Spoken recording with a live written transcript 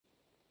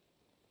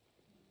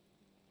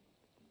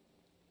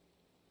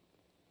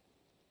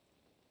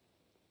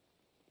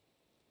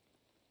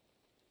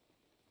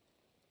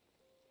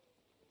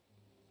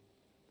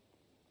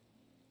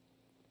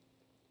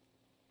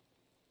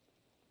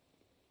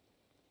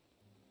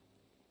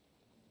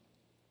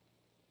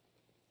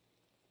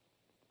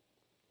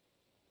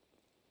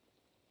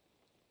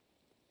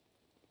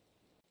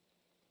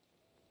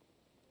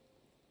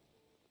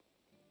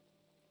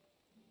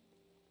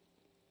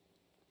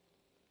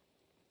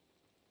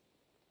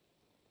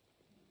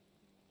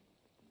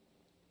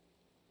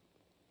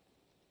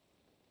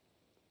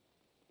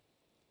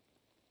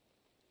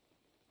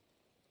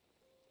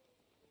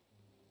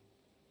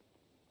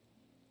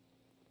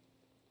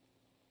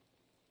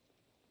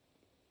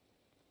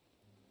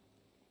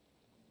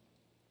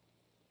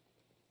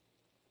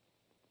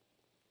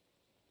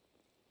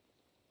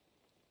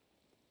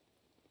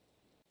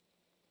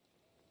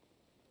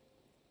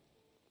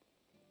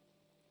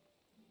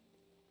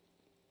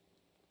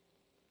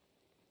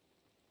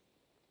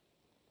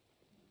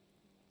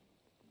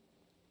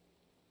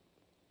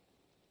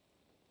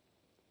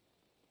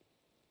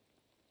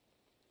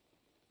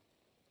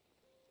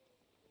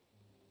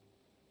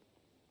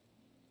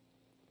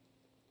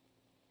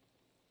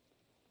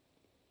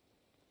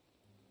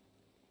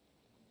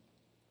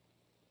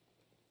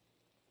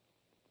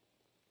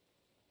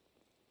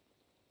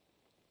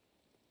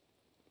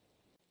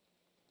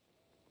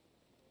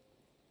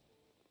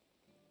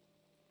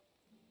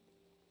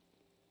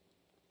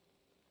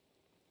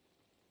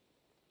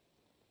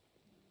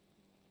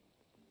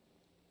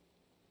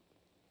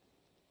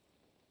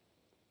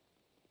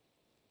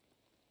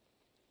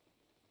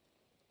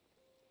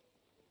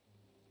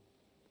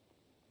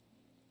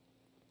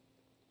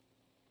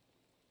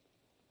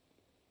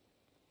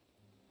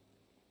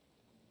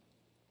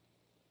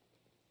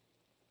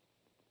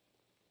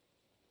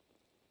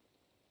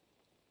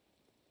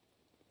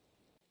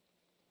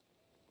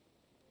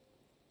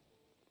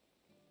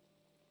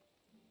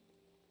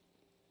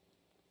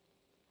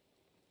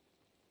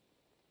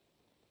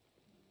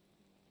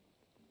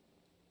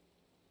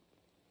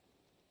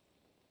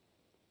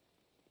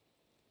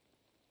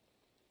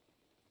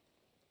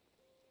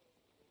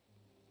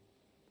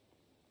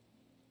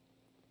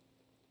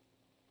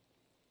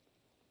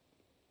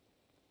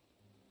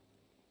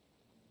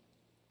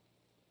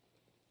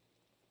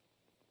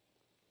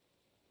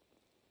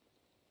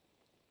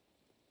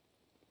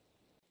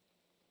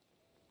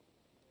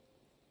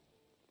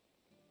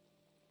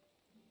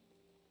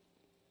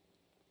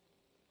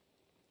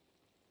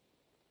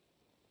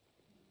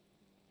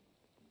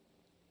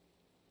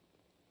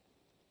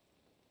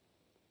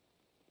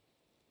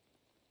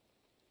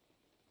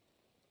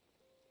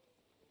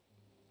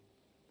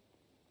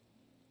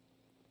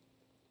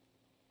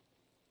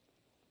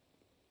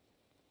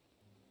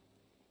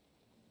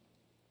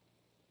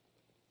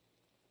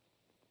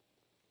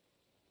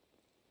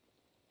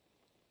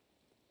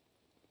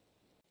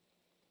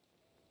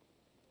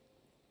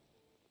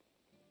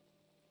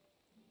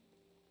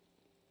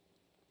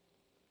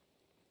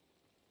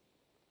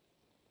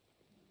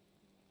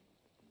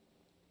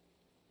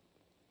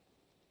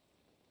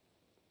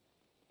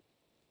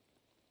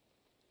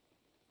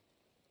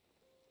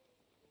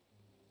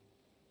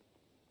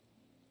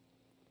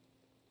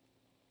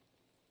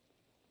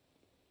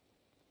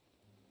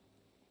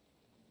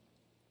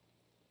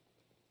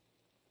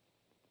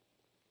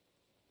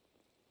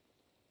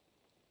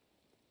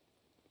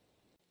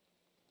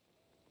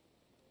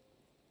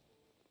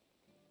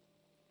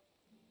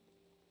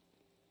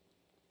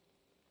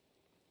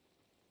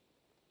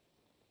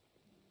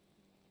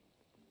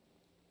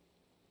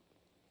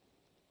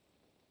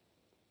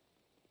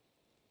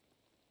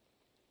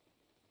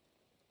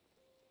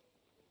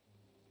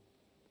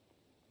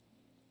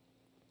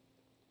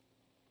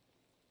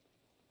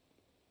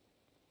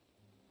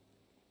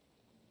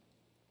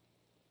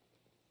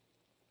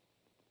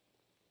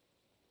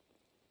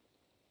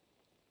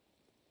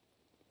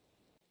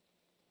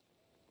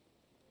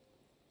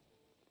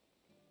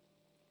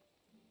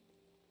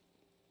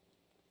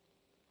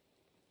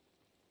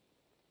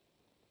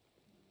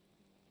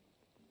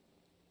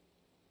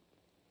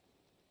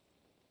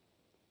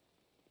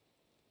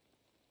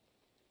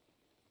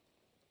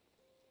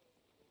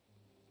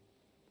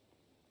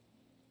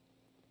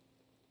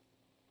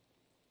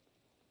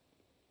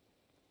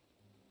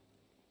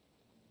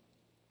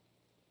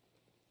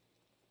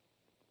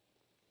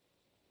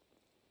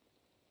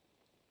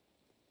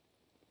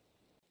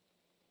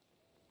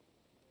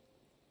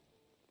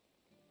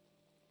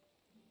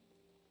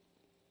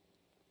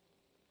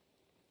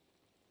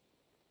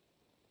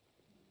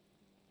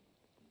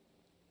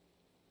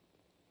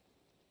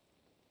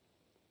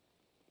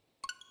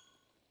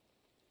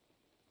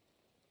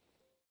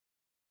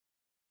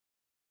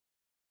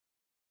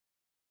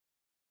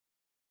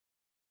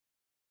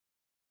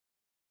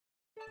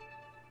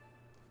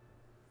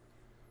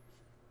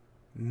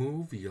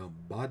Move your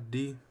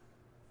body.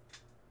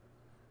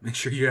 Make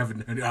sure you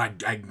have. I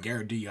can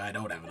guarantee you I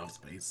don't have enough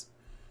space.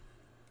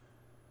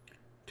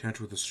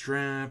 Attach with a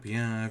strap.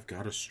 Yeah, I've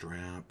got a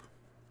strap.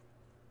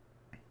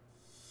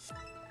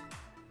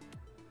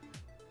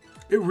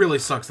 It really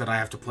sucks that I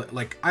have to play.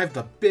 Like, I have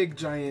the big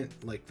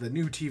giant, like the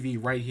new TV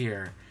right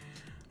here,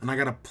 and I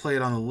gotta play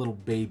it on the little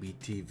baby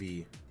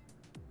TV.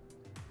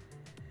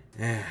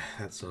 Eh,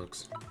 that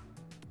sucks.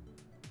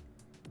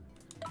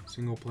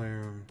 Single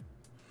player.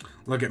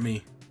 Look at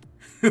me.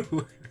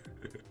 Because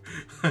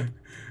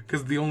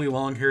the only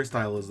long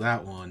hairstyle is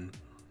that one.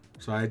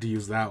 So I had to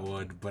use that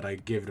one, but I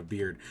gave it a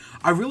beard.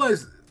 I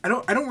realized I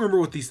don't remember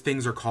what these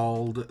things are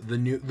called. The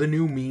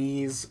new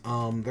Miis.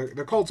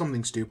 They're called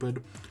something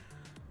stupid.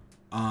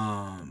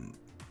 Not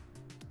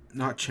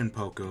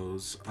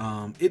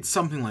Chinpokos. It's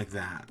something like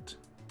that.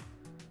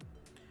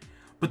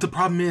 But the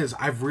problem is,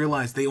 I've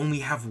realized they only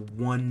have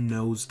one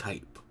nose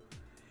type.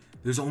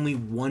 There's only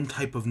one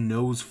type of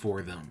nose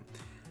for them.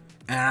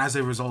 And as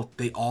a result,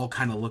 they all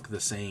kind of look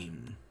the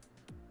same.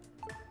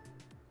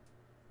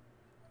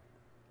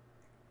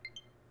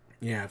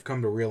 Yeah, I've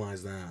come to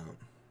realize that.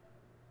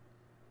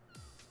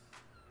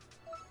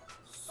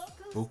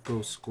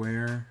 Spoko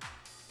Square.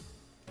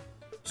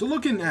 So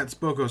looking at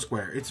Spoko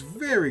Square, it's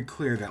very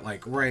clear that,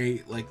 like,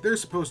 right, like,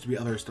 there's supposed to be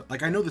other stuff.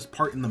 Like, I know this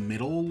part in the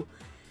middle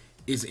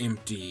is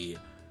empty.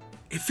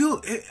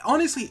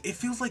 Honestly, it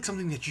feels like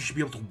something that you should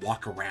be able to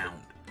walk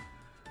around.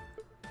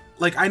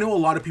 Like, I know a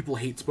lot of people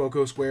hate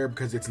Spoko Square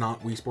because it's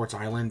not Wii Sports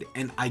Island,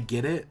 and I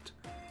get it.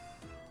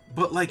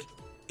 But, like,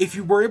 if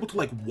you were able to,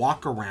 like,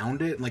 walk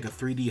around it, like a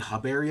 3D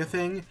hub area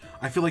thing,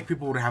 I feel like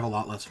people would have a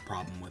lot less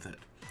problem with it.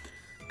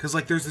 Because,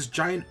 like, there's this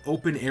giant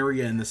open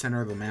area in the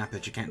center of the map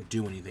that you can't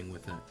do anything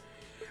with it.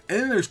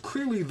 And then there's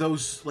clearly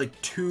those, like,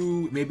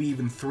 2, maybe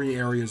even 3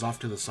 areas off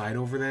to the side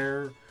over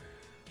there.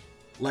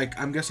 Like,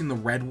 I'm guessing the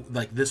red,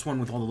 like, this one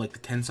with all the, like, the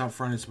tents out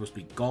front is supposed to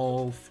be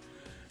golf.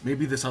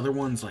 Maybe this other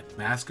one's, like,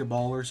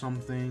 basketball or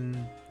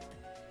something.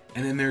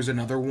 And then there's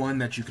another one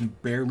that you can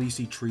barely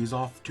see trees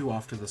off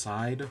to the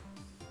side.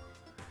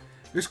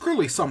 There's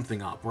clearly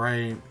something up,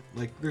 right?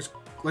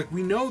 Like,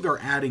 we know they're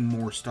adding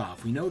more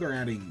stuff. We know they're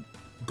adding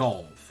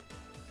golf.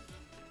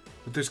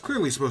 But there's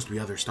clearly supposed to be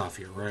other stuff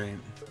here, right?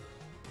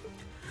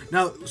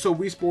 Now, so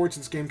Wii Sports,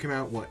 this game came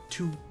out, what,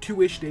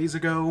 two-ish days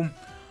ago?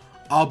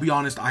 I'll be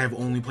honest, I have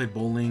only played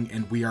bowling,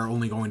 and we are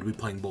only going to be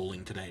playing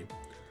bowling today.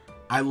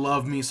 I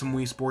love me some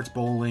Wii Sports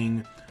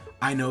bowling.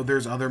 I know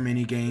there's other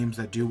mini games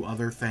that do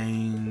other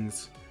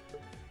things.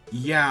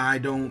 Yeah, I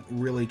don't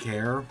really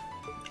care.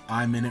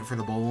 I'm in it for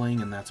the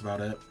bowling, and that's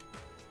about it.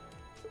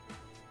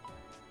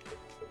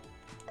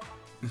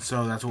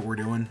 So that's what we're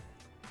doing.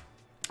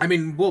 I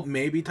mean, we'll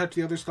maybe touch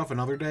the other stuff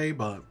another day,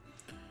 but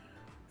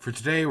for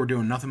today, we're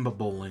doing nothing but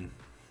bowling.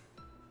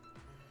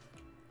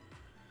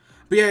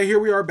 But yeah, here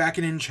we are back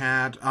in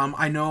chat.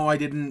 I know I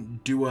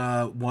didn't do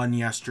one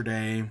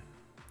yesterday.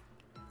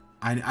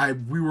 I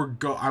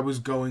was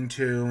going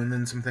to, and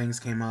then some things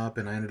came up,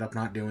 and I ended up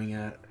not doing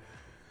it.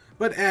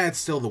 But it's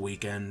still the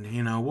weekend,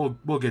 you know.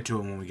 We'll get to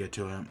it when we get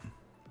to it.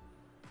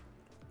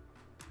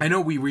 I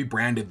know we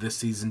rebranded this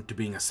season to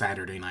being a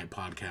Saturday night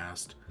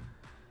podcast,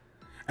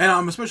 and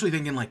I'm especially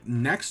thinking like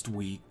next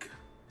week.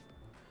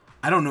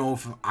 I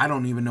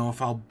don't even know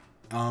if I'll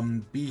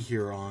be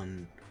here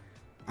on.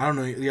 I don't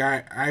know.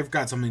 Yeah, I've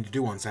got something to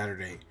do on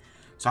Saturday,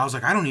 so I was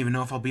like, I don't even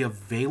know if I'll be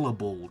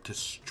available to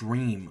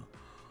stream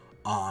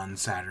on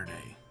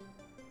Saturday.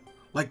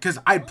 Like, because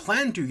I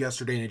planned to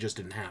yesterday and it just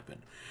didn't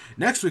happen.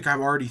 Next week,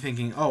 I'm already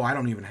thinking, oh, I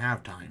don't even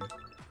have time.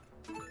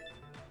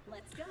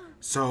 Let's go.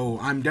 So,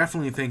 I'm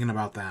definitely thinking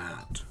about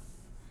that.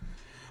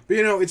 But,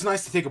 you know, it's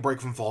nice to take a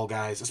break from Fall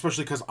Guys,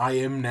 especially because I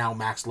am now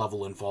max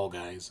level in Fall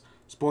Guys.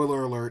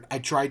 Spoiler alert, I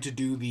tried to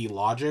do the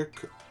Logic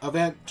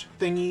event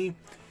thingy,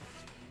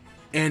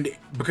 and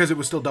because it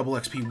was still double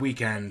XP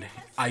weekend,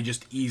 I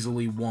just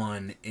easily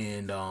won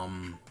and,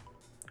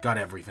 got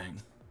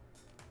everything.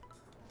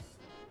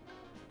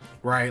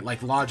 Right,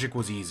 like, Logic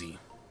was easy.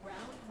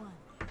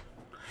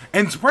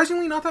 And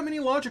surprisingly, not that many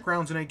Logic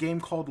rounds in a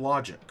game called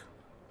Logic.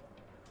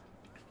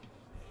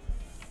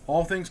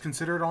 All things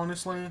considered,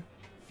 honestly.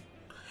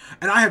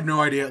 And I have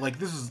no idea, like,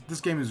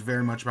 this game is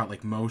very much about,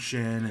 like,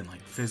 motion and,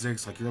 like,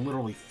 physics. Like, you're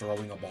literally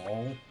throwing a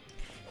ball.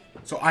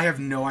 So I have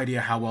no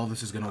idea how well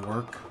this is gonna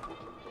work.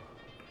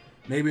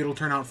 Maybe it'll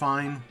turn out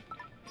fine.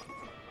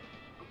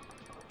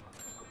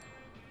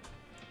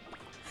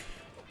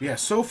 Yeah,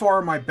 so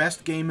far, my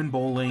best game in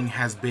bowling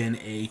has been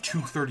a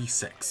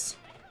 236.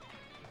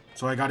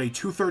 So I got a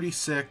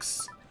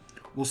 236.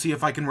 We'll see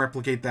if I can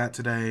replicate that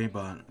today,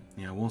 but,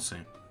 yeah, we'll see.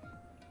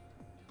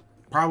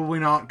 Probably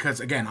not,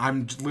 because, again,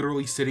 I'm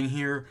literally sitting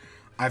here.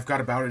 I've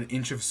got about an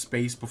inch of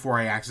space before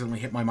I accidentally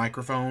hit my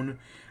microphone,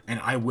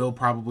 and I will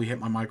probably hit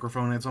my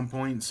microphone at some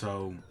point,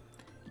 so,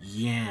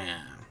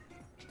 yeah.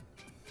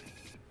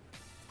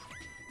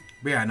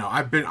 But yeah, no,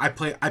 I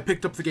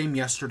picked up the game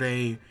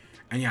yesterday.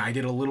 And yeah, I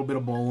did a little bit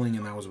of bowling,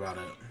 and that was about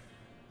it.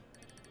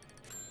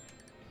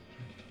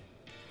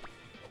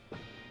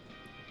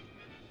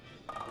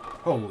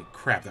 Holy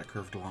crap, that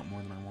curved a lot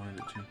more than I wanted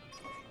it to.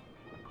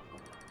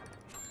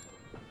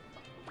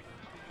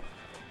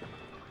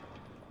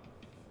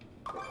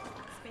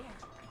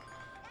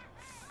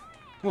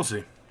 We'll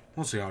see.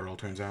 We'll see how it all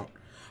turns out.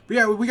 But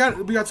yeah, we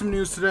got some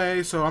news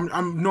today. So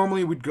I'm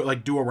normally we'd go,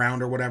 like do a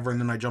round or whatever, and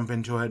then I jump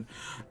into it.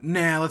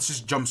 Nah, let's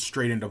just jump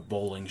straight into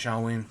bowling,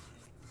 shall we?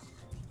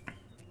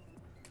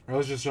 Or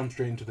let's just jump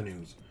straight into the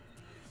news.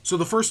 So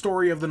the first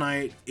story of the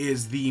night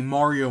is the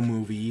Mario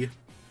movie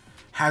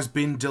has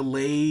been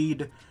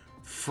delayed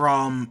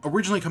from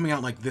originally coming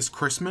out like this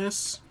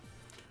Christmas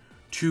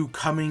to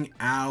coming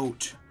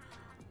out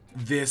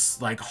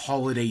this like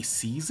holiday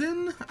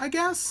season, I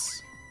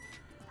guess.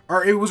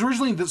 Or it was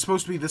originally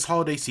supposed to be this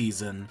holiday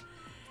season,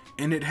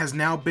 and it has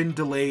now been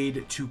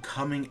delayed to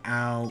coming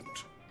out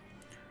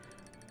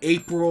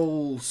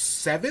April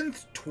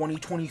 7th,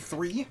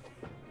 2023.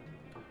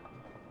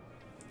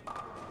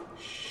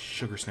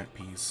 Sugar snap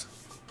peas.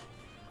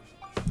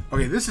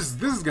 Okay, this is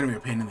gonna be a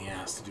pain in the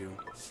ass to do.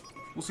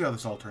 We'll see how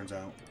this all turns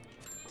out.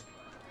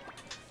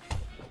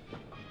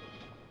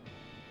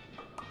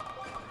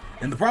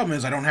 And the problem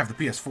is I don't have the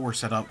PS4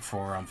 set up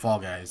for Fall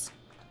Guys.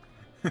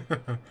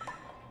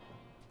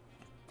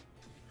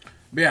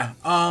 But yeah,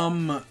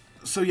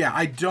 so yeah,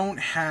 I don't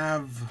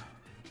have...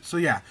 So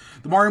yeah,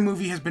 the Mario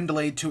movie has been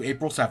delayed to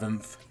April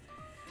 7th.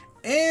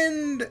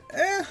 And,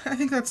 I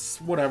think that's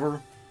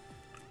whatever.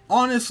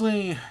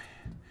 Honestly,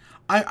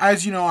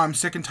 as you know, I'm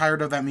sick and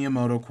tired of that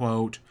Miyamoto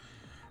quote.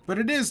 But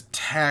it is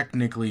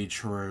technically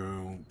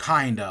true.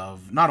 Kind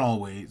of. Not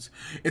always.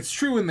 It's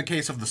true in the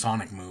case of the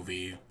Sonic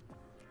movie.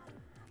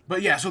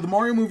 But yeah, so the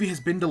Mario movie has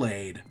been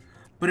delayed.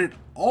 But it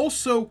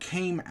also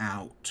came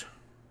out...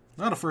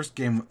 Not a first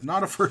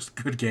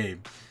good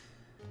game.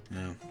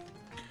 No.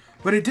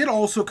 But it did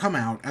also come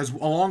out,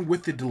 along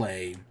with the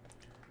delay,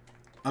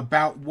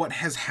 about what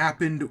has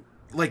happened.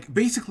 Like,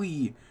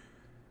 basically,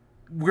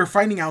 we're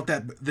finding out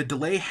that the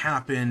delay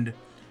happened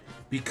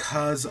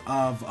because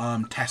of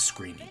test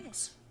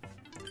screenings.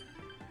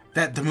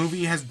 That the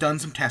movie has done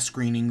some test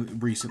screening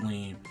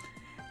recently,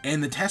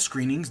 and the test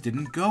screenings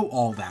didn't go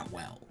all that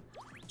well.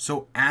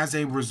 So, as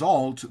a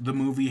result, the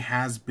movie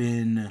has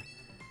been...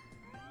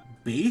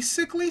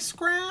 basically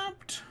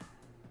scrapped.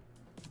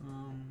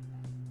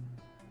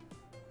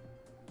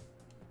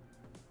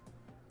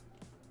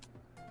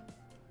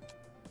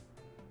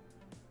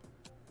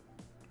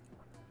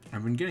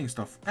 I've been getting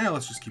stuff.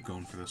 Let's just keep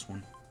going for this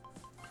one.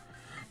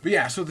 But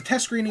yeah, so the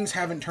test screenings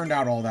haven't turned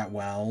out all that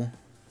well.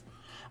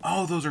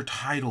 Oh, those are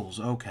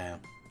titles. Okay.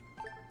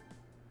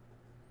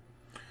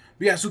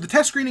 But yeah, so the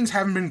test screenings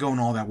haven't been going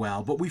all that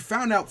well, but we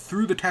found out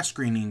through the test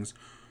screenings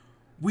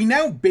we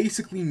now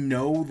basically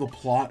know the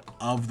plot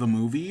of the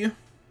movie,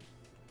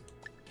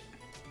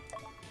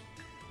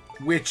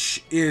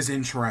 which is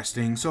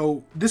interesting.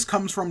 So this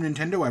comes from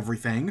Nintendo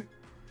Everything,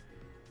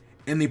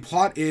 and the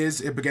plot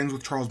is it begins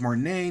with Charles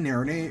Martinet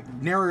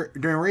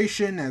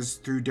narration as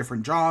through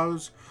different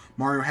jobs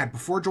Mario had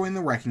before joining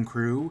the Wrecking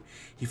Crew.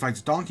 He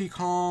fights Donkey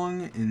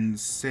Kong and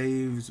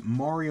saves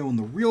Mario in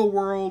the real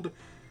world.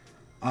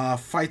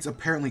 Fights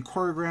apparently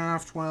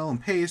choreographed well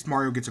and paced.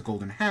 Mario gets a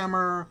golden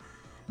hammer.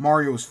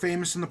 Mario is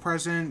famous in the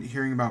present,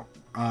 hearing about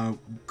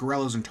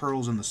gorillas and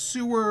turtles in the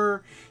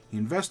sewer. He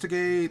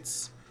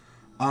investigates.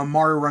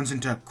 Mario runs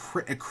into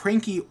a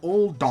cranky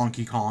old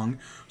Donkey Kong.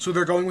 So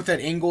they're going with that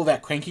angle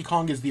that Cranky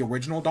Kong is the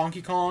original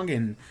Donkey Kong,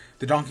 and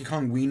the Donkey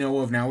Kong we know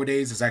of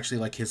nowadays is actually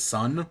like his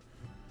son,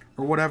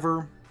 or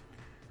whatever.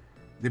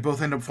 They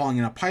both end up falling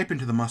in a pipe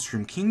into the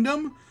Mushroom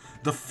Kingdom.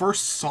 The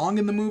first song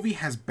in the movie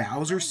has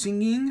Bowser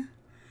singing.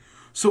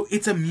 So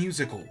it's a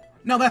musical.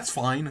 Now that's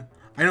fine.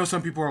 I know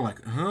some people are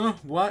like, huh?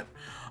 What?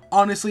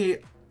 Honestly,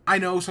 I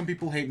know some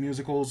people hate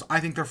musicals. I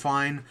think they're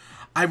fine.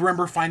 I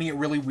remember finding it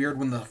really weird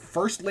when the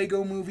first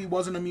Lego movie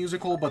wasn't a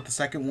musical, but the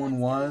second one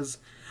was.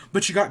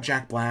 But you got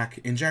Jack Black,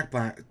 and Jack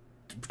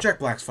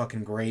Black's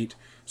fucking great.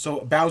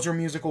 So, Bowser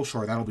musical,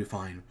 sure, that'll be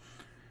fine.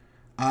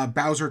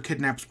 Bowser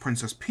kidnaps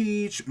Princess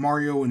Peach.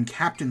 Mario and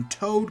Captain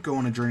Toad go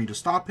on a journey to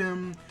stop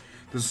him.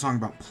 There's a song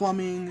about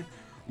plumbing.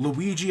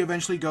 Luigi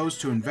eventually goes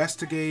to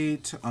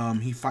investigate.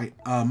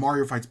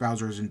 Mario fights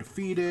Bowser as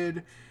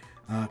undefeated.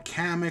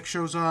 Kamek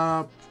shows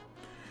up.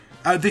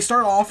 They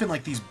start off in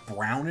like these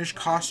brownish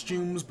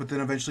costumes, but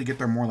then eventually get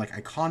their more like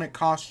iconic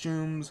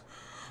costumes.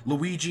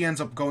 Luigi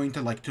ends up going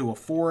to a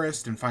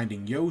forest and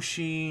finding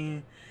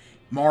Yoshi.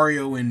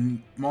 Mario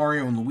and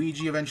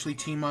Luigi eventually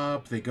team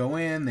up. They go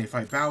in, they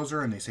fight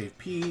Bowser, and they save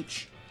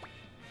Peach.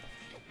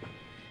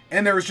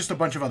 And there was just a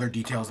bunch of other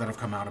details that have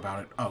come out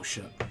about it. Oh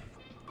shit.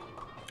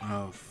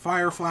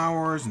 Fire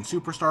flowers and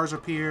superstars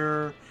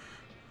appear.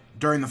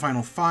 During the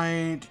final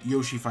fight,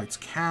 Yoshi fights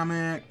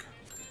Kamek.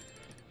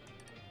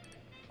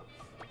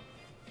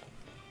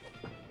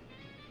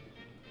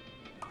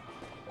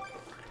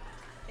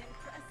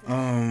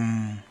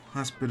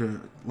 Last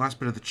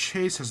bit of the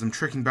chase has them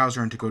tricking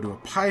Bowser into go to a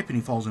pipe, and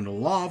he falls into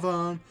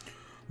lava.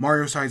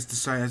 Mario decides to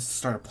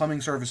start a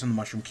plumbing service in the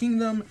Mushroom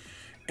Kingdom,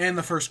 and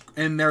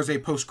there's a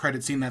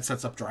post-credit scene that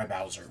sets up Dry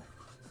Bowser.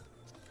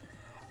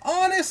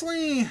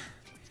 Honestly,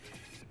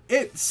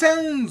 It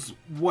sounds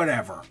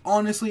whatever.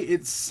 Honestly,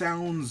 it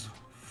sounds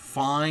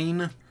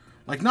fine.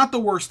 Like, not the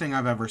worst thing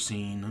I've ever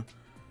seen.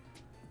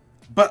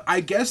 But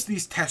I guess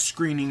these test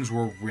screenings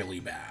were really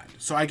bad.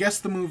 So I guess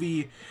the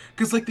movie...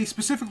 Because, like, they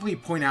specifically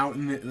point out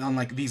on,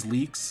 like, these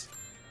leaks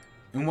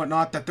and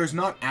whatnot that there's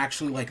not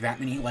actually, like, that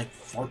many, like,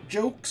 fart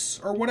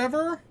jokes or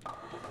whatever.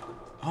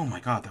 Oh my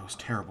god, that was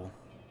terrible.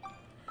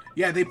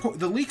 Yeah,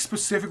 the leaks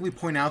specifically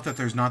point out that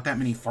there's not that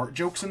many fart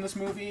jokes in this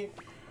movie,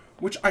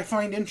 which I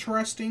find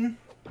interesting.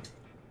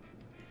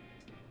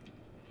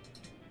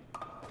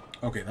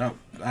 Okay,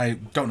 I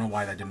don't know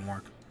why that didn't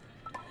work.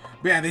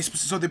 But yeah,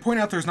 so they point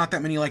out there's not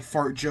that many, like,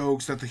 fart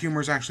jokes, that the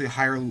humor is actually a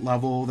higher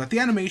level, that the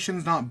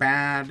animation's not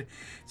bad,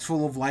 it's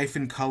full of life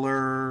and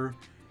color.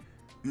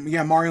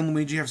 Yeah, Mario and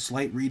Luigi have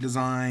slight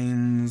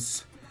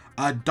redesigns.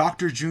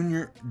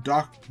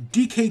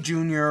 DK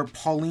Jr.,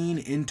 Pauline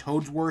in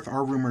Toadsworth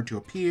are rumored to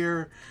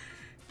appear.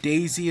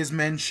 Daisy is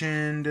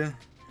mentioned.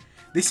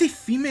 They say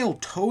female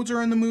Toads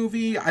are in the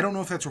movie. I don't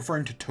know if that's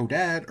referring to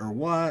Toadette or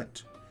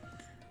what.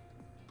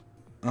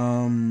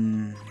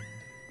 Goombas,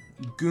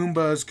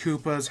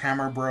 Koopas,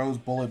 Hammer Bros,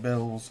 Bullet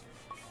Bills.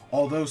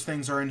 All those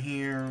things are in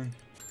here.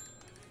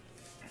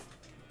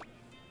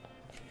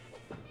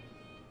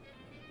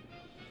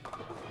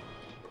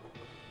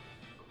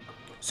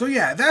 So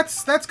yeah,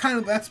 that's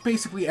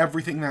basically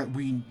everything that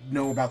we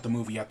know about the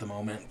movie at the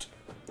moment.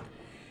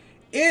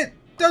 It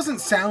doesn't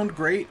sound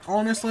great,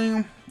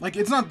 honestly. Like,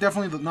 it's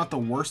definitely not the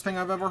worst thing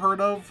I've ever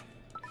heard of.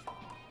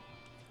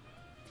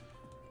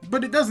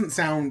 But it doesn't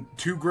sound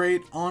too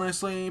great,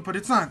 honestly. But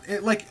it's not,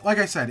 like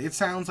I said, it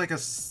sounds like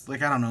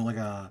I don't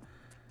know,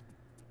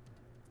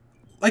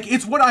 like,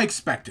 it's what I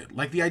expected.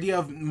 Like, the idea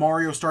of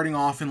Mario starting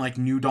off in, like,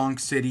 New Donk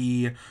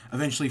City,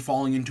 eventually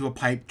falling into a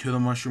pipe to the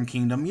Mushroom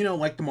Kingdom, you know,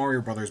 like the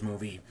Mario Brothers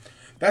movie.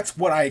 That's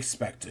what I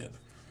expected.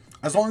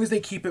 As long as they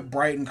keep it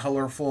bright and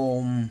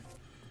colorful.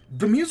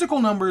 The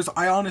musical numbers,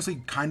 I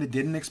honestly kind of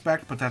didn't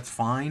expect, but that's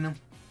fine.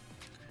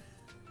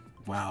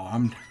 Wow,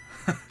 I'm...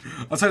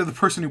 outside of the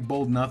person who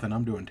bowled nothing,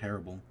 I'm doing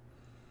terrible.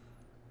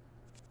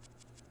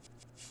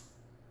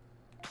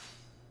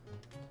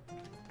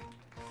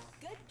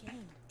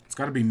 It's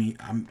gotta be me.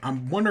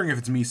 I'm wondering if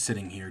it's me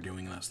sitting here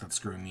doing this that's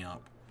screwing me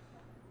up.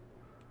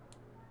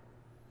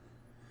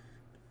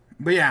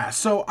 But yeah,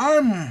 so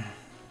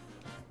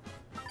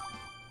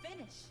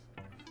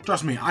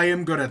trust me, I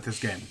am good at this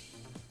game.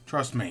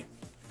 Trust me.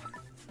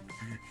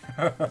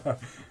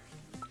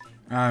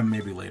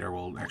 Maybe later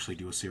we'll actually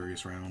do a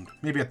serious round.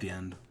 Maybe at the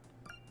end.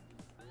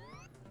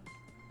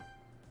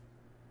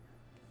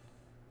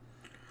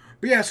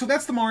 But yeah, so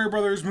that's the Mario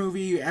Brothers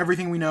movie.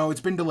 Everything we know,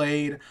 it's been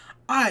delayed.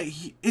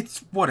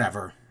 It's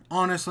whatever.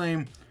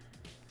 Honestly,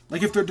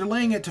 like, if they're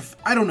delaying it to...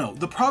 I don't know.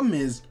 The problem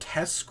is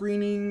test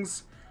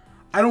screenings.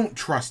 I don't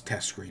trust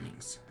test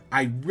screenings.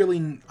 I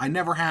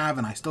never have,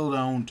 and I still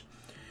don't.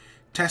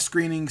 Test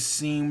screenings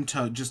seem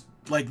to just...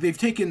 Like, they've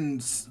taken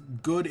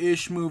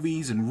good-ish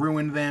movies and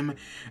ruined them,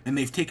 and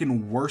they've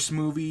taken worse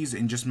movies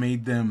and just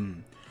made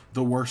them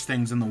the worst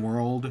things in the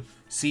world.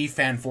 See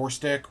Fan 4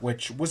 Stick,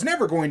 which was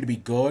never going to be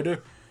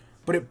good,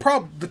 but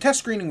the test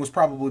screening was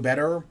probably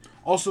better.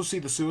 Also see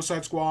The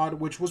Suicide Squad,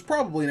 which was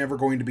probably never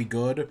going to be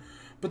good,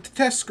 but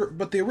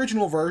the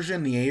original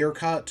version, the Ayer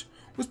cut,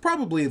 was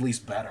probably at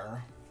least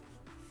better.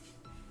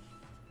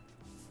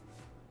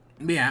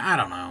 But yeah, I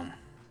don't know.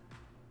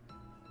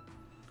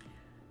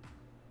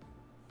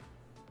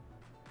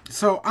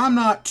 So I'm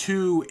not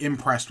too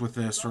impressed with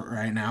this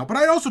right now, but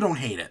I also don't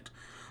hate it.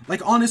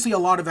 Like, honestly, a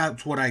lot of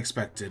that's what I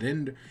expected,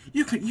 and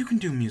you can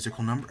do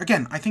musical numbers.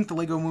 Again, I think the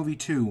Lego Movie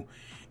 2,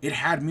 it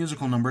had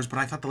musical numbers, but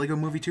I thought the Lego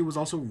Movie 2 was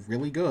also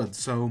really good,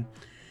 so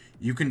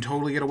you can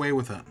totally get away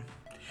with it.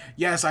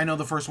 Yes, I know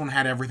the first one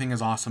had Everything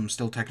Is Awesome,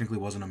 still technically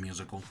wasn't a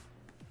musical.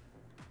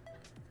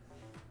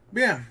 But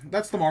yeah,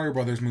 that's the Mario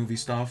Brothers movie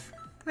stuff.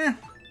 Eh.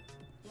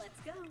 Let's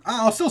go.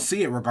 I'll still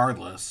see it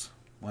regardless.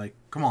 Like,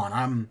 come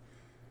on,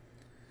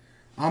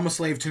 I'm a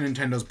slave to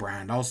Nintendo's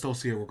brand. I'll still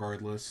see it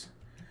regardless.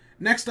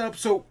 Next up,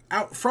 so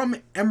out from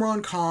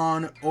Emron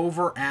Khan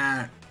over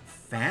at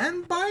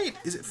Fanbyte?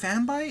 Is it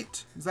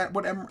Fanbyte? Is that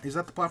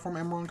the platform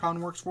Emron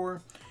Khan works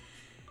for?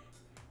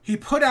 He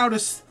put out a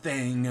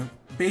thing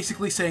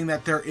basically saying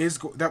that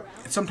that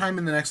sometime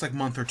in the next like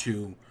month or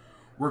two,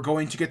 we're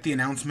going to get the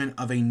announcement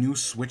of a new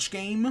Switch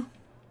game,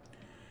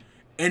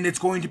 and it's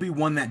going to be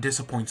one that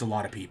disappoints a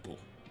lot of people.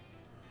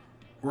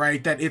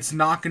 Right? That it's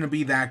not going to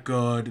be that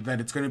good,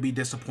 that it's going to be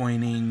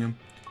disappointing.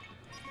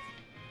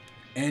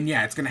 And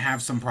yeah, it's going to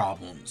have some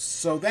problems.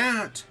 So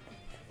that...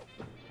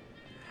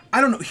 I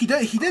don't know. He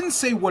didn't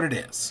say what it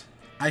is.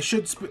 I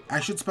should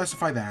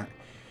specify that.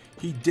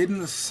 He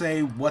didn't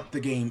say what the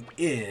game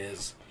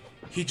is.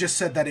 He just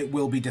said that it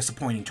will be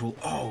disappointing to...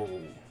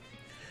 Oh.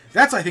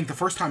 That's, I think, the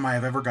first time I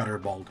have ever got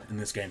airballed in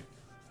this game.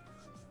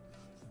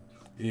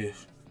 Yeah.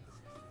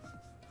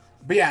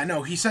 But yeah,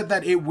 no, he said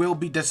that it will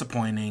be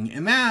disappointing,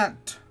 and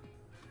that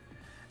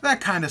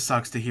kind of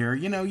sucks to hear.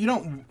 You know,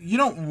 you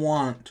don't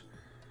want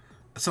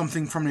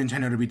something from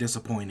Nintendo to be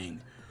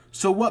disappointing.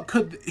 So what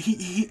could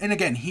he and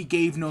again, he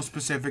gave no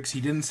specifics.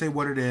 He didn't say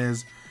what it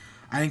is.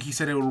 I think he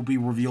said it will be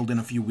revealed in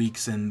a few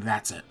weeks, and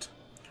that's it.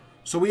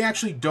 So we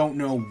actually don't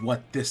know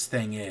what this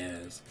thing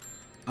is,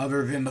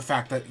 other than the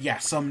fact that, yeah,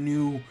 some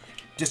new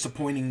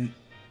disappointing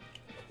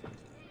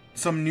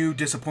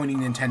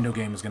Nintendo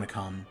game is going to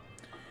come.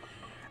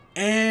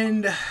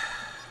 And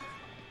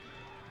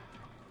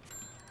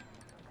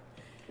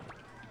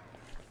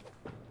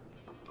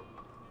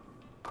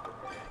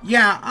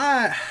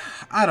yeah,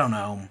 I don't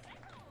know.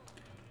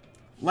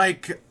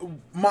 Like,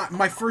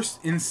 my first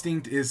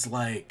instinct is,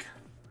 like,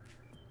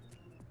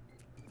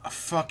 a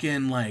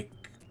fucking, like,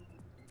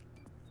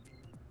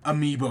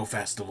 Amiibo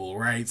festival,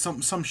 right?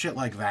 Some shit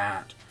like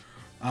that.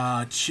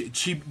 A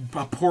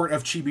port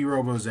of Chibi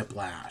Robo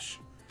Ziplash.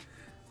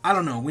 I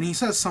don't know. When he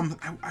says some...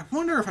 I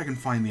wonder if I can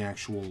find the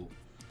actual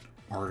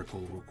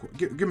article real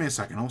quick. Give me a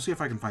second. I'll see if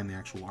I can find the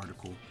actual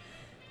article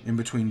in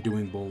between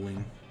doing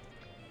bowling.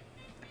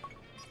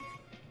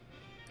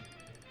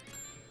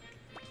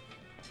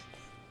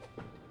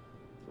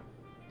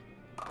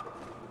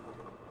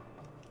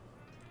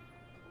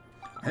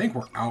 I think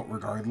we're out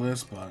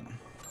regardless, but...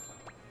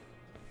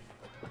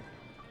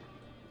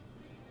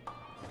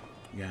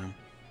 yeah.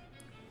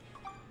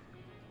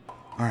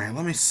 Alright,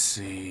 let me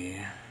see.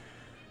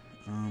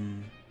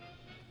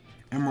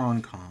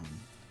 Emron.com.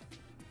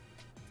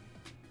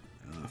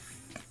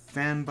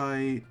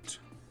 Fanbyte.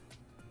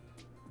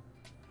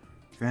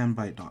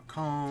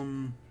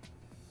 Fanbyte.com.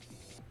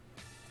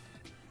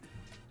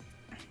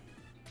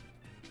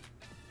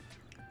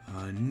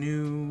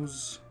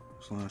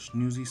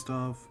 News/newsy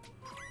stuff.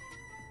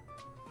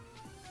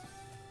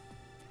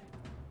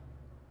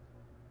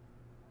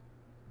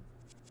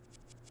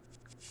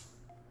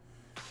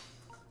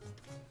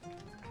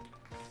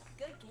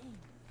 Good game.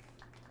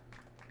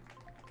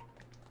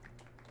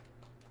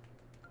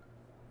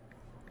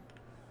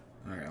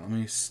 All right, let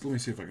me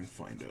see if I can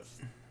find it.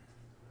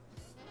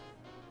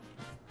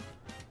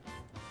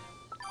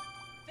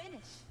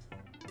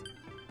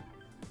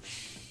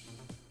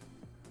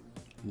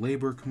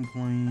 Labor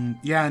complaint.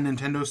 Yeah,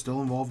 Nintendo's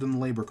still involved in the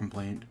labor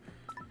complaint.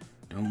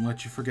 Don't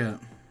let you forget.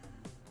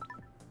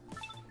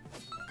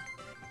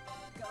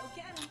 Go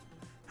get 'em.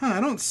 Huh, I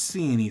don't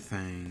see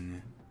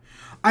anything.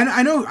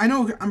 I know,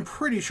 I'm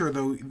pretty sure,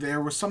 though,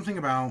 there was something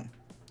about...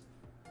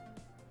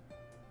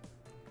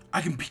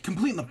 I can be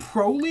completing the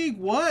Pro League?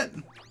 What?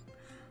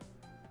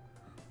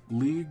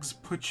 Leagues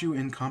put you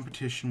in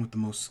competition with the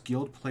most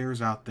skilled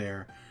players out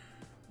there.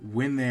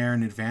 Win there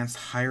and advance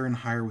higher and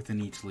higher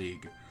within each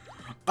league.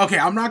 Okay,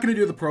 I'm not going to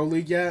do the Pro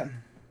League yet.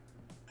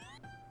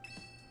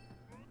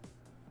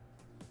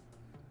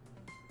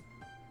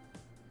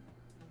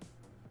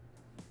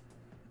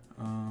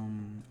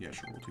 Yeah,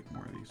 sure, we'll take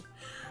more of these.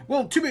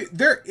 Well,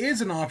 there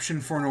is an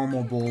option for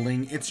normal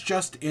bowling. It's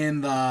just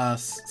in the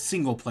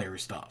single-player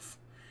stuff.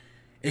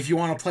 If you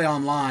want to play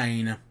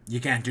online, you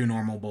can't do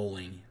normal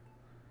bowling.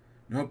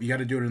 Nope, you got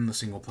to do it in the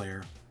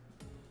single-player.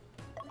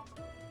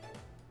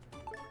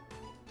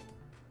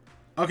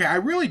 Okay, I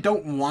really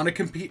don't want to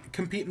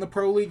compete in the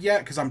Pro League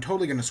yet, because I'm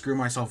totally going to screw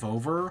myself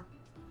over.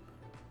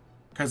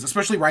 Because,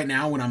 especially right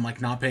now, when I'm,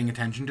 like, not paying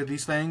attention to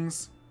these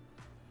things.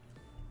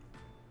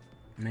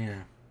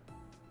 Man.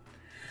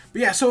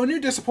 But yeah, so a new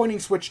disappointing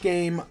Switch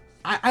game.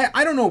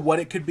 I don't know what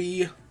it could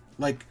be.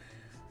 Like,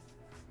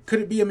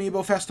 could it be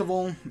Amiibo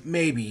Festival?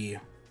 Maybe.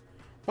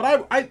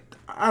 But I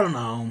don't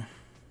know.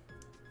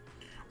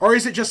 Or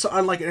is it just,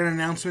 like, an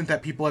announcement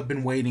that people have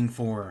been waiting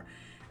for?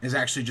 Is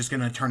actually just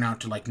going to turn out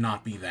to, like,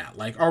 not be that.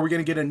 Like, are we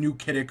going to get a new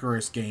Kid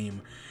Icarus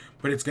game,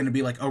 but it's going to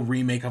be, like, a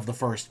remake of the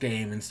first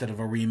game instead of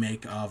a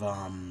remake of,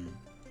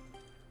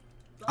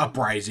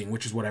 Uprising,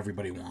 which is what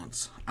everybody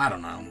wants. I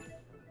don't know.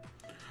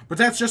 But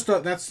that's just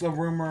that's the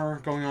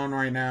rumor going on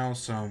right now,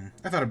 so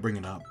I thought I'd bring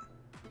it up.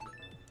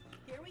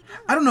 Here we go.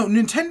 I don't know,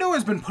 Nintendo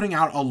has been putting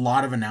out a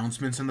lot of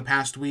announcements in the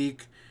past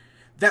week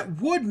that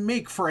would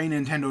make for a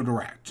Nintendo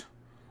Direct.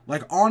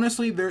 Like,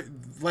 honestly, they're,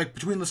 like,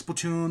 between the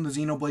Splatoon, the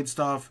Xenoblade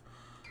stuff,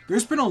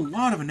 there's been a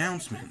lot of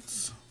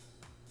announcements.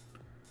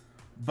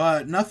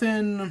 But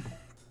nothing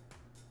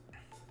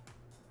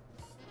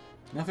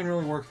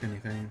really worth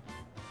anything.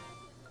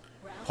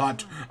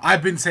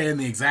 I've been saying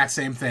the exact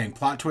same thing.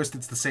 Plot twist,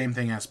 it's the same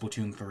thing as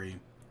Splatoon 3.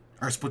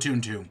 Or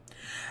Splatoon 2.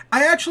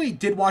 I actually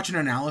did watch an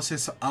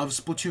analysis of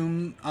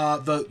Splatoon,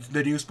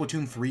 the new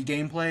Splatoon 3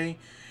 gameplay,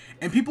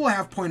 and people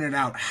have pointed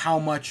out how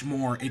much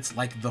more it's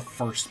like the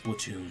first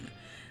Splatoon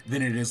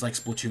than it is like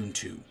Splatoon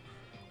 2.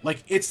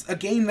 Like, it's a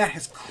game that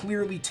has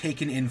clearly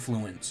taken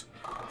influence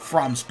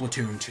from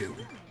Splatoon 2.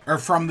 Or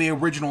from the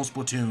original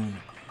Splatoon.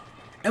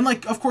 And,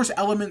 like, of course,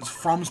 elements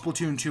from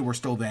Splatoon 2 were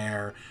still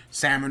there.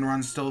 Salmon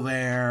Run's still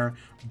there.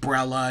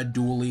 Brella,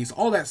 Dualies,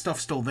 all that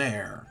stuff's still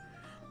there.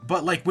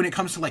 But, like, when it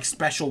comes to, like,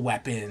 special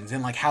weapons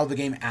and, like, how the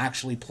game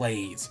actually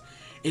plays,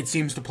 it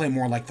seems to play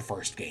more like the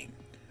first game.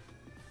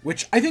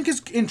 Which I think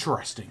is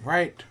interesting,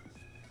 right?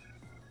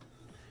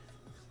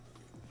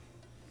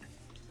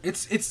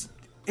 It's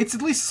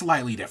at least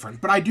slightly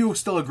different, but I do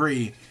still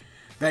agree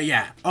that,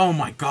 yeah, oh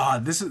my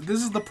god, this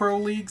is the Pro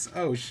Leagues?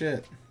 Oh,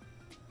 shit.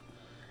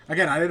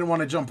 Again, I didn't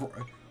want to jump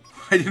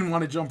I didn't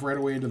want to jump right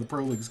away into the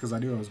Pro Leagues because I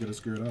knew I was going to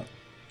screw it up.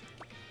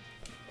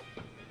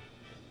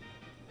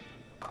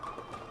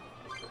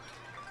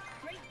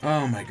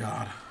 Oh my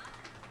god.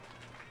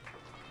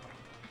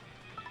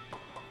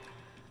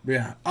 But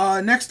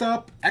yeah. Next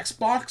up,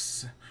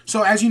 Xbox.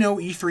 So as you know,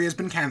 E3 has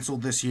been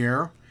canceled this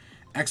year.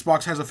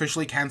 Xbox has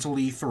officially canceled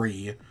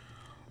E3.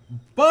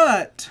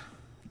 But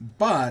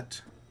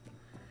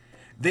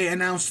they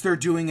announced they're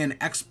doing an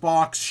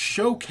Xbox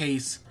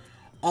showcase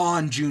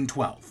on June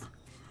 12th.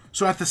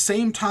 So at the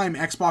same time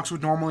Xbox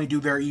would normally do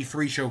their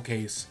E3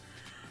 showcase,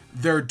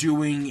 they're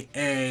doing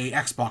a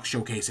Xbox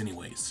showcase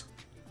anyways.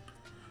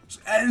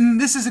 And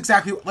this is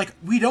exactly, like,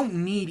 we don't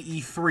need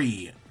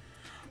E3.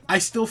 I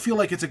still feel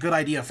like it's a good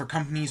idea for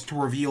companies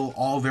to reveal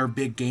all their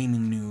big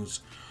gaming news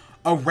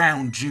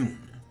around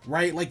June,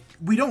 right? Like,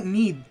 we don't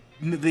need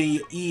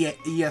the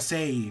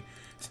ESA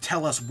to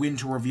tell us when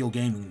to reveal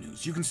gaming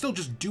news. You can still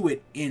just do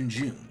it in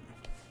June.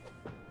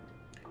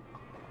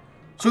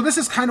 So this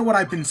is kind of what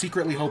I've been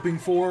secretly hoping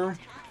for,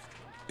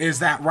 is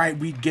that, right,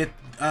 we'd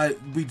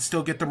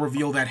still get the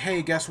reveal that,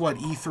 hey, guess what,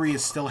 E3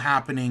 is still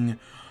happening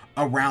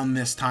around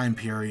this time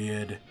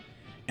period.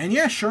 And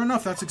yeah, sure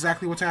enough, that's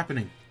exactly what's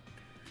happening.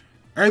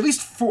 Or at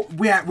least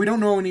we don't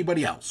know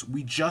anybody else.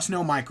 We just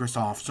know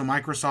Microsoft. So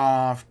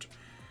Microsoft,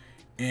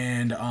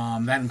 and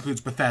that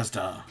includes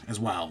Bethesda as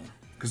well,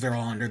 because they're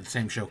all under the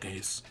same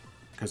showcase.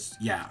 Because,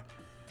 yeah.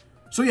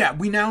 So yeah,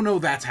 we now know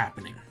that's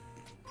happening.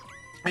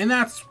 And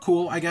that's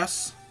cool, I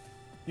guess.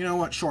 You know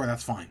what? Sure,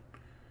 that's fine.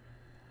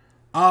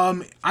 We're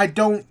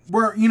gonna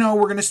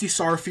see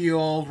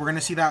Starfield. We're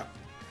gonna see that,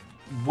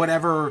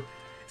 whatever.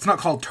 It's not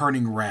called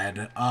Turning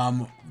Red.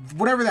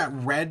 Whatever that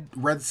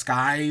Red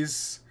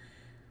Skies,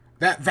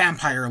 that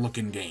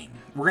vampire-looking game.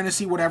 We're gonna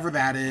see whatever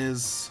that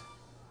is.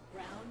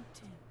 Round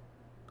 2.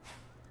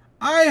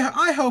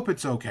 I hope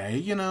it's okay,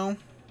 you know.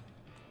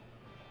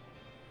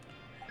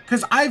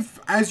 Because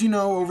as you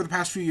know, over the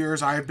past few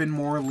years, I've been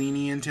more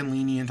lenient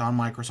on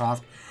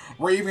Microsoft.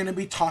 We're even going to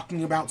be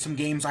talking about some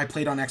games I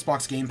played on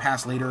Xbox Game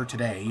Pass later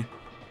today.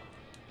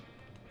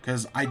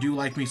 Because I do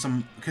like me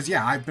some... Because,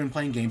 yeah, I've been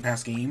playing Game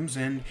Pass games,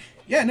 and...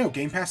 Yeah, no,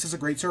 Game Pass is a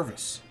great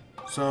service.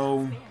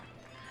 So,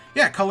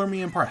 yeah, color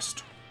me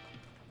impressed.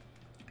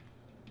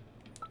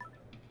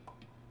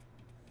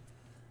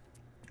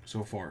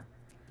 So far.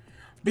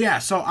 But yeah,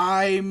 so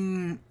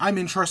I'm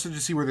interested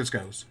to see where this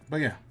goes. But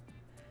yeah.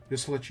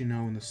 Just to let you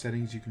know, in the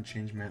settings you can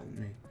change Matt with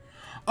me.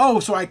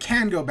 Oh, so I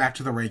can go back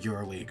to the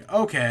regular league.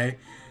 Okay.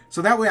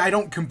 So that way I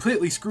don't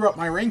completely screw up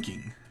my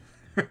ranking.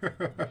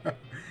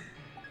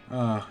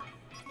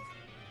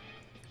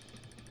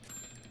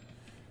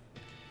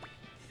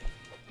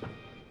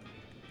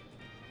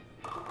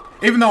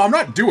 Even though I'm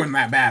not doing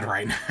that bad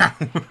right now.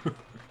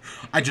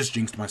 I just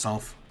jinxed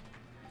myself.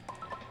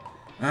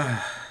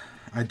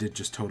 I did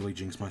just totally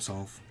jinx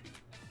myself.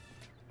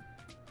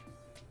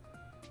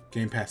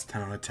 Game Pass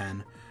 10 out of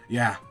 10.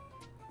 Yeah.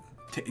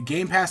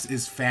 Game Pass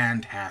is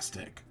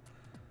fantastic.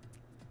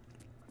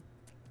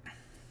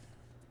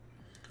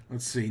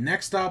 Let's see.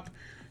 Next up.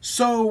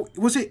 So,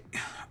 was it...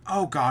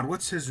 Oh, God.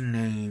 What's his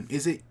name?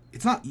 Is it...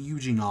 It's not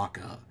Yuji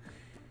Naka.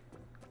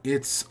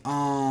 It's,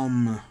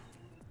 I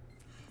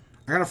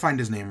gotta find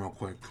his name real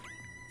quick.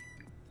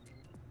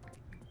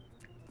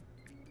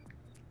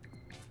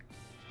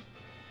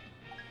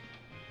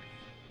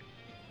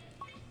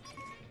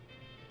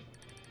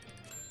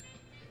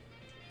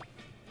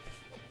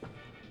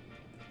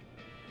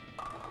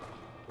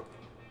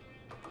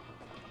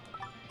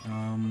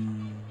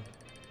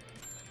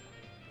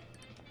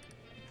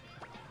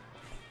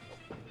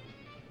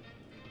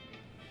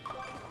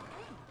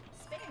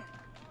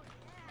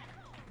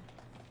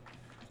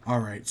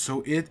 Alright,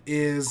 so it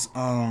is,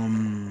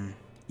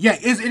 yeah,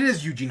 it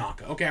is Yuji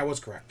Naka. Okay, I was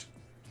correct.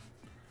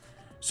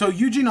 So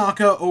Yuji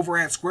Naka over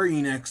at Square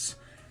Enix,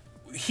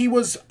 he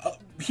was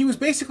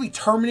basically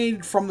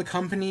terminated from the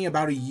company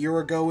about a year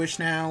ago-ish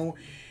now,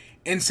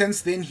 and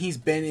since then he's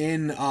been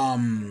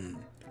in,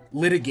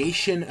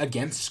 litigation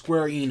against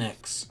Square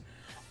Enix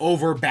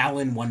over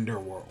Balan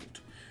Wonderworld.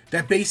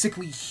 That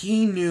basically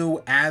he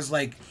knew as,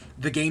 like,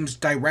 the game's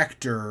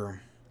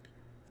director,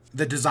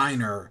 the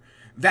designer,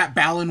 that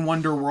Balan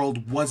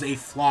Wonderworld was a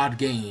flawed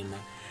game.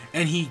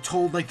 And he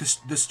told, like,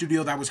 the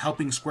studio that was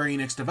helping Square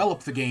Enix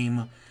develop the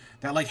game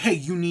that, like, hey,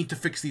 you need to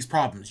fix these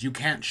problems. You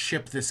can't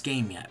ship this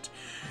game yet.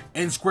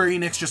 And Square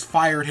Enix just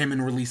fired him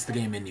and released the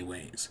game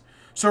anyways.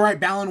 So, right,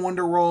 Balan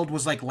Wonderworld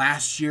was, like,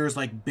 last year's,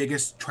 like,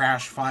 biggest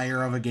trash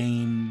fire of a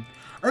game.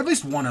 Or at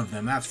least one of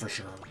them, that's for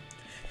sure.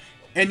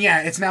 And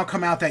yeah, it's now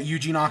come out that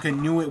Yuji Naka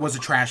knew it was a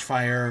trash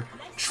fire,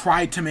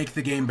 tried to make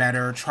the game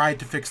better, tried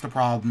to fix the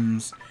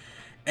problems,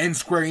 and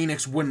Square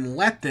Enix wouldn't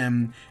let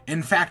them.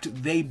 In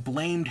fact, they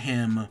blamed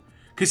him,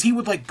 because he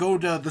would, like, go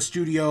to the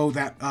studio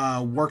that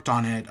worked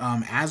on it,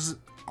 as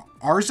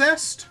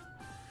Arzest,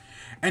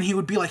 and he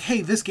would be like,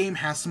 hey, this game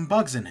has some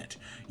bugs in it.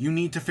 You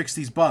need to fix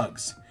these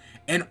bugs.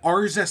 And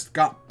Arzest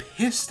got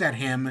pissed at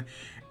him,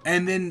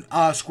 and then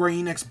Square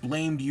Enix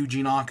blamed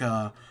Yuji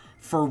Naka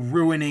for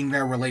ruining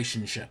their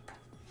relationship.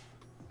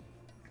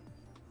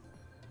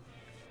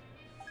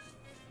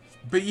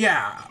 But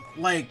yeah,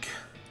 like...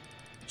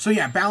 So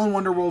yeah, Balan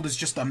Wonderworld is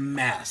just a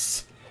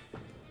mess.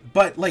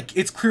 But, like,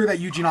 it's clear that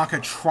Yuji Naka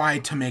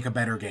tried to make a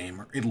better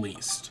game, at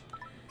least.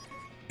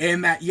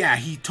 And that, yeah,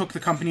 he took the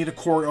company to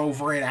court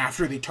over it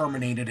after they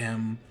terminated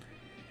him.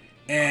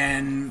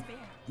 And,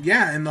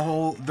 yeah, and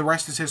the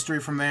rest is history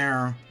from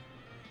there.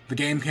 The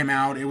game came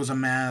out, it was a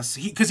mess.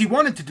 Because he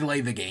wanted to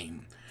delay the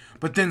game.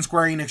 But then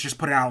Square Enix just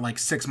put it out, like,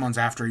 6 months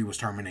after he was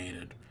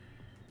terminated.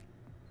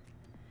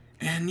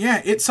 And,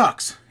 yeah, it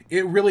sucks.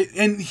 It really...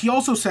 And he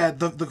also said,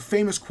 the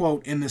famous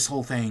quote in this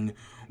whole thing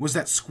was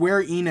that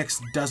Square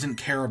Enix doesn't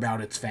care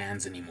about its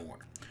fans anymore.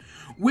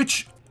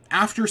 Which,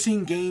 after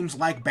seeing games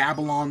like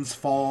Babylon's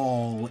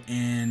Fall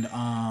and,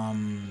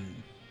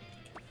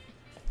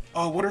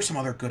 oh, what are some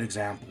other good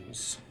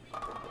examples?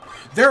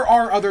 There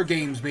are other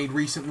games made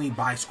recently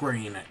by Square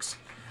Enix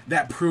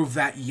that prove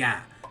that,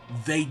 yeah,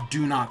 they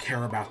do not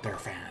care about their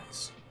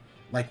fans.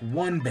 Like,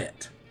 one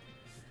bit.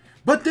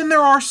 But then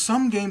there are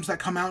some games that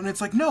come out and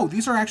it's like, no,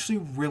 these are actually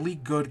really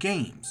good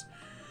games.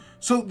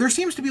 So there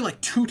seems to be like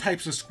two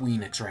types of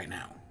Squeenix right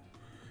now.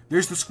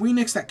 There's the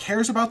Squeenix that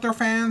cares about their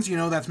fans, you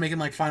know, that's making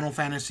like Final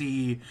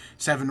Fantasy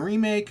VII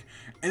Remake.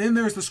 And then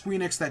there's the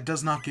Squeenix that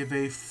does not give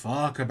a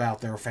fuck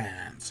about their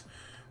fans.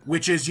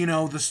 Which is, you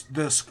know, the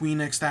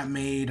Squeenix that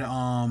made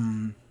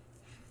Balan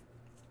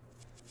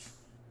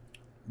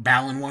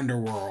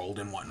Wonderworld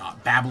and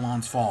whatnot.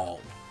 Babylon's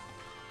Fall.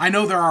 I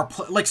know there are...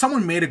 like,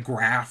 someone made a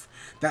graph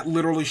that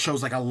literally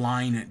shows like a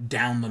line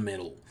down the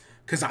middle.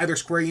 Because either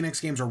Square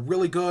Enix games are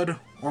really good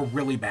or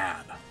really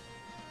bad.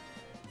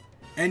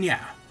 And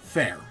yeah,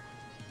 fair.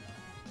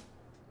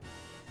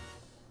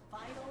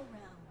 Final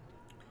round.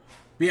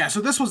 But yeah,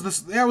 so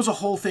there was a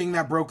whole thing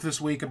that broke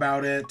this week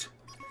about it.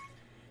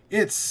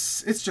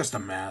 It's just a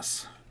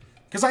mess.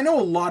 Because I know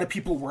a lot of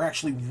people were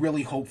actually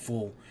really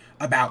hopeful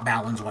about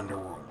Balan's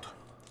Wonderworld.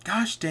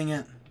 Gosh dang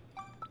it.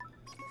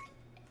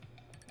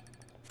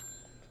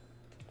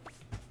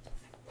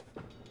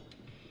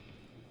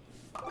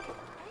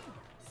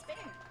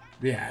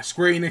 Yeah,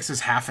 Square Enix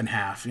is half and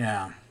half,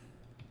 yeah.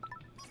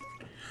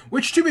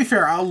 Which, to be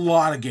fair, a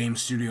lot of game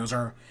studios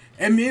are...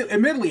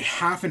 Admittedly,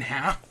 half and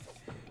half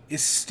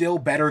is still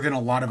better than a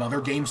lot of other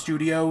game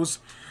studios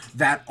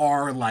that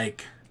are,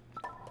 like...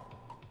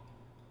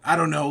 I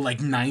don't know, like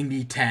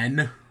 90-10.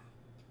 I'm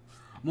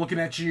looking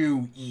at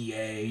you,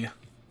 EA.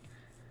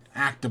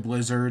 Acta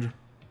Blizzard.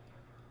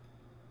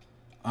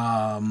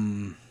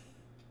 Yeah.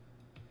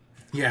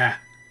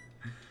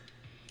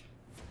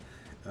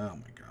 Oh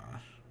my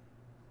gosh.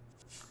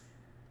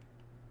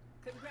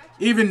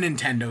 Even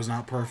Nintendo's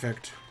not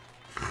perfect.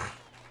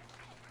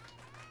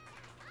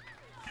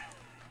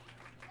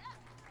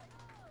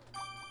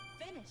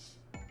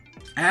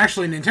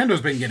 Actually,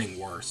 Nintendo's been getting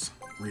worse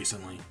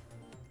recently.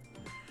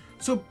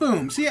 So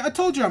boom. See, I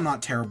told you I'm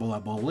not terrible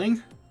at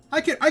bowling.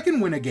 I can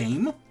win a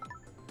game.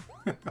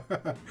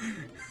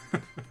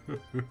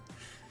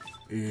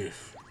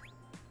 If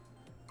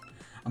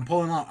I'm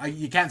pulling on,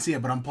 you can't see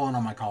it, but I'm pulling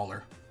on my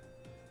collar.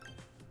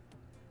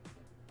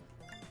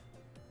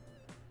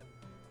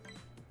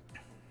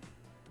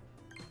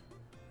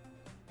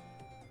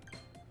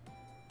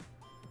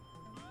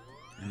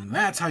 And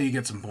that's how you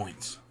get some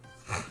points.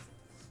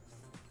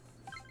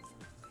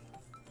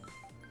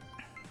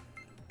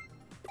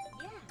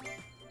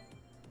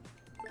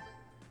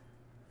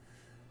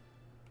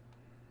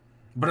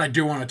 But I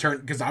do want to turn,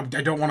 because I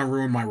don't want to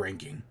ruin my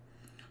ranking.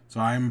 So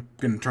I'm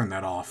going to turn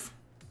that off.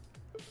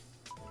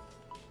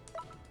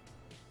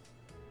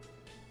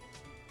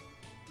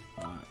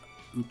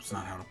 Oops,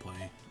 not how to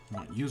play. I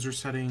want user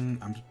setting.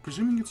 I'm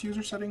presuming it's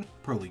user setting?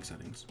 Pro League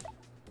settings.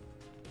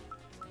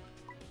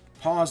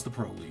 Pause the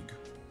Pro League.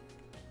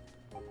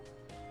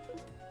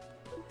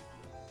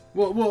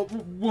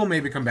 We'll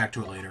maybe come back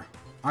to it later.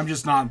 I'm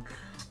just not...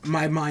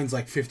 My mind's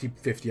like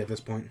 50-50 at this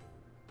point.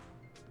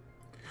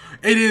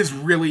 It is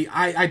really...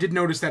 I did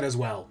notice that as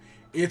well.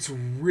 It's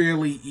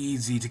really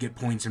easy to get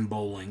points in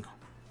bowling.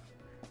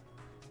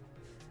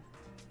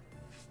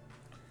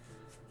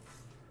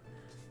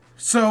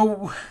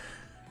 So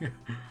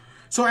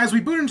as we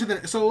boot into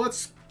the... So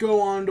let's go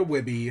on to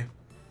WIBE.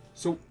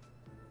 So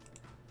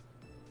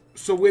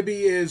WIBE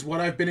is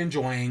what I've been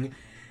enjoying.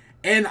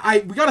 And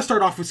we gotta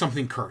start off with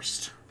something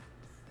cursed.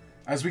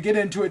 As we get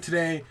into it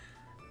today,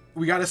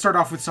 we gotta start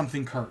off with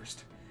something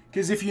cursed.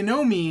 Because if you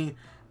know me...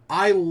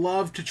 I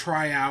love to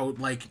try out,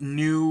 like,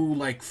 new,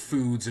 like,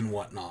 foods and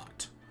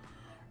whatnot.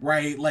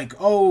 Right? Like,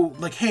 oh,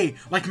 like, hey,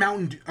 like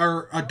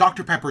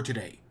Dr. Pepper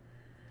today.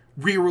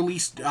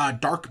 Re-released,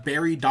 Dark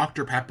Berry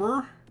Dr.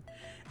 Pepper.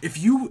 If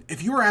you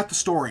are at the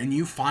store and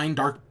you find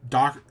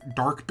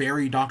Dark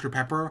Berry Dr.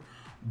 Pepper,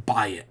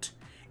 buy it.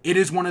 It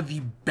is one of the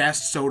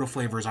best soda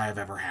flavors I have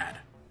ever had.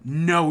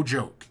 No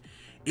joke.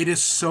 It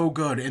is so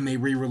good, and they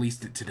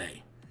re-released it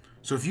today.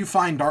 So if you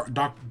find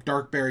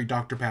Dark Berry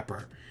Dr.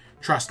 Pepper...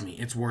 Trust me,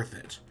 it's worth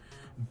it.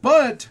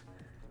 But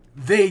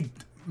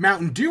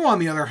Mountain Dew, on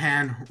the other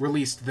hand,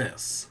 released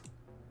this.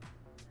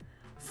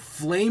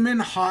 Flamin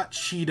Hot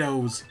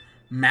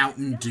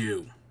Mountain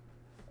Dew.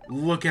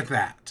 Look at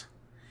that.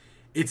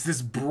 It's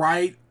this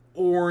bright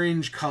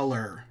orange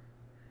color.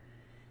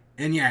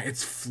 And yeah,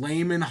 it's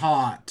Flamin'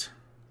 Hot.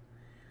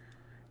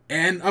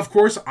 And of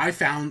course, I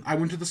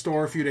went to the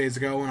store a few days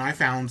ago and I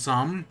found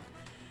some.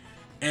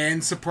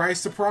 And surprise,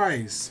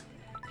 surprise,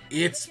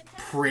 it's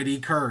pretty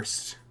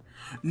cursed.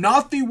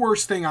 Not the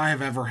worst thing I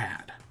have ever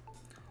had.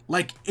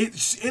 Like,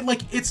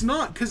 it's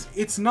not, because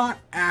it's not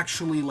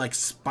actually, like,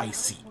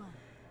 spicy.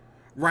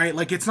 Right?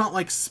 Like, it's not,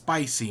 like,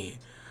 spicy.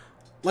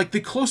 Like, the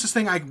closest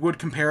thing I would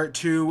compare it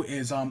to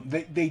is,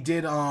 they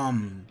did,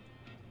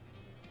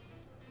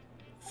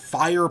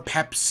 Fire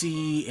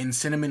Pepsi and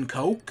Cinnamon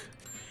Coke.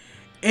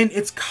 And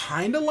it's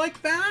kind of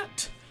like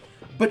that,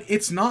 but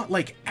it's not,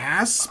 like,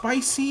 as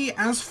spicy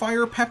as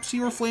Fire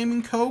Pepsi or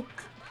Flamin'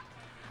 Coke.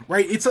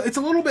 Right? It's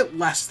a little bit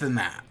less than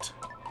that.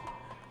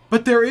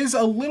 But there is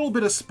a little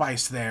bit of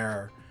spice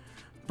there.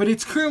 But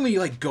it's clearly,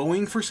 like,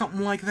 going for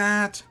something like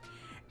that.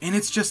 And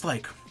it's just,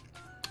 like,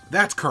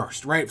 that's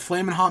cursed, right?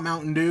 Flamin' Hot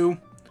Mountain Dew.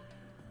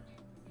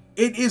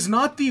 It is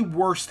not the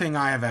worst thing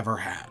I have ever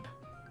had.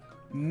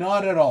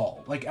 Not at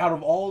all. Like, out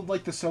of all,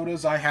 like, the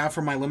sodas I have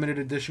for my limited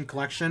edition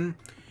collection,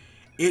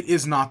 it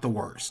is not the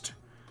worst.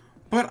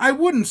 But I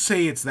wouldn't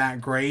say it's that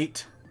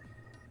great.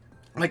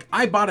 Like,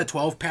 I bought a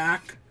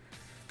 12-pack,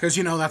 because,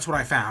 you know, that's what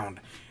I found.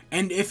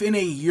 And if in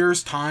a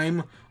year's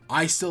time,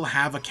 I still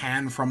have a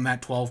can from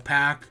that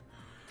 12-pack,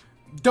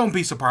 don't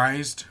be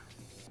surprised.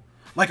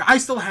 Like, I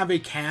still have a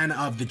can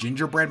of the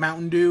gingerbread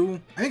Mountain Dew.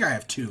 I think I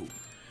have 2.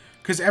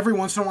 Because every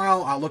once in a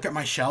while, I'll look at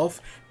my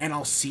shelf, and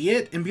I'll see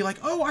it, and be like,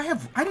 oh, I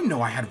didn't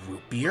know I had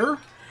root beer.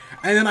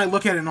 And then I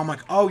look at it, and I'm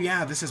like, oh,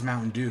 yeah, this is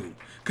Mountain Dew.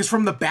 Because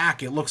from the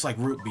back, it looks like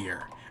root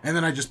beer. And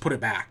then I just put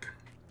it back.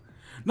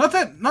 Not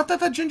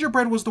that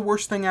gingerbread was the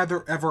worst thing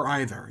ever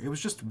either. It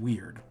was just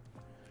weird.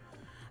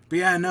 But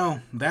yeah, no,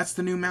 that's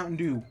the new Mountain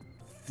Dew.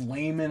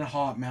 Flamin'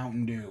 Hot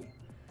Mountain Dew.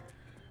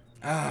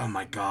 Oh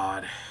my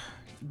god.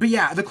 But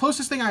yeah, the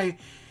closest thing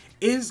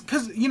is,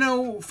 because, you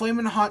know,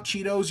 Flamin' Hot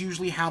Cheetos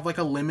usually have, like,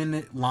 a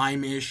lemon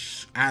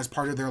lime-ish as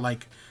part of their,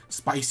 like,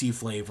 spicy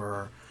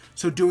flavor.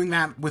 So doing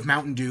that with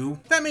Mountain Dew,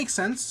 that makes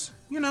sense,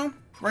 you know,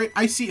 right?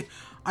 I see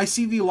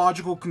the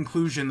logical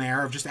conclusion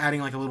there of just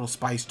adding, like, a little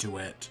spice to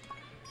it.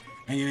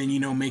 And then, you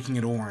know, making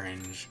it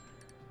orange.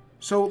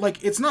 So,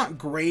 like, it's not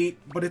great,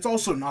 but it's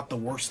also not the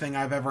worst thing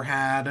I've ever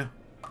had.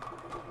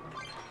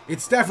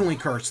 It's definitely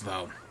cursed,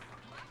 though.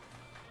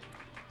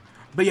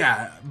 But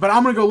yeah, but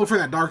I'm gonna go look for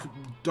that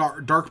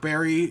dark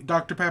berry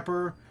Dr.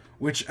 Pepper,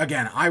 which,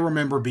 again, I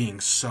remember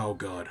being so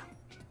good.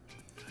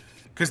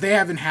 Because they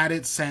haven't had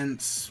it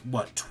since,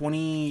 what,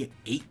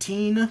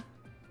 2018?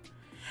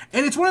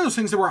 And it's one of those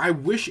things where I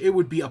wish it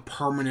would be a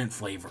permanent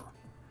flavor.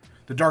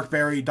 The dark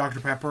berry Dr.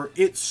 Pepper,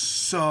 it's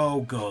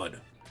so good.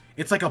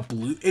 It's like a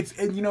blue,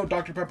 and you know,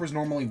 Dr. Pepper's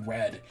normally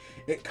red.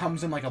 It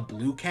comes in like a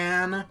blue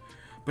can,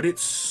 but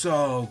it's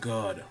so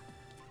good.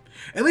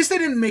 At least they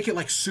didn't make it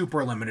like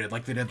super limited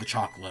like they did the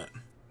chocolate.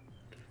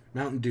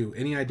 Mountain Dew,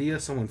 any idea?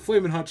 Someone,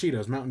 Flamin' Hot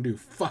Cheetos, Mountain Dew,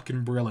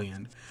 fucking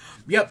brilliant.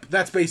 Yep,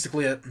 that's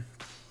basically it.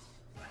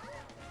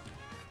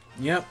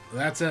 Yep,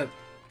 that's it.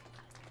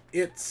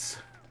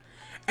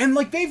 And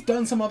like they've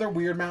done some other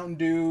weird Mountain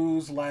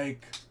Dews,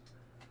 like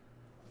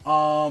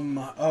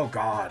oh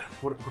god,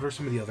 what are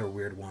some of the other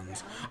weird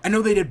ones? I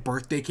know they did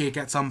birthday cake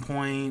at some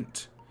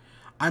point.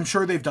 I'm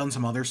sure they've done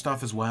some other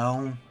stuff as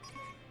well.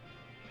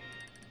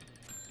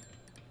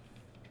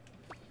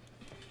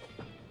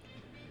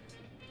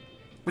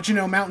 But you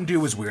know, Mountain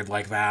Dew is weird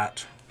like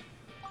that.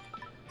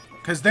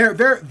 Because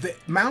they're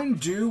Mountain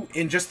Dew,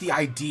 in just the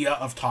idea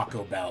of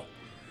Taco Bell,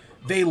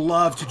 they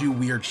love to do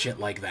weird shit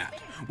like that.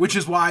 Which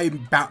is why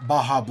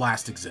Baja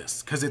Blast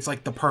exists. Because it's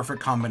like the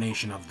perfect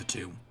combination of the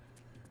two.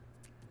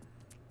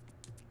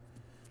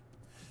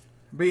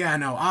 But yeah,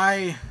 no,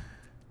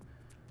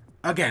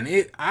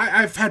 again,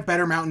 I've had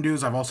better Mountain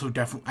Dews. I've also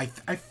definitely,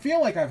 I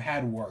feel like I've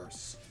had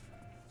worse.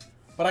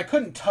 But I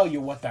couldn't tell you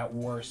what that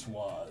worse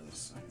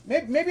was.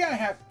 Maybe I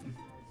have,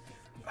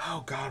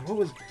 oh god, what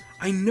was,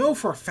 I know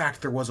for a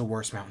fact there was a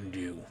worse Mountain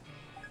Dew.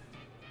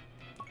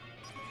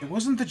 It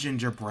wasn't the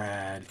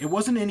gingerbread. It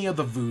wasn't any of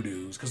the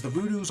Voodoos, because the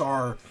Voodoos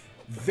are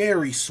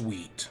very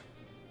sweet.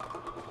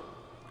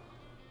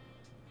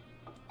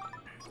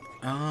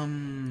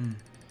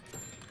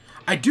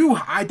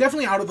 I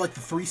definitely, out of like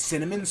the 3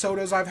 cinnamon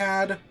sodas I've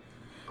had,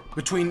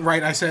 between,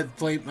 right, I said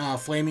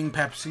Flaming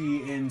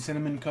Pepsi and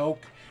Cinnamon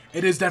Coke,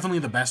 it is definitely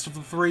the best of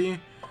the 3,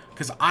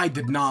 because I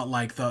did not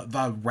like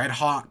the Red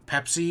Hot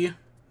Pepsi,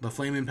 the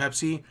Flaming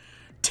Pepsi.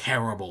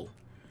 Terrible.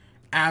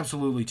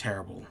 Absolutely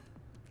terrible.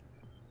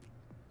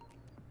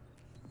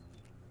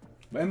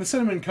 And the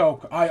Cinnamon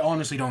Coke, I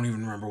honestly don't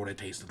even remember what it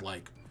tasted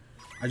like.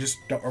 I just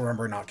don't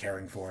remember not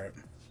caring for it.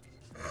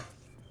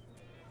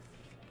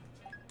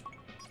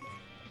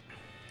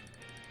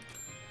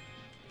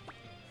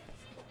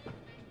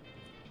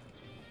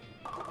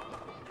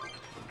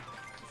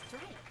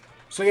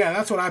 So yeah,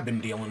 that's what I've been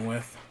dealing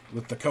with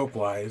the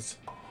Coke-wise.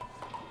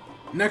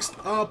 Next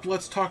up,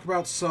 let's talk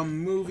about some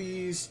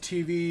movies,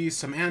 TV,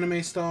 some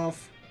anime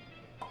stuff.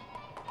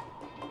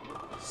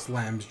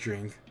 Slam's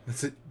drink.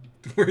 That's it.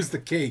 Where's the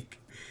cake?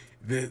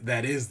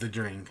 That is the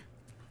drink.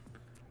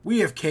 We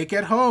have cake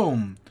at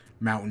home.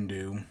 Mountain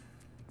Dew.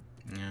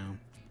 Yeah.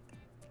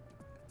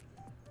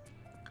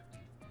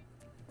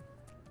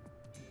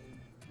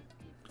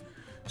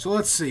 So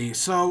let's see.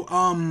 So,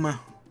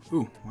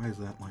 ooh, why is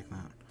that like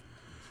that?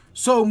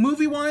 So,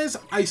 movie-wise,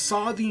 I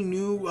saw the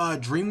new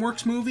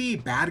DreamWorks movie,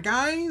 Bad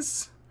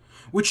Guys,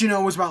 which, you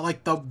know, was about,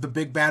 like, the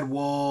big bad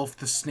wolf,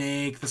 the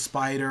snake, the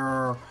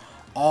spider,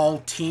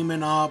 all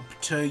teaming up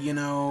to, you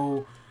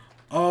know,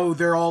 oh,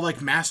 they're all,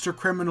 like, master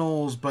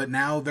criminals, but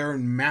now they're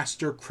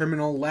master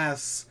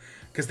criminal-less,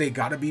 because they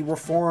gotta be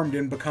reformed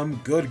and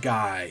become good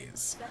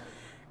guys.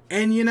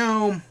 And, you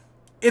know,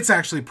 it's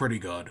actually pretty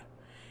good.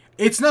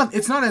 It's not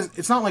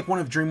like one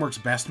of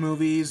DreamWorks' best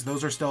movies.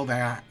 Those are still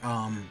the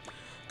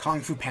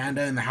Kung Fu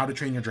Panda and the How to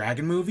Train Your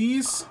Dragon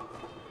movies.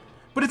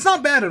 But it's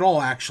not bad at all,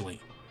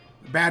 actually.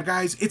 Bad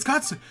Guys, it's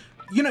got some,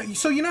 you know,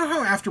 so you know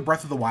how after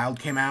Breath of the Wild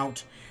came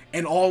out,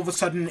 and all of a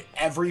sudden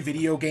every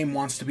video game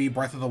wants to be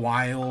Breath of the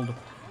Wild,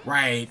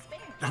 right?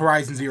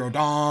 Horizon Zero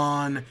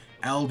Dawn,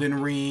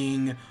 Elden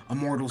Ring,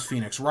 Immortals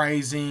Phoenix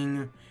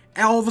Rising,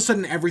 and all of a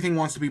sudden everything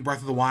wants to be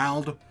Breath of the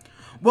Wild.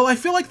 Well, I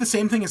feel like the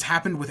same thing has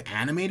happened with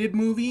animated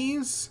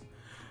movies,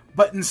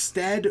 but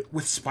instead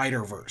with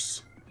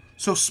Spider-Verse.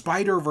 So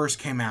Spider-Verse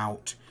came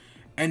out,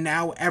 and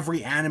now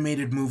every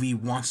animated movie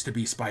wants to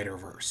be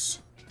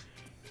Spider-Verse.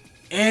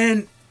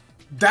 And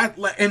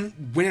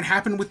when it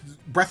happened with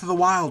Breath of the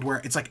Wild,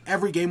 where it's like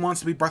every game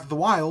wants to be Breath of the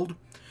Wild,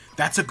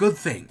 that's a good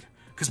thing,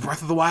 because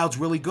Breath of the Wild's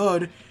really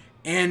good,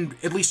 and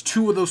at least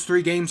 2 of those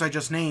 3 games I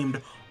just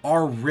named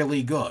are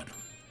really good,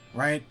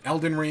 right?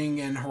 Elden Ring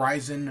and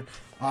Horizon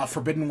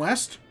Forbidden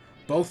West,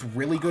 both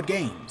really good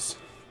games.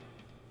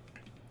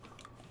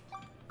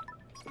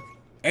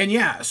 And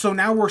yeah, so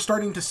now we're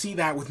starting to see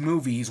that with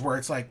movies, where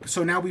it's like,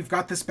 so now we've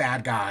got this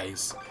Bad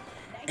Guys,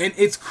 and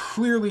it's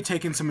clearly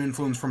taken some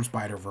influence from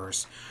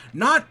Spider-Verse.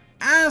 Not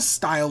as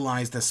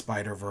stylized as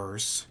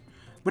Spider-Verse,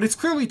 but it's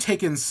clearly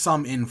taken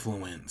some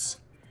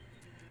influence.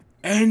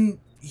 And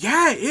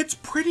yeah, it's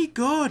pretty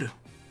good.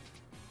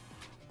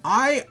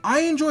 I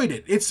enjoyed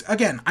it. It's,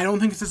 again, I don't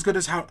think it's as good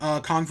as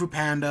Kung Fu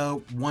Panda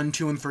 1,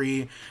 2, and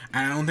 3,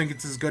 and I don't think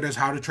it's as good as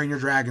How to Train Your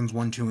Dragons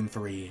 1, 2, and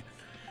 3.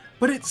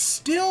 But it's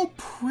still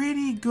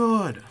pretty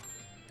good.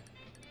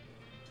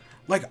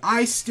 Like,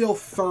 I still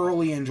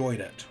thoroughly enjoyed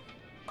it.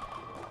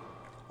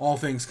 All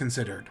things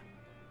considered.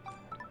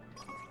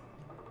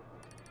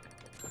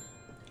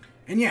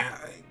 And yeah,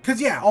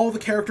 because yeah, all the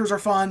characters are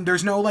fun.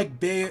 There's no,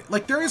 like, big,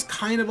 like, there is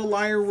kind of a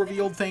liar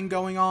revealed thing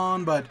going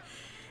on, but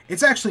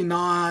it's actually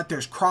not.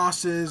 There's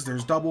crosses,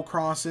 there's double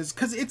crosses,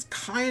 because it's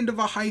kind of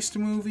a heist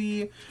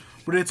movie,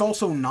 but it's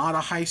also not a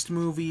heist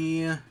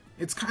movie.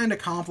 It's kind of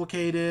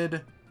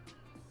complicated.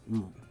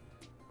 Ooh.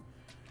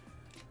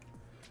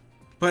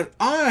 But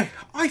I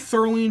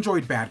thoroughly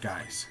enjoyed Bad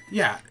Guys.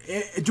 Yeah,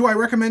 do I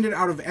recommend it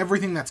out of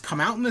everything that's come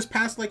out in this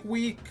past, like,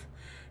 week?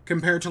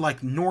 Compared to,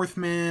 like,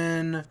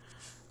 Northman,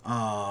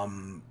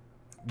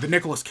 the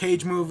Nicolas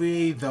Cage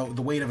movie,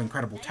 The Weight of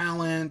Incredible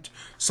Talent,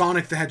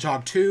 Sonic the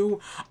Hedgehog 2.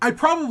 I'd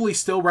probably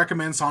still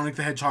recommend Sonic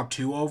the Hedgehog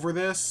 2 over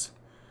this,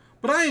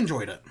 but I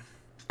enjoyed it.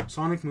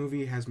 Sonic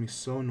movie has me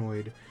so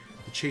annoyed.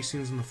 The chase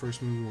scenes in the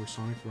first movie where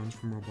Sonic runs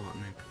from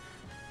Robotnik,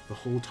 the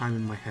whole time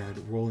in my head,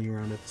 rolling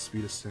around at the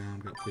speed of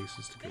sound, got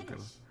places to go,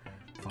 gotta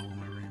follow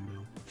my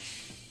rainbow.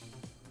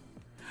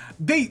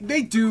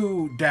 They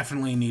do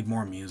definitely need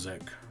more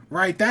music,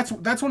 right? That's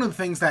one of the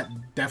things that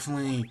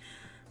definitely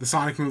the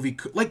Sonic movie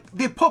could, like,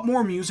 they put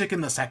more music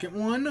in the second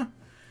one,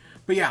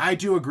 but yeah, I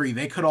do agree,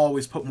 they could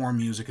always put more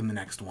music in the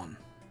next one.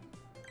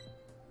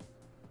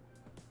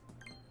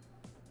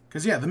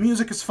 Because yeah, the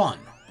music is fun,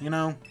 you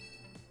know?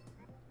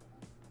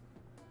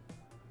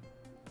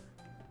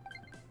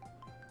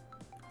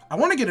 I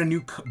want to get a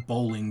new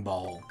bowling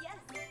ball.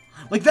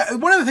 Like, that,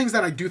 one of the things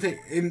that I do think,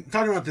 in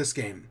talking about this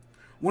game,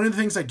 one of the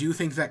things I do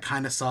think that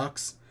kind of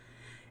sucks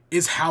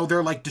is how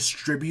they're, like,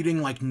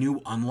 distributing, like, new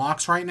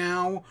unlocks right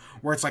now,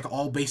 where it's, like,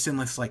 all based in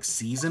this, like,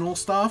 seasonal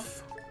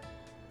stuff.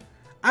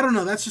 I don't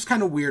know, that's just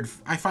kind of weird.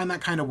 I find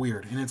that kind of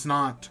weird, and it's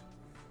not...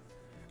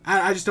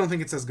 I just don't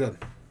think it's as good.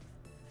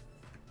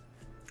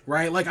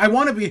 Right? Like, I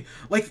want to be...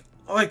 Like,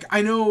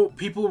 I know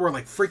people were,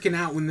 like, freaking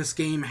out when this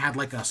game had,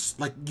 like, a...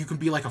 Like, you could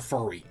be, like, a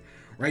furry.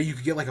 Right? You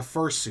could get, like, a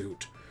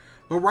fursuit.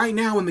 But right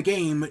now in the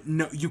game,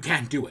 no, you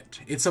can't do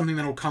it. It's something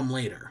that'll come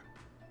later.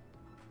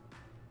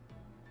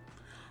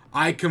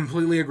 I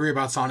completely agree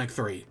about Sonic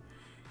 3.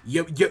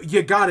 You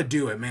gotta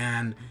do it,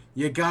 man.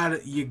 You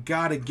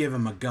gotta give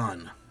him a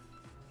gun.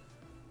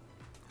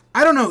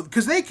 I don't know,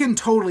 because they can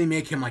totally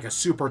make him like a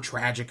super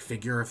tragic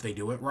figure if they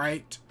do it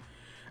right.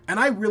 And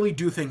I really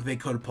do think they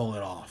could pull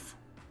it off.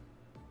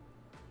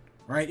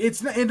 Right?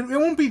 It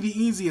won't be the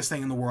easiest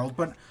thing in the world,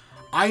 but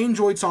I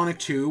enjoyed Sonic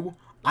 2.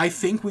 I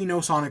think we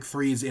know Sonic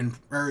 3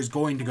 is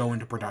going to go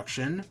into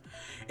production.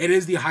 It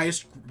is the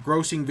highest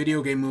grossing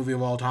video game movie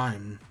of all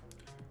time.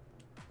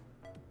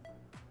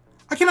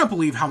 I cannot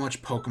believe how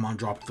much Pokemon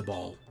dropped the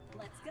ball.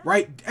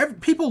 Right?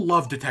 People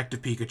love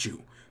Detective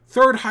Pikachu.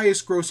 Third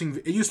highest grossing...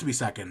 It used to be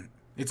second.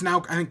 It's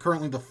now, I think,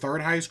 currently the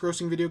third highest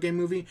grossing video game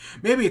movie.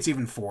 Maybe it's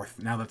even fourth,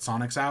 now that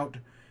Sonic's out.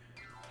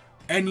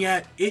 And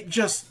yet, it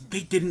just,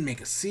 they didn't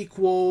make a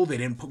sequel, they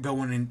didn't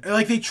go in,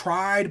 like, they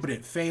tried, but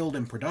it failed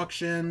in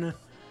production.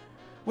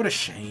 What a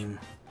shame.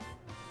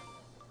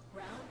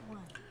 Round 1.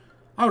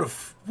 I would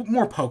have,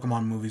 more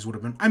Pokemon movies would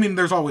have been, I mean,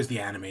 there's always the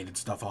animated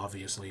stuff,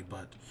 obviously,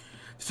 but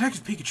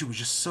Detective Pikachu was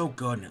just so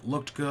good, and it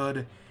looked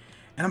good.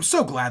 And I'm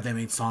so glad they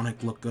made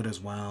Sonic look good as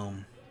well.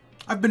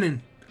 I've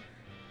been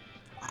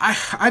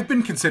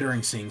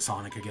considering seeing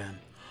Sonic again.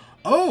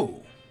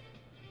 Oh!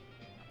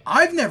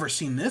 I've never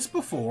seen this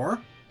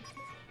before.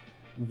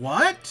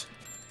 What?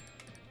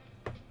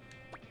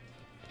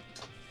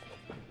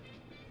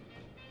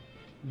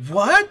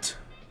 What?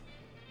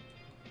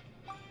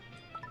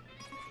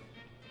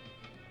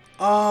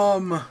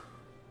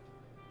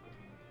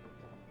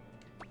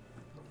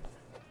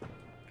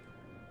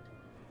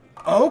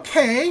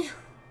 Okay.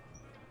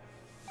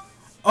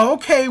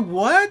 Okay,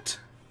 what?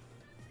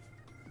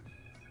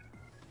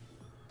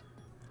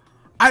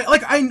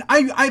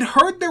 I'd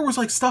heard there was,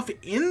 like, stuff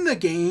in the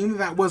game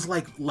that was,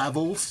 like,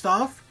 level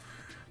stuff,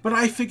 but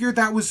I figured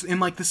that was in,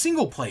 like, the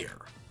single player.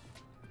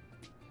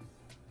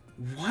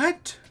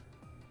 What?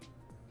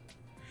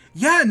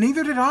 Yeah,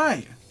 neither did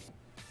I.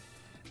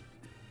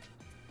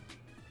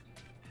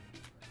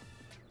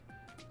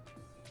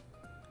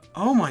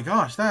 Oh my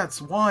gosh,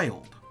 that's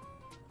wild.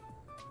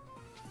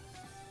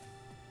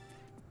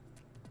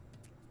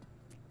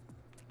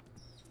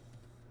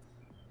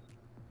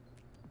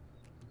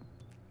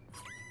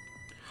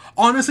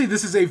 Honestly,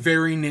 this is a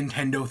very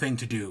Nintendo thing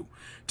to do.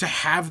 To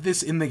have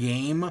this in the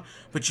game,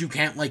 but you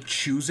can't, like,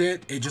 choose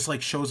it. It just,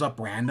 like, shows up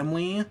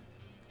randomly.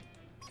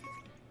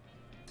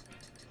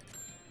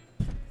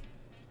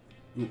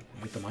 Ooh,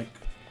 hit the mic.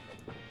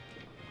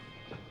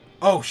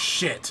 Oh,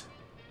 shit.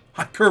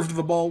 I curved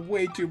the ball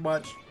way too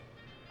much.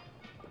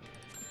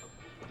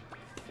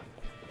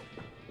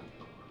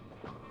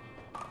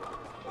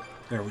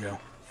 There we go.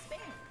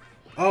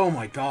 Oh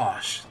my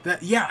gosh.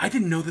 Yeah, I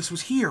didn't know this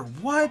was here.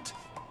 What?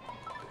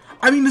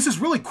 I mean, this is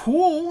really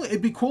cool.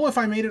 It'd be cool if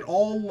I made it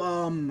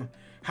all,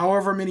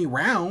 however many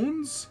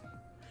rounds.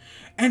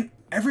 And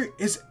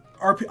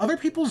are other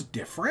people's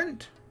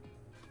different?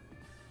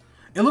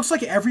 It looks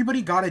like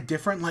everybody got a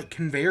different, like,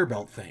 conveyor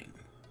belt thing.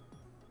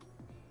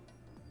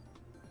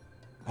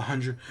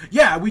 100.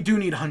 Yeah, we do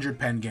need a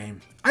 100-pen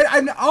game.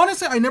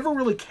 Honestly, I never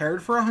really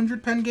cared for a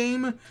 100-pen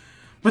game,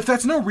 but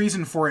that's no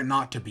reason for it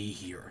not to be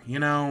here, you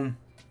know?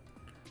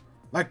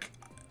 Like,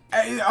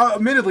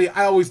 admittedly,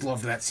 I always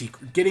loved that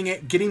secret.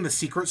 Getting the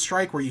secret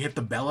strike where you hit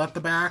the bell at the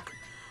back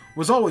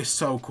was always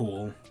so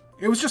cool.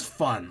 It was just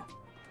fun.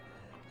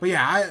 But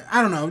yeah,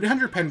 I don't know. The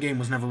 100-pen game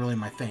was never really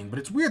my thing, but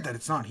it's weird that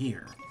it's not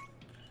here.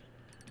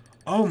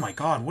 Oh my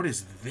god, what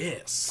is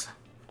this?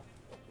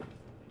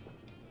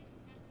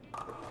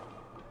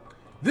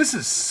 This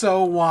is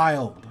so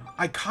wild.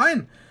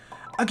 Again,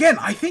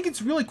 I think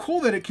it's really cool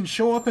that it can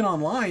show up in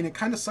online. It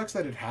kind of sucks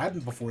that it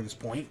hadn't before this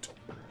point.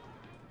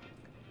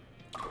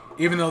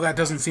 Even though that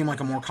doesn't seem like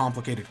a more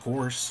complicated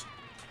course.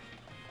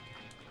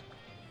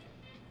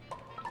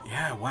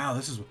 Yeah, wow,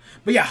 this is...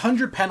 But yeah,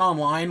 100-pen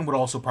online would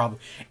also probably...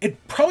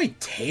 It'd probably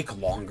take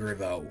longer,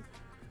 though.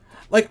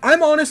 Like,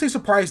 I'm honestly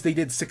surprised they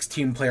did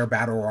 16-player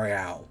Battle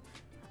Royale.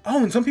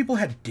 Oh, and some people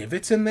had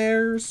divots in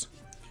theirs.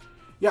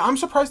 Yeah, I'm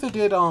surprised they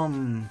did,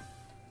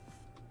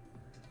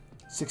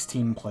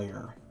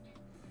 16-player.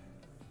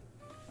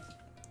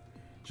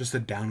 Just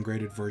a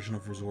downgraded version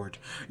of Resort.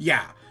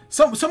 Yeah,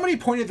 somebody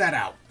pointed that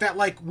out. That,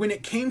 like, when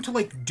it came to,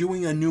 like,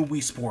 doing a new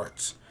Wii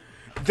Sports,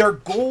 their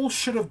goal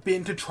should have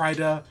been to try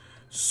to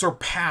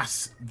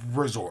surpass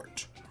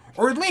Resort.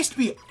 Or at least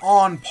be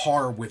on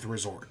par with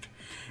Resort.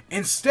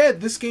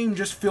 Instead, this game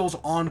just feels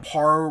on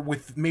par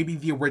with maybe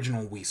the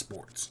original Wii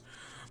Sports.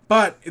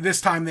 But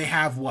this time they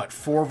have, what,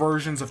 4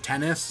 versions of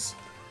tennis?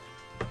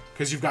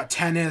 Because you've got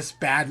tennis,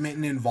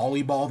 badminton, and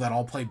volleyball that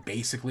all play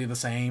basically the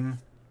same.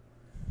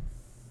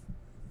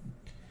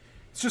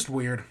 It's just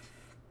weird.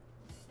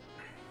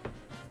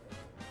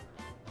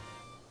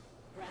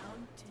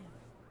 Round 2.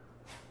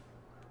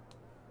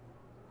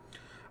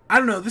 I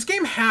don't know, this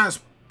game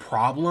has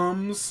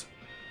problems,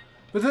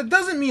 but that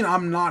doesn't mean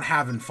I'm not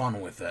having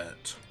fun with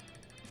it.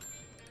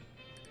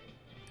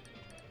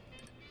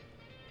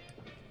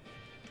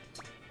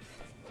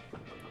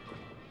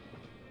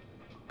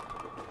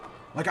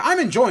 Like, I'm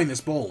enjoying this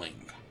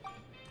bowling.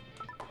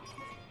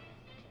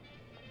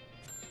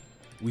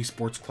 Wii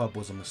Sports Club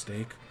was a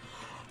mistake.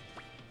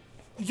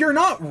 You're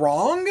not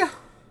wrong.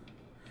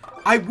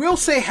 I will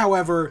say,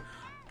 however,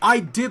 I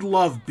did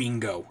love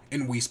Bingo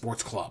in Wii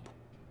Sports Club.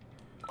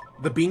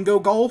 The Bingo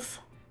Golf,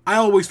 I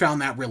always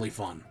found that really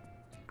fun.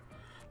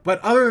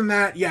 But other than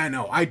that, yeah,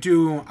 no,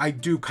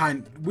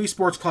 Wii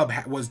Sports Club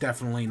was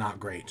definitely not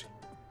great.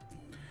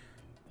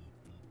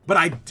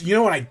 But you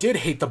know what I did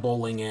hate the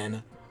bowling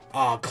in?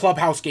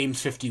 Clubhouse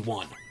Games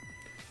 51.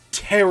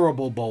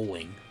 Terrible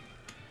bowling.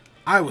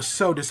 I was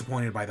so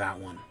disappointed by that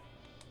one.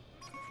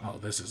 Oh,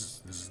 this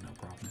is no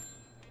problem.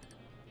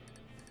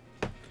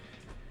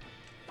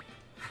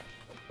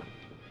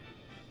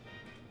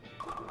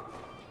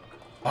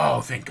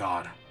 Oh, thank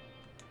God.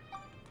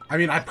 I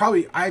mean,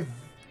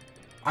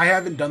 I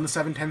haven't done the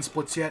 7-10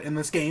 splits yet in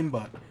this game,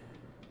 but...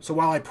 So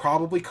while I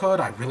probably could,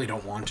 I really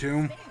don't want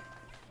to.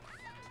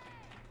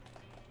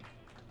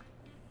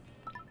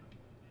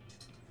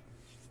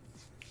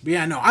 But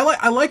yeah, no,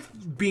 I like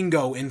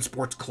bingo in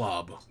Sports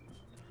Club.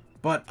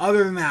 But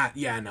other than that,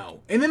 yeah,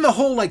 no. And then the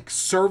whole, like,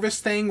 service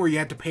thing where you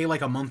had to pay,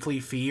 like, a monthly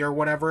fee or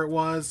whatever it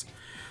was,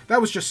 that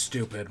was just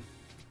stupid.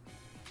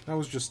 That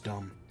was just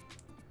dumb.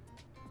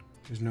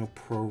 There's no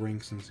pro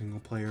ranks in single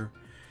player.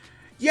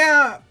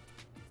 Yeah,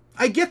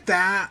 I get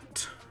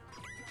that.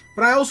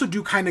 But I also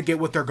do kind of get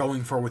what they're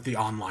going for with the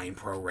online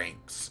pro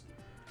ranks.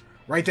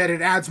 Right, that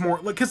it adds more...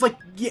 Because, like,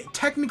 yeah,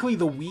 technically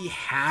the Wii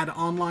had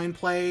online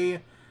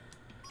play,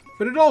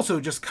 but it also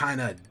just kind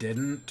of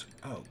didn't.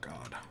 Oh,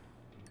 God.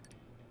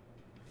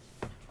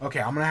 Okay,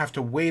 I'm going to have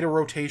to wait a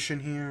rotation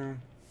here.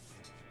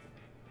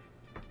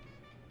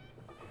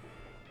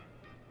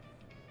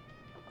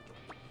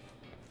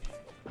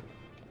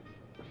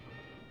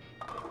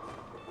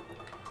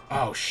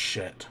 Oh,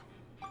 shit.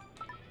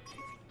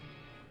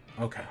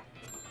 Okay.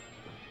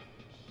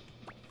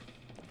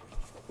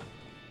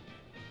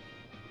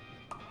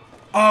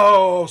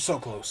 Oh, so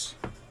close.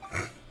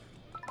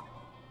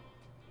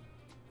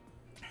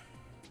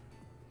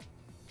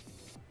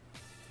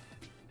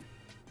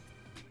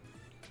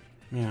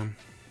 Yeah.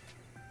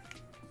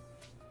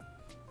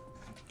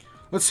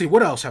 Let's see,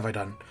 what else have I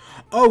done?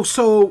 Oh,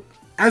 so,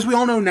 as we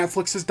all know,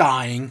 Netflix is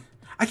dying.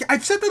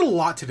 I've said that a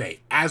lot today,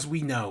 as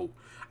we know.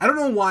 I don't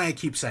know why I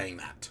keep saying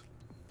that.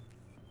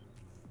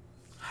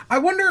 I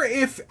wonder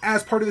if,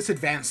 as part of this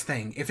advanced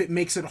thing, if it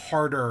makes it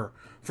harder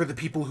for the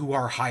people who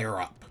are higher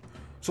up.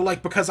 So,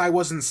 like, because I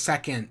wasn't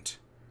second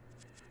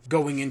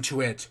going into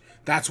it,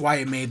 that's why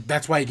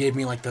it gave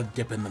me, like, the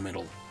dip in the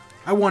middle.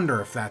 I wonder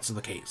if that's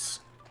the case.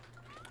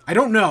 I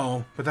don't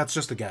know, but that's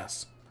just a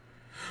guess.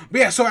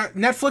 But yeah, so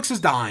Netflix is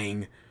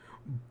dying,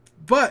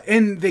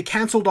 and they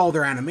canceled all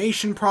their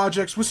animation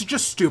projects, which is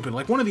just stupid.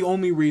 Like, one of the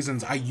only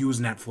reasons I use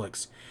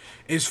Netflix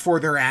is for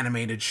their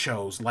animated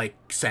shows, like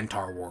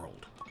Centaur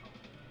World.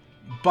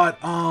 But,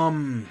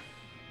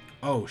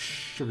 oh,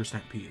 Sugar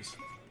Snack Peas.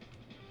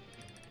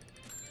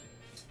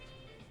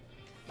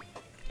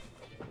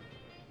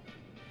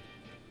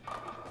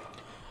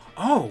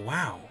 Oh,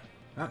 wow.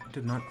 That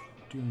did not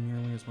do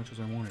nearly as much as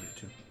I wanted it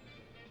to.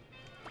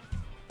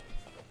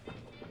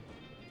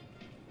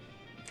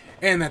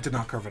 And that did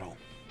not curve at all.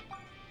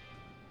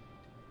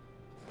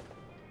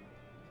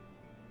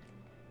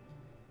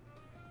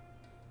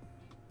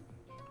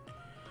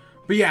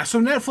 But yeah, so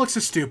Netflix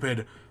is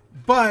stupid.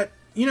 But,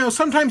 you know,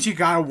 sometimes you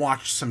gotta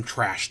watch some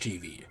trash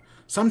TV.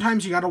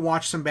 Sometimes you gotta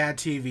watch some bad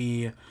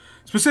TV.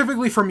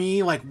 Specifically for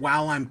me, like,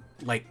 while I'm,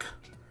 like,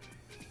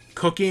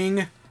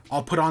 cooking,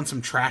 I'll put on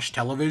some trash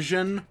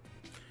television.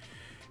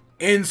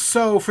 And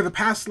so, for the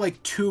past,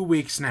 like, 2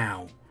 weeks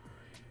now,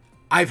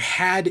 I've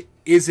had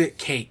Is It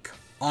Cake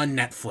on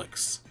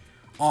Netflix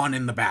on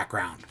in the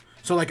background.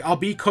 So, like, I'll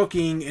be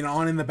cooking, and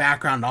on in the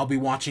background, I'll be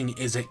watching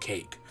Is It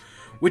Cake?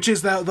 Which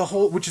is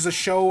which is a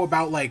show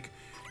about, like,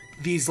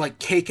 these, like,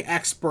 cake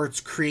experts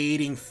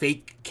creating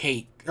fake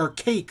cake, or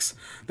cakes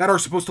that are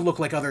supposed to look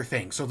like other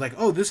things. So, like,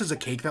 oh, this is a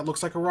cake that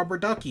looks like a rubber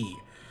ducky.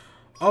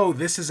 Oh,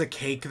 this is a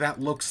cake that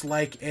looks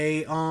like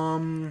a,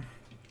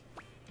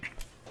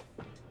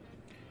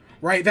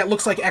 right, that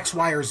looks like X,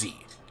 Y, or Z.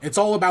 It's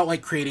all about,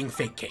 like, creating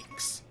fake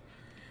cakes.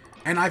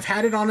 And I've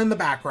had it on in the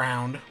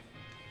background.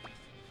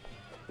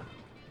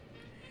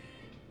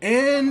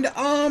 And,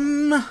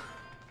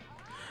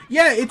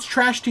 yeah, it's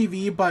trash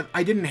TV, but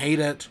I didn't hate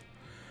it.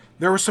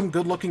 There were some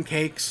good-looking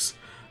cakes.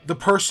 The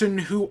person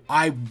who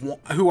I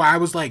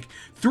was, like,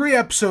 3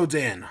 episodes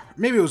in,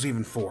 maybe it was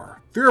even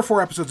 4. 3 or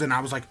 4 episodes in, I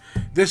was like,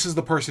 this is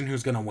the person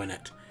who's gonna win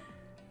it.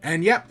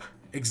 And, yep,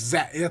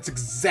 that's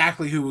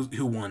exactly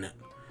who won it.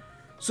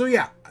 So,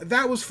 yeah,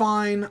 that was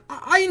fine.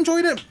 I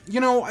enjoyed it. You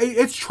know,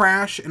 it's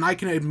trash, and I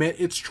can admit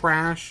it's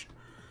trash.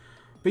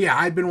 But, yeah,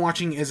 I've been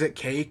watching Is It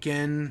Cake,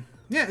 and,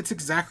 yeah, it's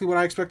exactly what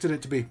I expected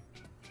it to be.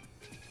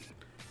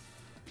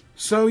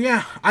 So,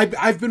 yeah,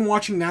 I've been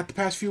watching that the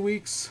past few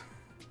weeks.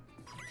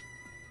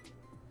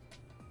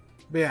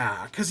 But,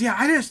 yeah, because, yeah,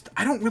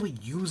 I don't really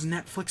use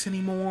Netflix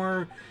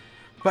anymore.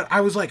 But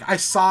I was like, I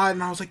saw it,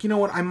 and I was like, you know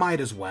what, I might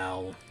as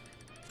well.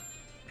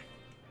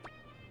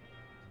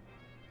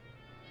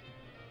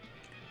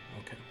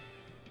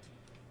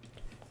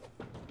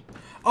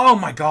 Oh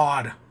my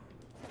god.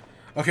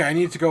 Okay, I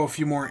need to go a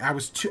few more. I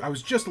was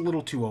just a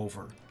little too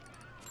over.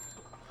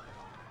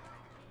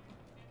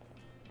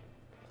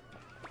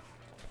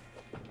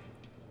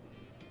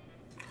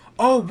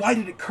 Oh, why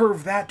did it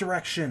curve that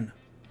direction?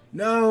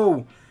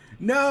 No.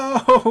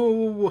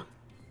 No.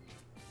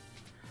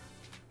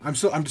 I'm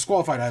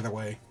disqualified either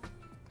way.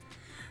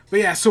 But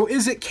yeah, so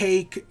Is It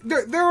Cake?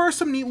 There are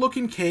some neat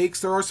looking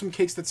cakes. There are some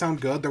cakes that sound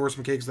good. There were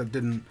some cakes that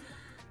didn't.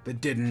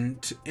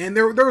 And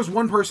there was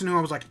one person who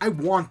I was like, I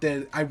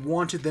wanted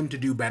them to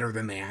do better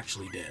than they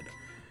actually did.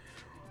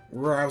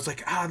 Where I was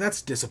like,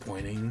 that's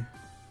disappointing.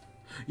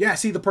 Yeah,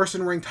 see, the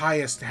person ranked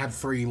highest had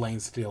 3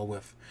 lanes to deal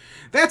with.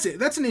 That's it.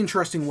 That's an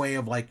interesting way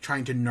of, like,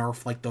 trying to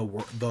nerf, like,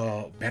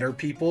 the better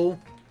people.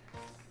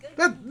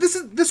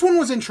 This one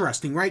was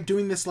interesting, right?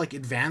 Doing this, like,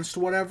 advanced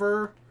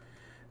whatever.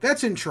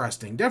 That's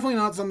interesting. Definitely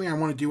not something I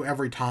want to do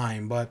every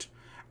time, but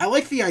I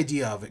like the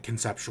idea of it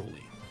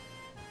conceptually.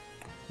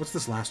 What's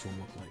this last one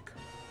look like?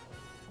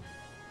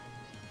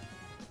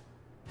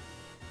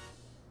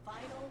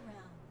 Final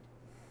round.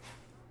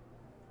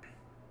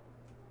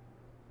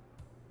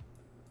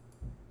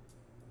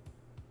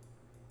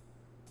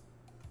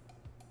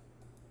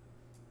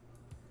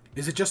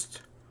 Is it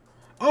just...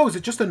 Oh, is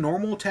it just a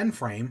normal 10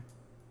 frame?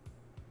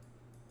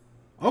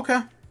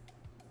 Okay.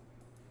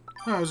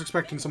 Oh, I was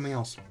expecting something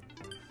else.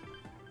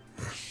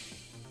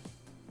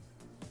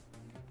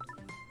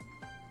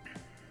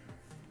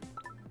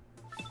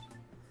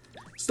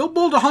 Still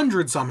bowled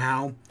 100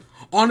 somehow.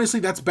 Honestly,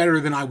 that's better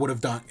than I would have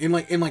done. In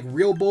like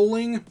real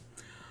bowling,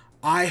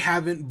 I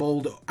haven't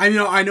bowled... I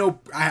know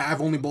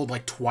I've only bowled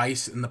like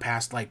twice in the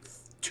past like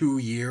 2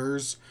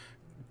 years.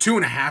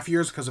 2.5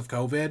 years because of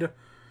COVID.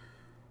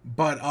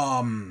 But,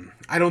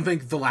 I don't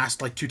think the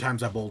last, like, 2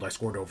 times I bowled, I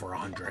scored over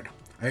 100.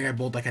 I think I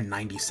bowled, like, a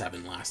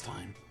 97 last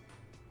time.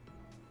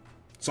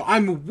 So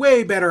I'm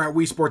way better at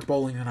Wii Sports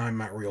Bowling than I'm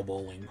at real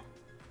bowling.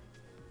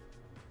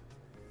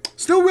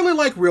 Still really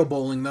like real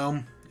bowling,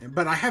 though.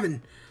 But I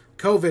haven't...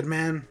 COVID,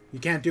 man. You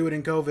can't do it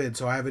in COVID,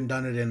 so I haven't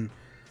done it in...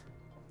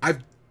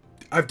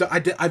 I've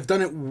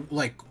done it,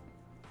 like...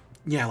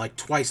 Yeah, like,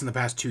 twice in the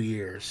past 2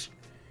 years.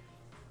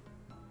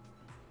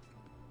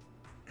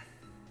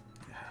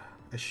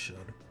 I should.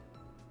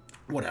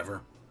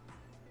 Whatever.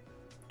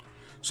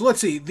 So let's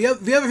see. The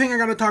other thing I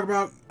got to talk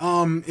about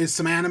is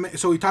some anime.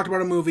 So we talked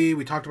about a movie.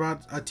 We talked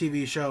about a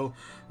TV show.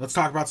 Let's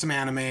talk about some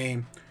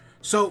anime.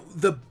 So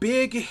the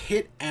big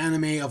hit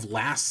anime of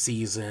last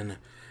season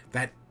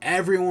that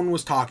everyone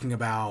was talking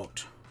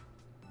about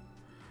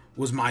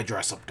was My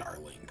Dress Up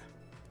Darling.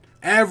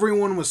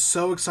 Everyone was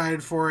so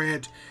excited for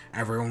it.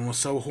 Everyone was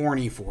so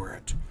horny for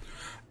it.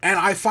 And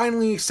I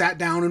finally sat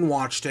down and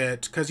watched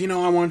it because, you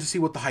know, I wanted to see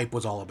what the hype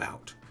was all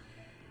about.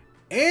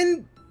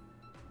 And,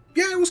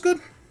 yeah, it was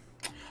good.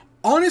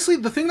 Honestly,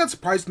 the thing that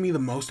surprised me the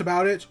most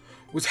about it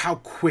was how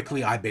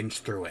quickly I binged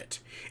through it.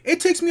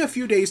 It takes me a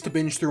few days to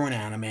binge through an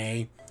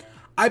anime.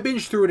 I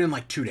binged through it in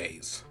like 2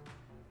 days.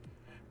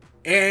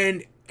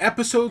 And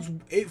episodes,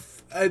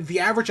 the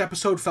average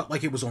episode felt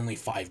like it was only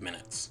 5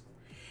 minutes.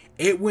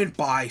 It went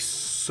by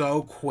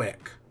so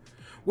quick.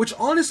 Which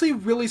honestly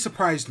really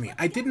surprised me.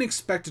 I didn't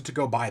expect it to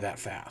go by that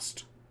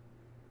fast.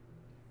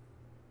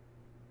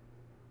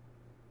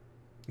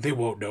 They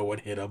won't know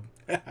what hit them.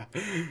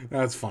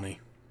 That's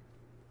funny.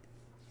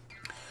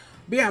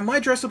 But yeah, My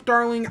Dress Up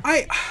Darling,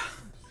 I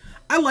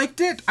liked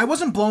it. I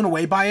wasn't blown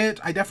away by it.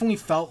 I definitely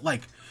felt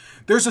like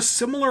there's a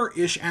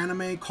similar-ish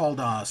anime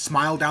called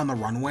Smile Down the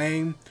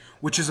Runway,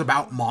 which is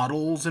about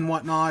models and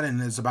whatnot,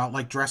 and is about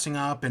like dressing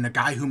up and a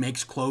guy who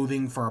makes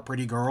clothing for a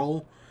pretty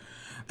girl.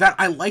 That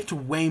I liked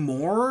way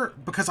more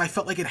because I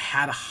felt like it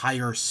had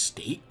higher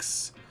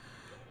stakes.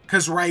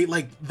 Because, right,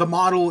 like, the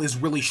model is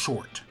really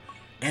short.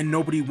 And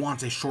nobody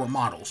wants a short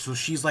model. So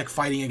she's, like,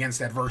 fighting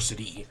against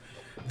adversity.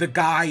 The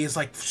guy is,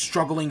 like,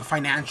 struggling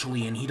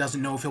financially and he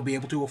doesn't know if he'll be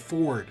able to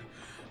afford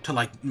to,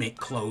 like, make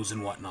clothes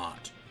and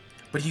whatnot.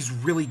 But he's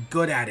really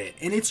good at it.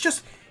 And it's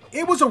just...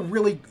 It was a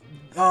really...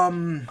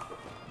 Oh,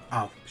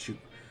 shoot.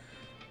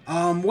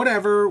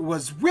 Whatever.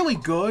 Was really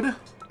good.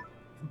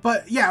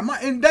 But, yeah,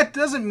 and that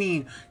doesn't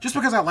mean... Just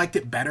because I liked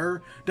it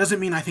better, doesn't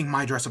mean I think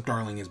My Dress Up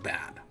Darling is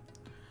bad.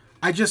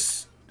 I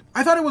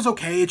thought it was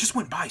okay. It just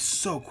went by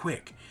so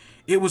quick.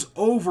 It was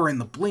over in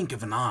the blink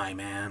of an eye,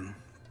 man.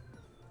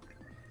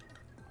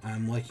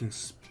 I'm liking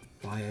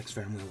Spy X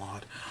Family a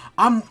lot.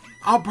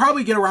 I'll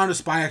probably get around to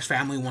Spy X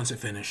Family once it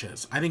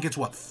finishes. I think it's,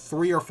 what,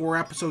 3 or 4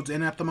 episodes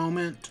in at the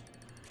moment?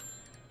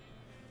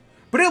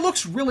 But it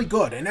looks really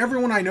good, and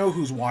everyone I know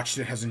who's watched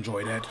it has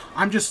enjoyed it.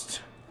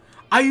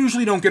 I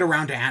usually don't get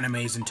around to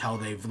animes until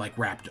they've, like,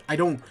 wrapped... I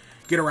don't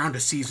get around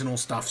to seasonal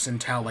stuffs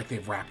until, like,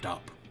 they've wrapped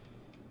up.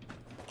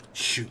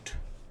 Shoot.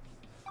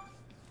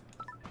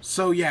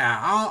 So, yeah,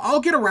 I'll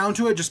get around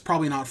to it, just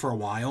probably not for a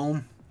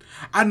while.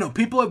 I don't know,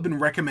 people have been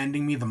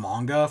recommending me the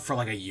manga for,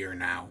 like, a year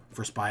now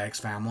for Spy X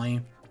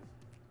Family.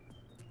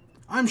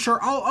 I'm sure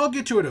I'll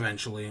get to it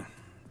eventually.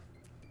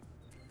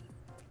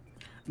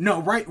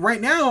 No,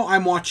 right now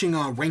I'm watching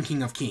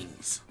Ranking of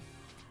Kings.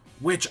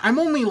 Which, I'm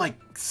only, like,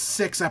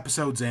 6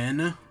 episodes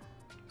in.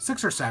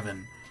 6 or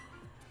 7.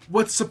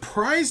 What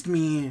surprised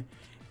me,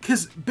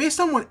 because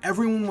based on what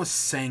everyone was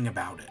saying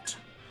about it,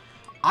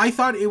 I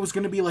thought it was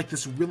going to be, like,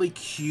 this really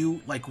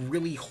cute, like,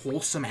 really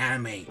wholesome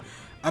anime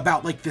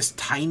about, like, this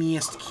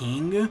tiniest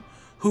king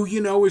who,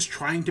 you know, is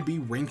trying to be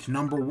ranked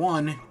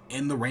 #1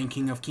 in the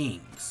Ranking of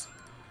Kings.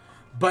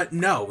 But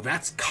no,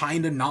 that's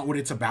kind of not what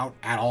it's about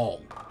at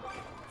all.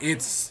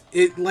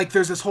 Like,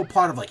 there's this whole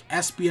plot of, like,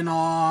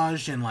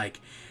 espionage and,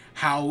 like,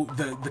 how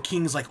the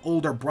king's, like,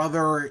 older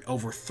brother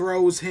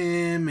overthrows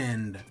him,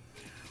 and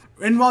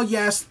while,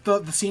 yes,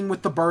 the scene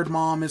with the bird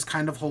mom is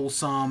kind of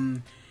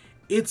wholesome,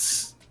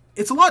 it's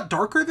a lot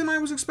darker than I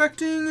was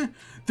expecting.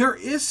 There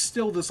is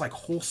still this, like,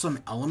 wholesome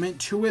element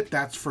to it,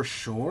 that's for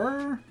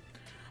sure.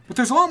 But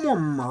there's a lot more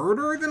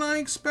murder than I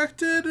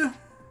expected.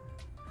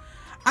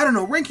 I don't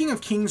know, Ranking of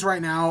Kings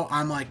right now,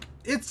 I'm like,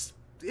 it's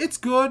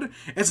good.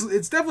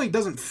 It's definitely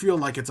doesn't feel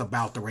like it's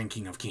about the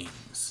Ranking of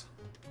Kings.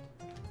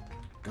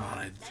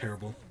 God, it's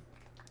terrible.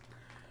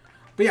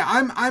 But yeah,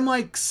 I'm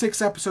like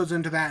 6 episodes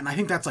into that, and I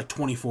think that's like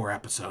 24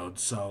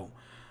 episodes, so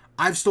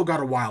I've still got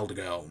a while to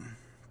go.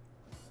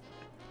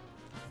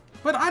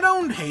 But I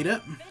don't hate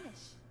it.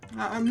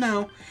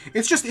 No,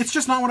 it's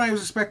just not what I was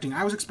expecting.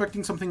 I was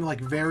expecting something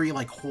like very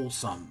like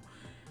wholesome,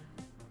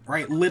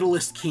 right?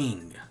 Littlest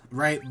King,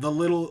 right?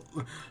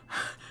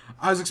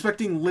 I was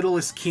expecting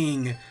Littlest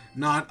King,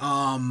 not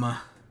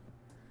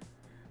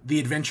The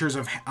Adventures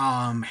of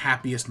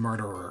Happiest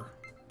Murderer,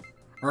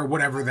 or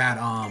whatever that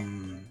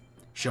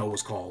show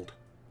was called.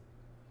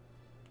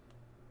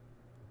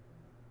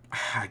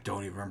 I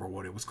don't even remember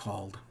what it was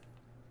called.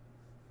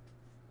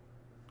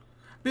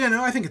 But yeah,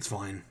 no, I think it's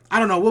fine. I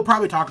don't know, we'll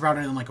probably talk about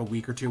it in like a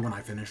week or two when I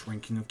finish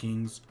Ranking of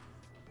Kings.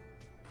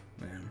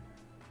 Man.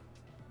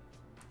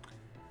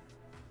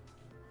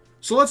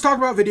 So let's talk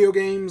about video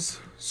games.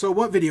 So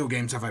what video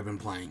games have I been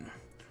playing?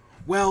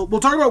 Well, we'll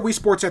talk about Wii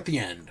Sports at the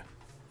end.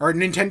 Or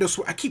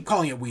Nintendo I keep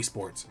calling it Wii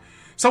Sports.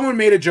 Someone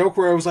made a joke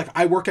where I was like,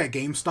 I work at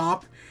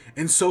GameStop,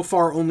 and so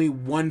far only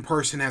one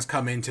person has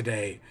come in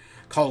today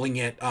calling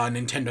it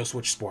Nintendo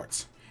Switch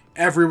Sports.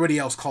 Everybody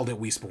else called it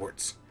Wii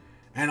Sports.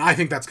 And I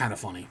think that's kind of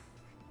funny.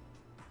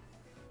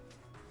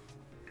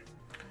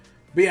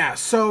 But yeah,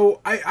 so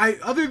I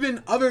other than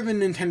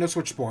Nintendo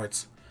Switch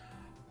Sports,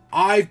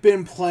 I've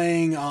been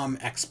playing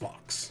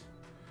Xbox.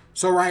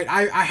 So right,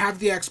 I have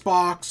the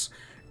Xbox,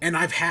 and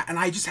I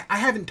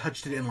haven't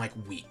touched it in like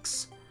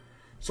weeks.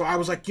 So I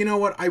was like, you know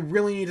what, I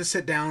really need to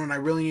sit down and I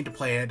really need to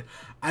play it.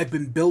 I've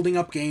been building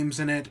up games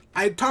in it.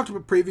 I talked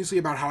about previously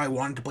about how I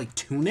wanted to play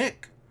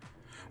Tunic,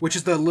 which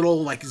is the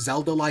little like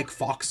Zelda-like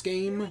Fox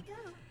game.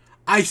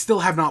 I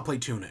still have not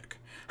played Tunic.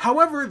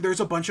 However, there's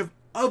a bunch of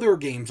other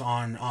games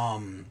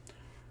on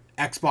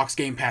Xbox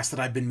Game Pass that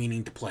I've been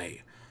meaning to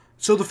play.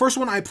 So the first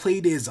one I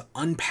played is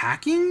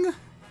Unpacking,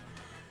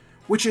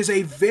 which is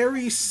a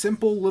very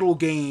simple little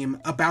game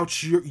about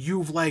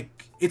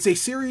it's a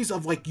series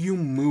of like you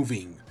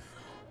moving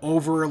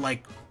over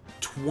like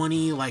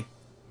 20, I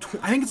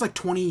think it's like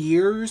 20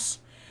 years,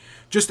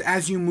 just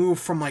as you move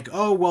from like,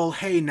 oh, well,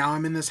 hey, now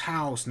I'm in this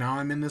house, now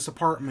I'm in this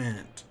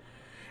apartment.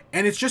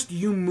 And it's just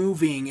you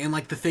moving and,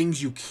 like, the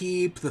things you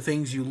keep, the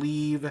things you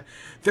leave.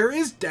 There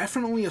is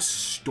definitely a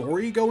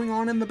story going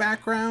on in the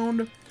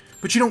background,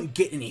 but you don't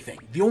get anything.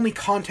 The only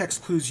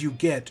context clues you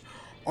get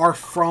are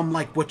from,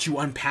 like, what you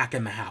unpack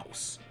in the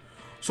house.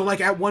 So, like,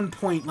 at one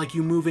point, like,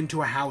 you move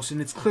into a house, and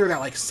it's clear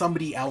that, like,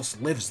 somebody else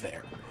lives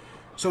there.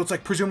 So it's,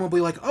 like, presumably,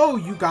 like, oh,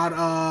 you got,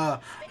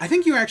 I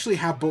think you actually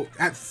have both,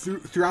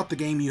 throughout the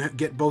game, you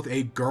get both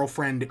a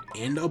girlfriend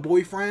and a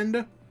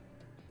boyfriend.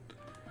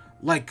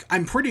 Like,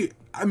 I'm pretty...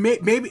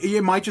 Maybe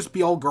it might just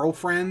be all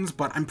girlfriends,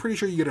 but I'm pretty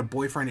sure you get a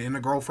boyfriend and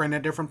a girlfriend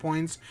at different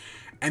points.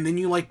 And then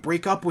you, like,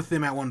 break up with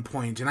them at one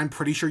point, and I'm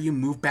pretty sure you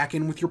move back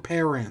in with your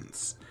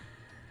parents.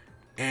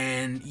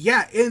 And,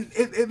 yeah,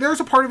 there's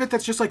a part of it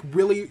that's just, like,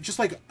 really... Just,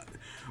 like...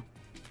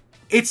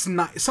 It's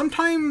not...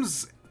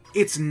 Sometimes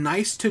it's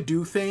nice to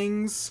do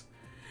things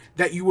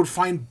that you would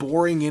find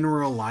boring in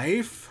real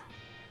life,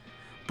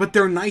 but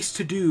they're nice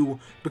to do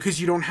because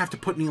you don't have to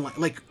put any...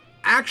 Like,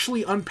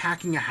 actually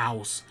unpacking a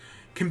house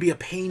can be a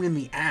pain in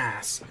the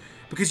ass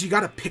because you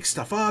gotta pick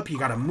stuff up, you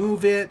gotta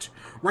move it,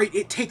 right?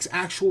 It takes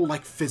actual,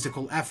 like,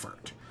 physical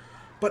effort.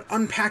 But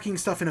unpacking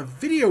stuff in a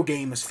video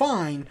game is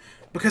fine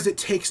because it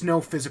takes no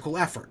physical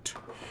effort.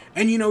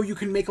 And, you know, you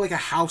can make, like, a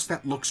house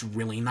that looks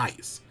really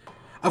nice.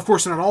 Of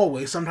course, not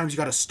always. Sometimes you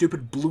got a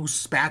stupid blue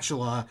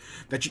spatula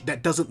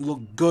that doesn't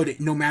look good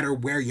no matter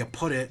where you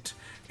put it,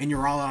 and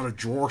you're all out of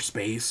drawer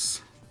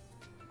space.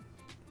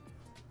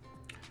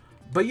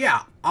 But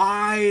yeah,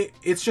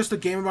 it's just a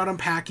game about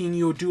unpacking.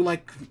 You do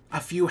like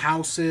a few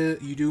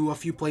houses, you do a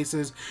few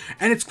places,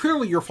 and it's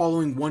clearly you're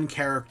following one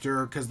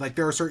character because like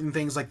there are certain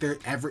things like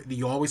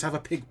you always have a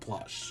pig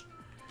plush.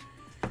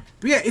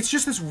 But yeah, it's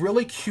just this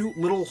really cute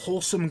little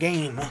wholesome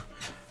game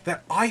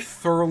that I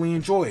thoroughly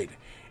enjoyed.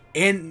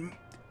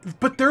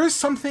 But there's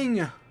something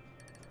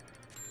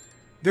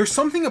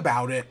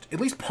about it, at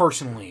least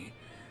personally,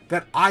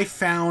 that I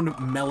found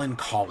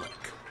melancholic.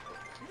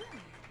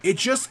 It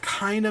just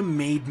kind of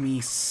made me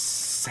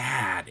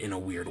sad in a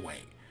weird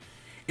way.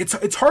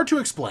 It's hard to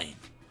explain.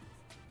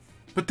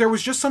 But there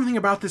was just something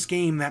about this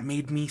game that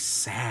made me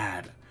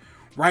sad.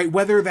 Right?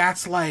 Whether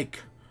that's like...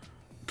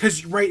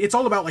 Because, right, it's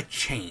all about, like,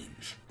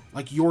 change.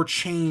 Like, you're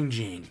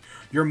changing.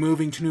 You're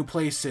moving to new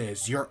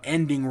places. You're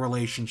ending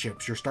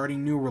relationships. You're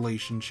starting new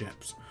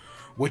relationships.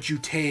 What you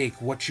take,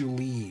 what you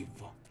leave.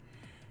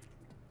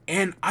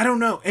 And I don't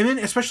know. And then,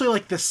 especially,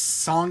 like, this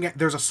song...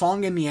 There's a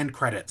song in the end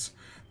credits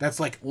that's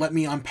like, let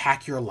me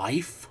unpack your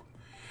life.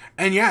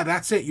 And yeah,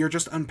 that's it. You're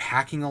just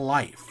unpacking a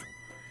life.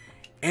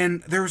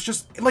 And there was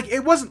just, like,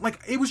 it wasn't, like,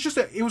 it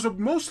was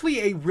mostly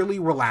a really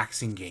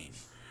relaxing game.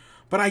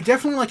 But I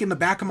definitely, like, in the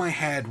back of my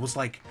head was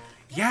like,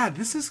 yeah,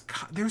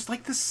 there's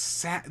like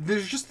this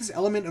there's just this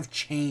element of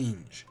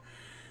change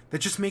that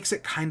just makes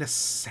it kind of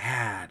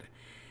sad.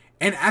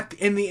 And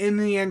in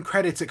the end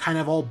credits, it kind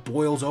of all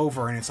boils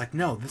over, and it's like,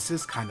 no, this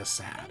is kind of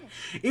sad.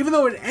 Even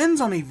though it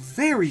ends on a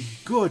very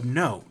good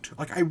note.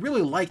 Like, I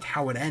really liked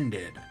how it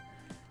ended.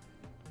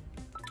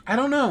 I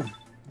don't know.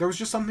 There was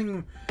just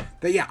something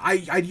that, yeah,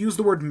 I'd use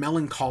the word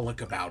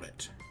melancholic about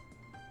it.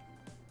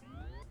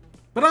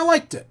 But I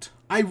liked it.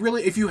 I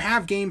really, if you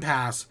have Game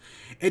Pass,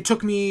 it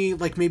took me,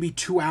 like, maybe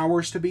 2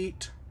 hours to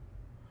beat.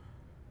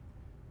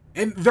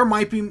 And there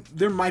might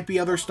be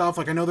other stuff.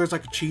 Like, I know there's,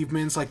 like,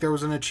 achievements. Like, there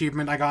was an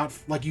achievement I got,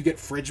 like, you get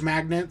fridge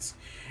magnets.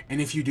 And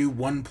if you do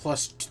 1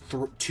 plus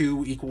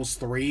 2 equals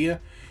 3,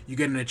 you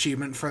get an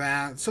achievement for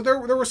that. So there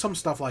was some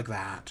stuff like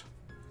that.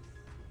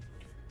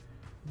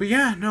 But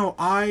yeah, no,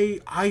 I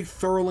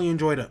thoroughly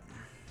enjoyed it.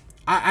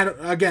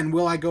 Again,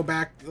 will I go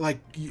back? Like,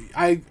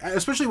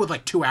 especially with,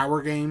 like,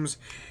 2-hour games,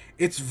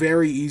 it's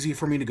very easy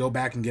for me to go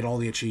back and get all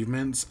the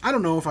achievements. I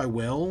don't know if I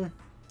will.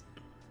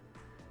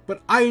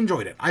 But I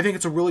enjoyed it. I think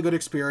it's a really good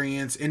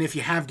experience, and if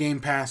you have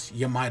Game Pass,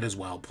 you might as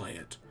well play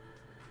it.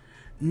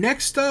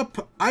 Next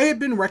up, I have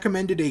been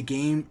recommended a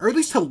game, or at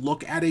least to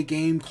look at a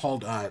game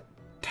called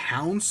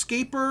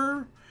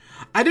Townscaper.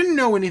 I didn't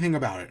know anything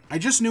about it. I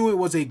just knew it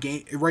was a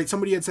game, right?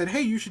 Somebody had said,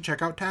 hey, you should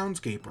check out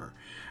Townscaper.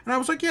 And I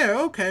was like, yeah,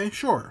 okay,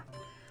 sure.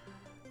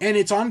 And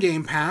it's on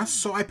Game Pass,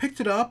 so I picked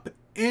it up,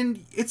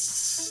 and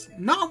it's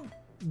not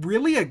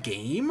really a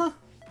game.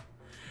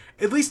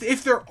 At least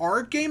if there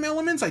are game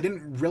elements, I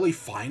didn't really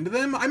find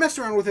them. I messed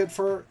around with it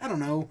for, I don't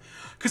know,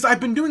 because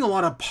I've been doing a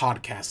lot of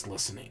podcast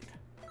listening.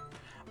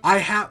 I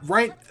have,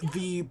 right,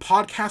 the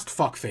podcast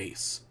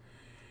Fuckface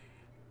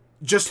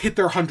just hit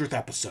their 100th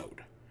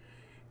episode.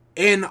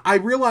 And I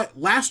realized,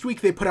 last week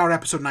they put out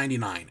episode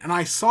 99, and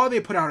I saw they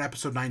put out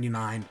episode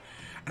 99,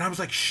 and I was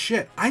like,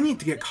 shit, I need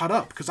to get caught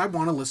up, because I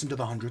want to listen to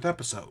the 100th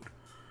episode.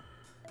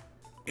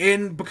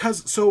 And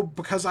because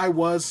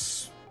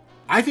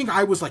I think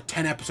I was like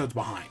 10 episodes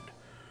behind.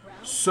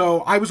 So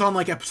I was on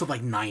like episode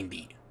like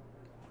 90.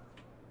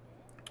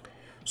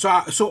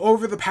 So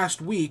over the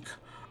past week,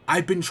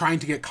 I've been trying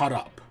to get caught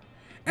up.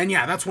 And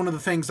yeah, that's one of the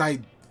things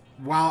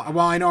while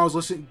I know I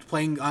was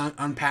playing,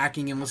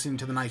 unpacking and listening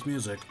to the nice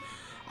music,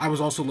 I was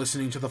also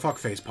listening to the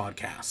Fuckface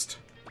podcast.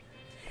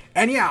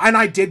 And yeah, and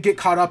I did get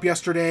caught up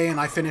yesterday,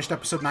 and I finished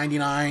episode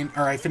 99,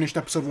 or I finished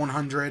episode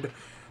 100,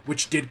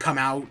 which did come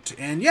out,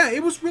 and yeah,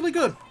 it was really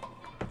good.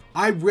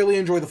 I really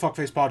enjoy the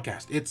Fuckface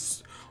podcast.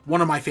 It's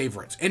one of my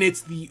favorites, and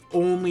it's the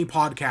only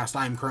podcast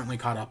I'm currently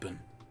caught up in,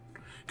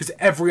 because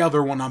every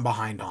other one I'm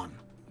behind on.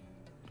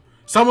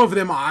 Some of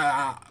them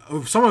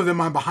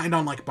I'm behind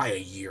on like by a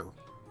year.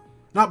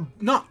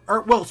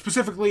 Well,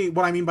 specifically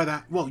what I mean by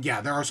that, well,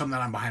 yeah, there are some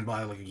that I'm behind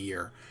by like a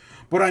year.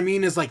 What I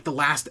mean is like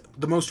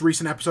the most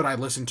recent episode I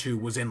listened to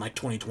was in like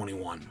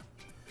 2021.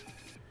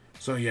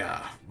 So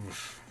yeah.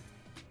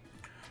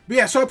 But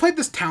yeah, so I played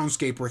this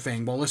Townscaper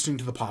thing while listening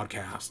to the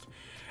podcast.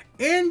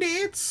 And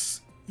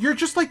you're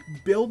just like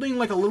building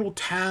like a little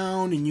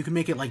town, and you can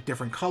make it like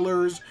different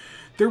colors.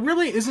 There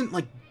really isn't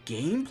like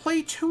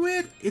gameplay to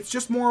it. It's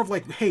just more of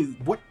like, hey,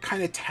 what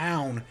kind of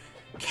town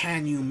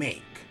can you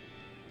make?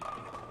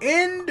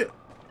 And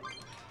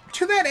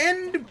to that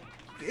end,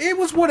 it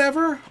was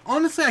whatever.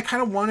 Honestly, I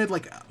kind of wanted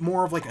like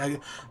more of like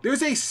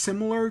there's a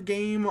similar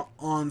game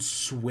on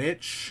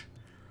Switch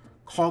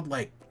called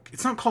like,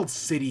 it's not called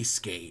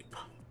Cityscape.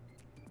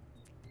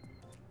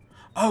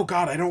 Oh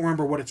god, I don't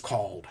remember what it's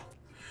called.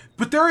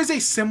 But there is a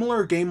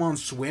similar game on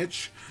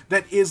Switch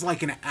that is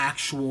like an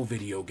actual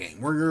video game,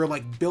 where you're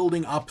like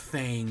building up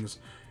things.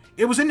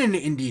 It was in an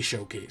indie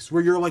showcase,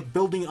 where you're like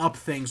building up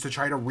things to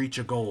try to reach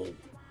a goal.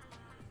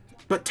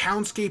 But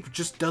Townscape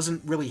just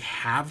doesn't really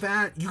have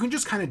that. You can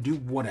just kind of do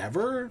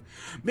whatever.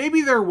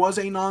 Maybe there was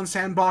a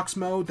non-sandbox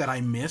mode that I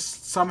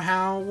missed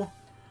somehow.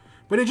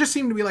 But it just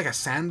seemed to be like a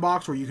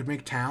sandbox where you could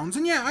make towns.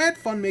 And yeah, I had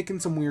fun making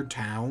some weird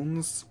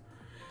towns.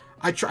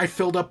 I tried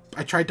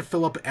to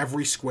fill up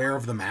every square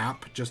of the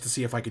map just to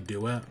see if I could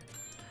do it.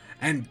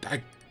 And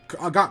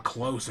I got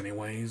close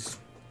anyways.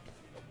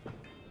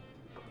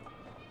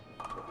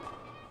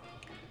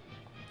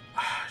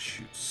 Ah,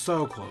 shoot,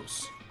 so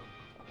close.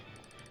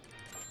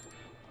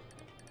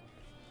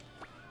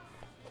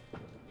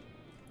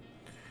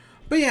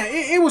 But yeah,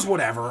 it was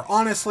whatever.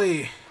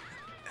 Honestly,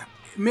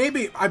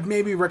 I'd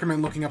maybe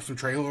recommend looking up some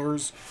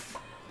trailers.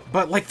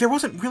 But like, there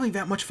wasn't really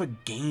that much of a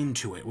game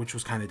to it, which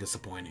was kind of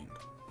disappointing.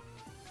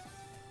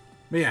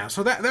 But yeah,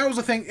 so that was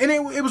the thing, and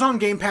it was on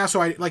Game Pass,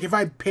 so if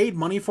I paid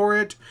money for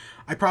it,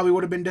 I probably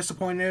would have been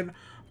disappointed.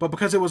 But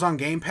because it was on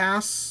Game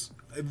Pass,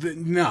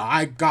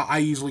 I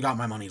easily got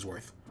my money's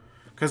worth.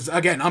 Because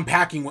again,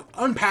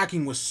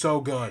 unpacking was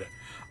so good.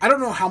 I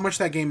don't know how much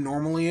that game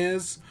normally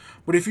is,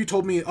 but if you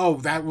told me, oh,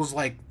 that was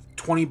like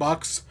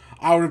 $20,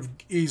 I would have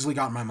easily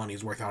gotten my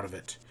money's worth out of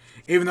it.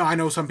 Even though I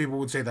know some people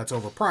would say that's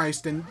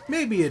overpriced, and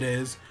maybe it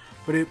is,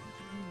 but it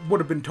would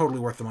have been totally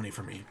worth the money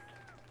for me.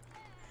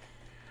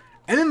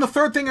 And then the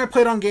third thing I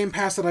played on Game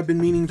Pass that I've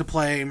been meaning to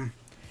play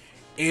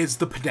is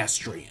The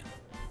Pedestrian.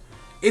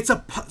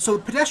 So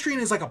The Pedestrian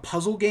is like a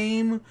puzzle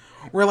game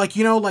where, like,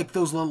 you know, like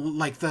those,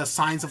 like the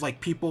signs of like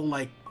people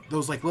like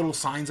those like little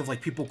signs of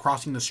like people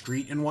crossing the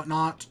street and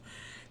whatnot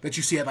that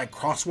you see at like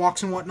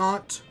crosswalks and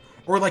whatnot,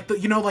 or like the,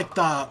 you know, like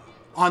the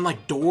on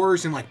like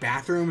doors in like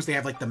bathrooms they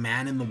have like the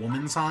man and the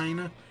woman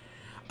sign.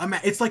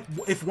 It's like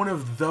if one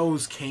of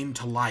those came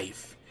to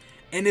life,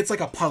 and it's like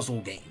a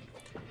puzzle game,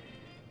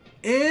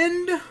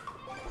 and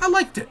I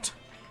liked it.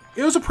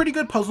 It was a pretty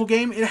good puzzle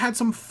game. It had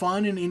some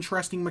fun and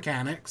interesting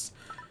mechanics,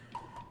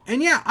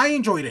 and yeah, I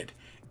enjoyed it.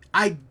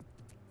 I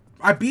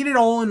beat it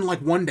all in like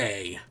one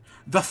day.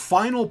 The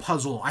final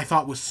puzzle I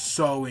thought was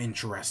so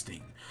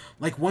interesting.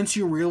 Like once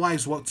you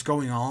realize what's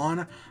going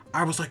on,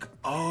 I was like,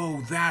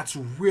 oh, that's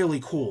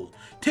really cool.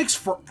 Takes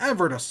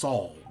forever to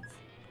solve,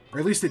 or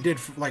at least it did.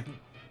 Like,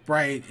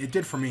 right, it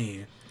did for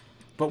me.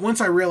 But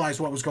once I realized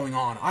what was going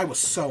on, I was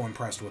so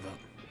impressed with it.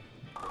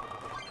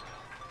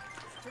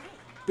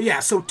 But yeah,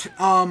 so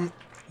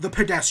the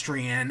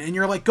pedestrian, and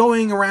you're like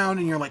going around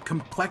and you're like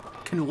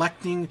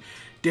collecting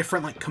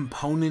different like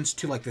components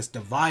to like this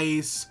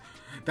device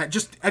that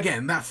just,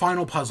 again, that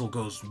final puzzle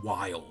goes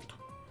wild.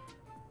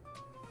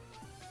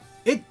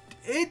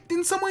 It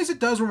in some ways it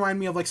does remind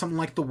me of like something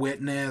like The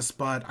Witness,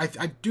 but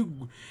I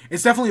do,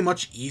 it's definitely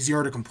much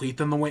easier to complete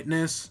than The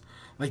Witness.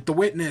 Like The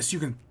Witness you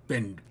can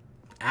spend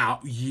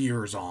out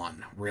years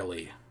on,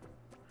 really.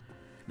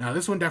 Now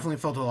this one definitely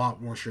felt a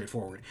lot more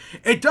straightforward.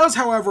 It does,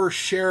 however,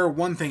 share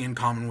one thing in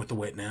common with The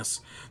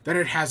Witness, that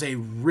it has a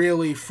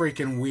really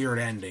freaking weird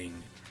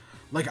ending.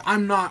 Like,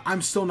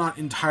 I'm still not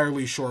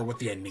entirely sure what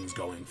the ending's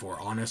going for,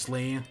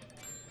 honestly.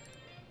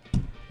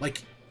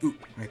 Like, ooh,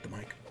 I hit the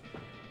mic.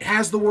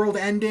 Has the world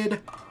ended?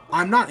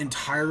 I'm not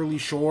entirely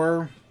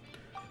sure.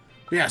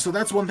 But yeah, so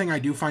that's one thing I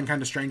do find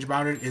kind of strange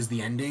about it, is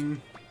the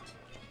ending.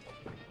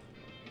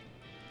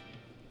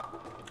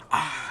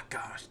 Ah,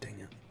 gosh, dang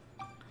it.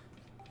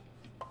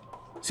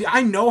 See,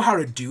 I know how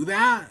to do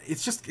that.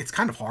 It's just, it's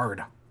kind of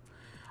hard.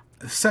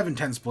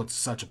 7-10 split's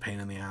such a pain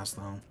in the ass,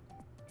 though.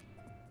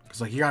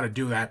 Because, like, you gotta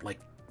do that, like,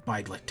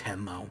 by, like,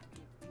 10, though.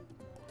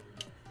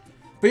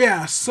 But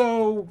yeah,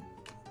 so...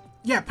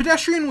 yeah,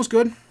 Pedestrian was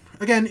good.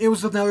 Again, it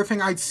was another thing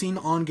I'd seen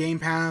on Game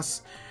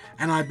Pass,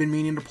 and I've been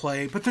meaning to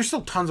play. But there's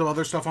still tons of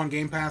other stuff on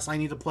Game Pass I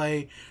need to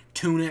play.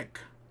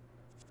 Tunic.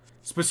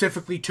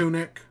 Specifically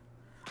Tunic.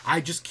 I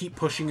just keep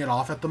pushing it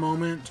off at the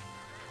moment.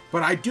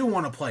 But I do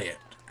want to play it.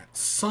 At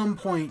some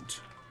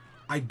point,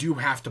 I do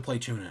have to play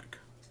Tunic.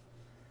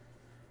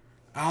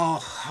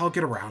 I'll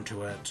get around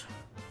to it.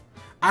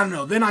 I don't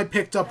know. Then I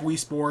picked up Wii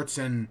Sports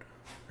and...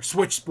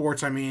 Switch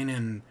Sports, I mean,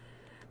 and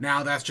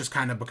now that's just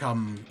kind of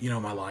become, you know,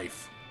 my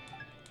life.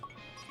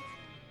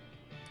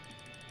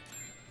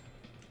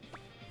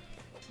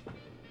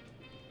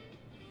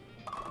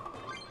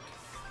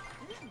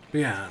 But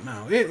yeah,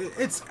 no,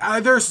 it's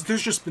there's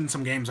just been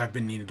some games I've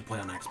been needing to play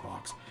on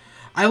Xbox.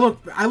 I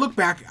look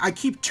back, I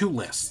keep two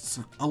lists.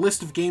 A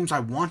list of games I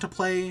want to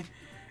play,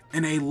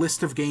 and a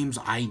list of games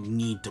I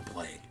need to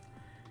play.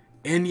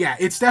 And yeah,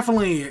 it's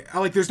definitely,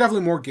 like, there's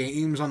definitely more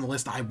games on the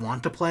list I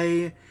want to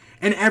play,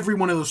 and every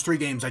one of those 3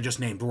 games I just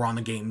named were on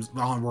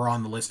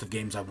the list of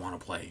games I want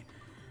to play.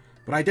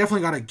 But I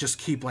definitely gotta just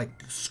keep,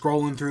 like,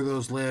 scrolling through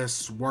those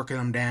lists, working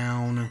them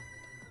down.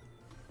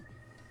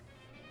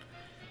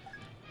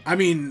 I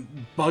mean,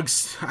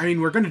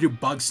 we're gonna do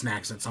Bug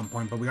Snacks at some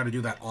point, but we gotta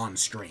do that on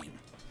stream.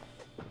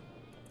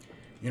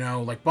 You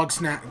know, like Bug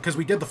Snack, because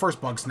we did the first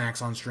Bug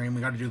Snacks on stream,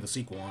 we gotta do the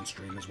sequel on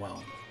stream as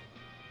well.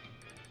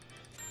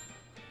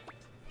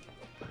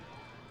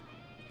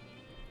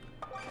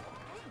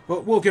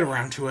 But we'll get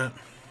around to it.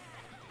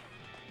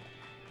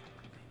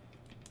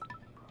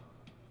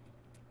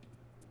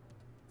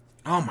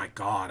 Oh my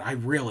god, I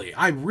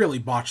really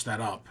botched that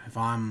up.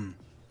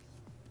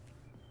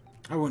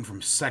 I went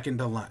from second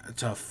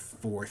to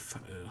fourth.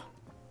 Ugh.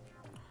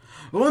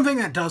 The one thing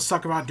that does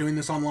suck about doing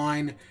this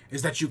online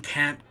is that you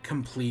can't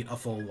complete a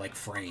full, like,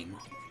 frame.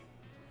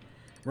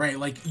 Right?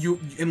 Like,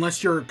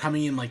 unless you're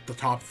coming in, like, the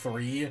top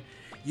 3,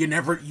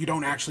 you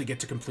don't actually get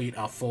to complete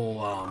a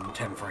full,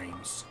 10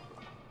 frames.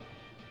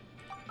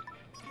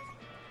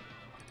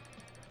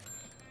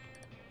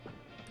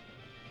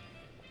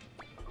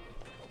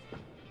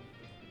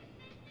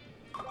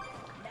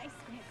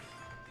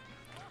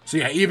 So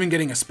yeah, even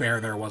getting a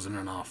spare there wasn't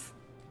enough.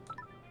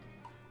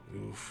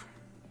 Oof.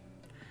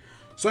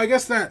 So I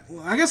guess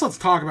let's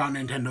talk about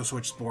Nintendo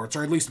Switch Sports,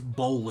 or at least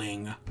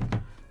bowling,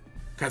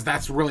 because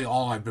that's really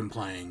all I've been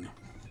playing.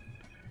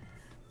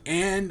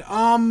 And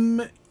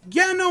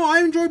yeah, no, I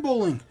enjoy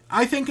bowling.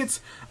 I think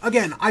it's,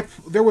 again,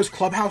 there was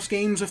Clubhouse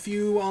games a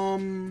few,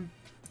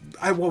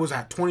 what was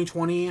that,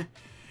 2020?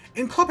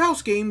 And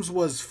Clubhouse games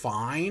was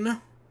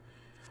fine,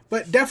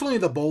 but definitely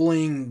the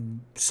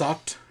bowling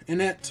sucked in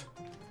it.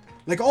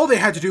 Like, all they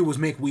had to do was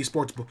make Wii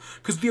Sports...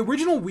 because the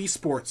original Wii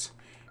Sports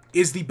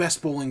is the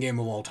best bowling game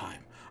of all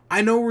time.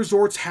 I know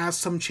Resorts has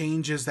some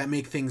changes that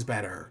make things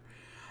better.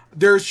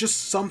 There's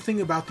just something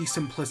about the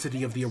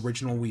simplicity of the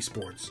original Wii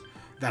Sports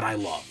that I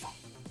love.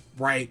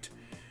 Right?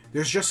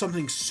 There's just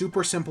something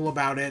super simple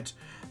about it.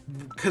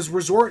 Because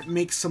Resort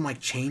makes some,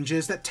 like,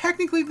 changes that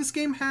technically this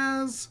game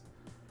has.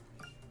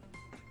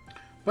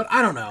 But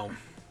I don't know.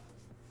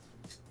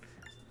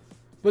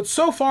 But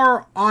so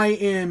far, I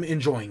am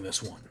enjoying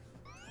this one.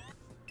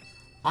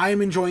 I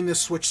am enjoying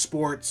this Switch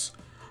Sports.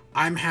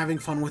 I'm having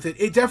fun with it.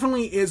 It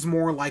definitely is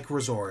more like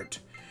Resort.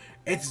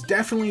 It's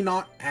definitely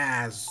not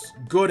as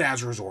good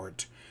as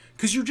Resort,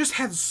 because you just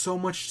had so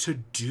much to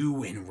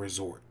do in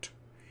Resort.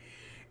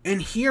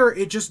 And here,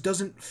 it just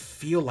doesn't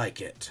feel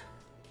like it.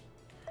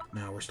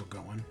 No, we're still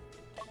going.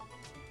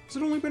 Has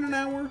it only been an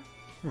hour?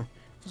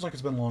 Feels like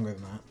it's been longer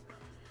than that.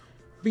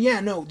 But yeah,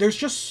 no, there's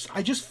just...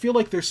 I just feel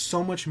like there's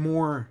so much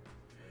more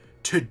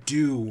to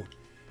do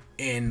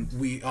in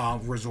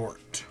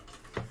Resort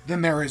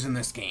than there is in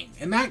this game.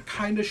 And that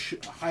kind of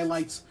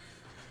highlights...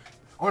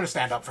 I want to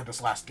stand up for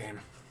this last game.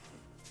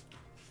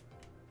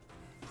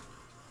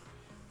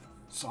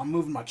 So I'm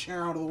moving my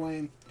chair out of the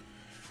way.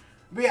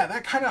 But yeah,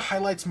 that kind of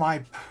highlights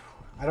my...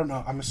 I don't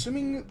know. I'm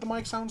assuming the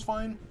mic sounds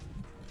fine.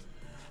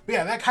 But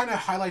yeah, that kind of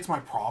highlights my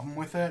problem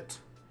with it.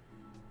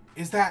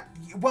 Is that,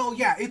 well,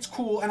 yeah, it's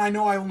cool, and I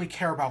know I only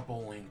care about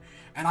bowling,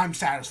 and I'm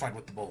satisfied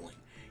with the bowling.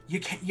 You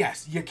can't,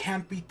 yes, you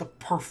can't beat the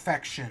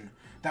perfection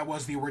that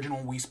was the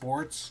original Wii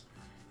Sports.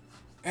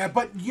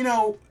 But, you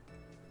know,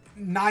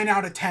 9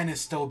 out of 10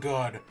 is still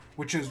good,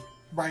 which is,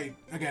 right,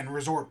 again,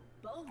 Resort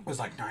was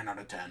like 9 out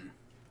of 10.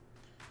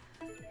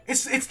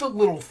 It's the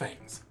little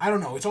things. I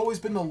don't know, it's always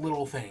been the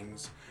little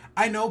things.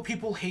 I know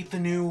people hate the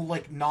new,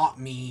 like, not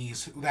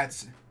me's.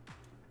 That's...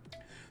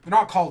 They're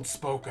not called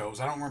Spokos.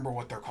 I don't remember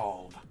what they're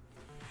called.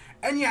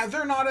 And yeah,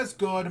 they're not as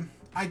good.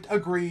 I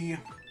agree,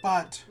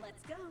 but...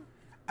 Let's go.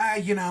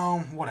 You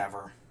know,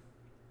 whatever.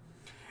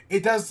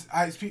 It does...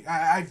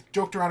 I've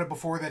joked around it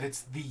before that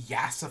it's the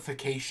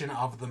yassification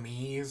of the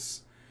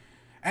Mii's.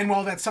 And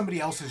while that's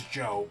somebody else's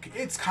joke,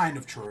 it's kind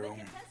of true.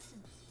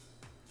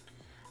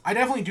 I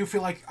definitely do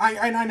feel like...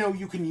 I know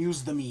you can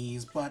use the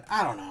Mii's, but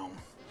I don't know.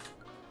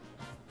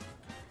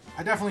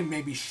 I definitely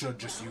maybe should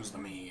just use the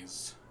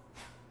Mii's.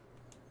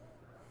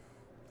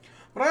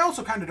 But I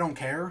also kind of don't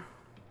care.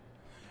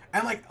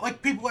 And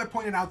like people have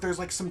pointed out, there's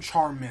like some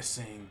charm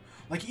missing.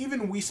 Like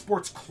even Wii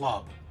Sports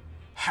Club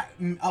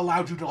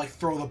allowed you to like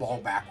throw the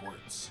ball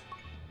backwards.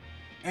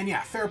 And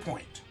yeah, fair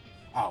point.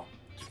 Oh.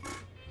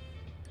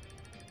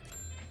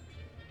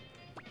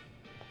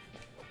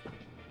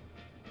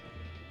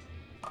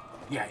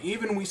 Yeah,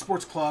 even Wii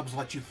Sports Clubs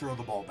let you throw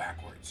the ball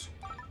backwards.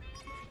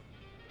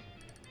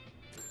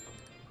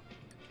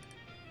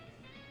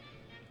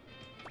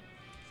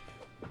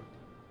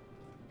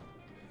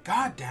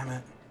 God damn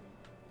it.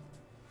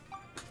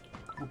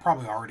 We're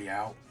probably already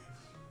out.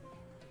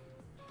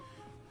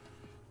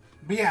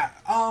 But yeah,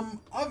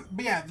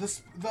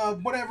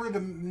 whatever, the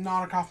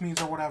Naka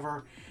means or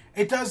whatever,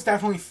 it does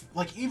definitely,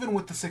 like, even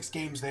with the 6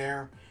 games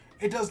there,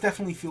 it does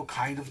definitely feel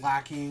kind of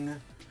lacking.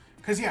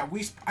 Because, yeah,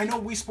 I know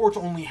Wii Sports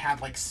only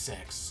had, like,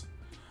 6.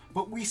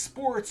 But Wii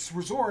Sports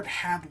Resort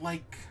had,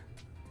 like,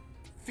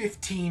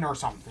 15 or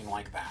something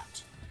like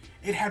that.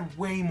 It had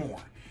way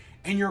more.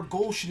 And your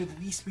goal should at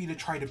least be to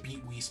try to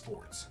beat Wii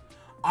Sports.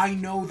 I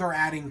know they're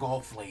adding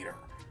golf later.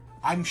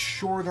 I'm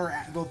sure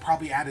they'll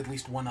probably add at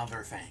least one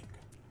other thing.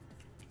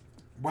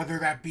 Whether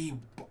that be...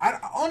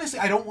 honestly,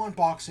 I don't want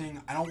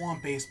boxing. I don't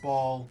want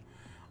baseball.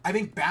 I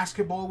think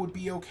basketball would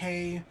be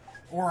okay.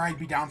 Or I'd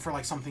be down for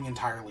like something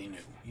entirely new,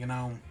 you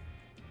know?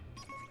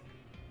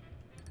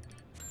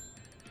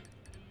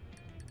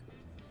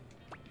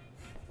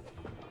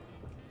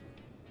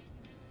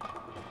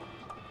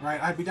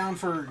 Right, I'd be down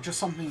for just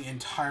something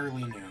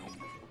entirely new.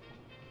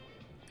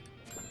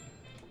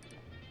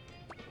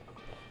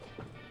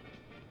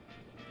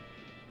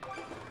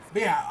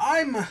 But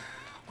yeah,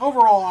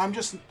 overall, I'm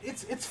just...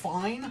 It's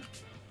fine.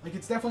 Like,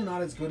 it's definitely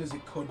not as good as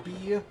it could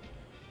be.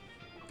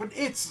 But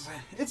it's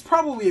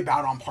probably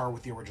about on par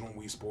with the original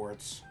Wii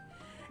Sports.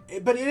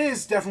 But it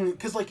is definitely...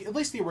 Because, like, at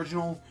least the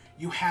original,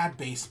 you had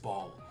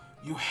baseball.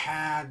 You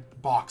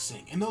had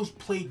boxing. And those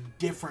played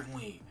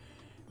differently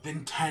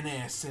than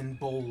tennis and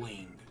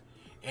bowling.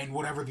 And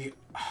whatever the...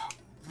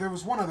 there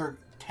was one other...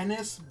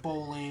 Tennis,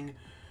 bowling,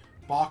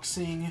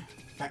 boxing,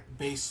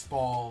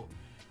 baseball...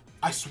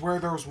 I swear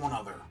there was one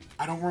other.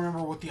 I don't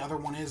remember what the other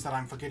one is that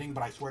I'm forgetting,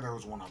 but I swear there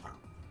was one other.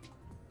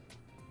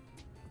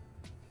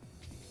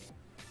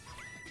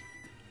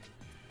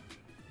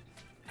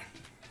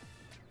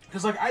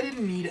 Because, like, I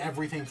didn't need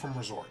everything from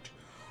Resort.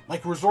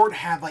 Like, Resort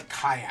had, like,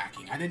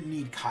 kayaking. I didn't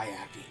need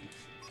kayaking.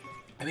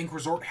 I think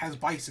Resort has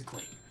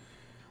bicycling.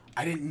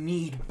 I didn't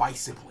need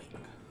bicycling.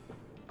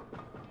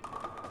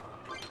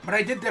 But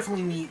I did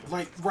definitely need,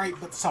 like, right,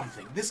 but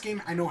something. This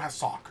game, I know, has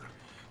soccer.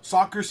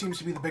 Soccer seems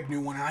to be the big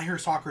new one, and I hear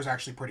soccer is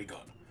actually pretty good.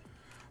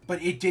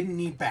 But it didn't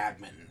need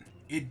badminton.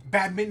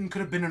 Badminton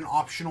could have been an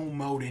optional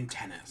mode in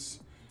tennis.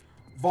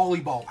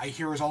 Volleyball, I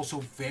hear, is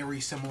also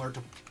very similar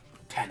to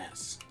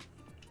tennis.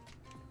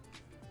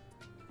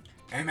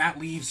 And that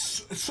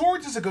leaves...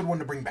 Swords is a good one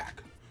to bring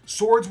back.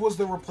 Swords was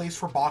the replace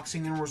for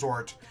boxing in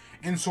Resort,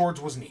 and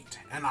Swords was neat.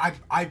 And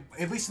I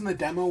at least in the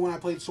demo when I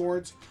played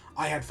Swords,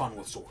 I had fun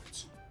with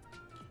Swords.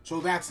 So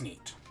that's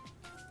neat.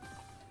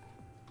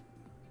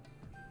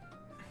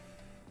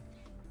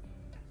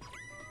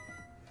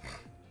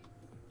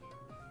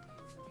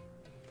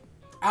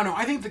 I don't know,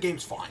 I think the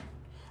game's fine.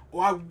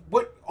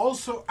 what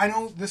also, I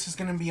know this is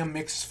going to be a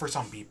mix for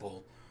some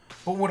people,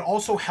 but what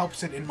also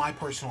helps it, in my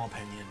personal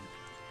opinion,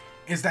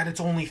 is that it's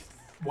only,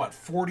 what,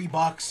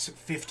 $40,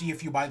 50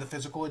 if you buy the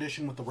physical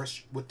edition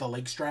with the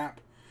leg strap,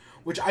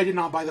 which I did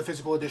not buy the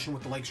physical edition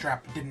with the leg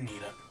strap. Didn't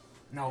need it.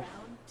 No,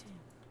 Round 2.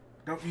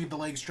 don't need the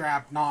leg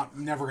strap.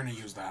 Never going to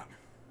use that.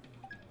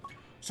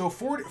 So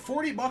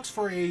 $40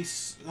 for a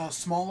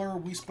smaller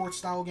Wii Sports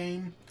style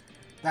game,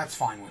 that's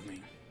fine with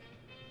me.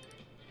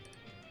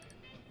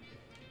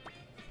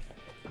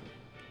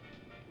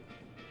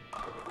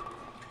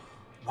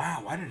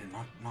 Wow, why did it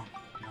not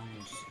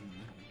almost in the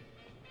middle?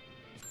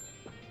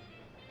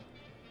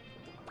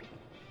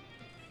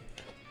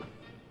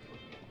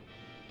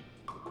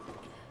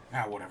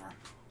 Ah, whatever.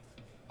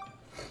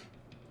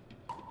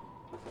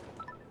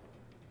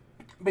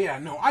 But yeah,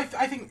 no, I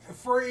think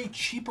for a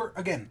cheaper,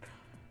 again,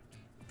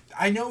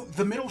 I know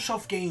the middle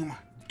shelf game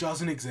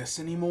doesn't exist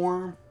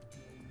anymore,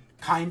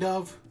 kind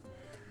of,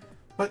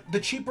 but the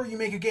cheaper you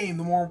make a game,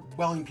 the more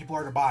willing people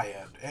are to buy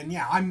it. And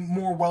yeah, I'm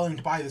more willing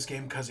to buy this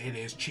game because it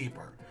is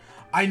cheaper.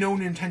 I know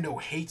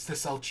Nintendo hates to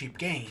sell cheap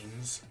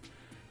games,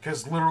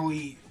 because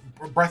literally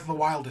Breath of the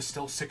Wild is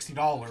still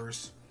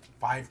 $60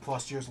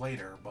 5+ years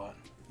later, but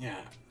yeah.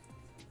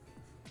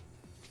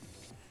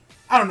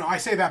 I don't know, I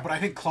say that, but I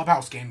think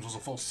Clubhouse Games was a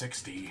full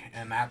 60,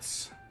 and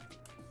that's...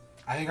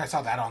 I think I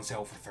saw that on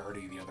sale for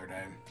 30 the other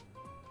day.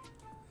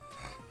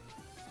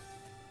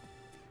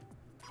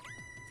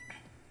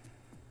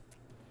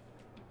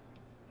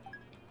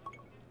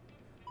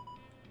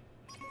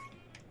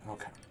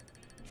 Okay.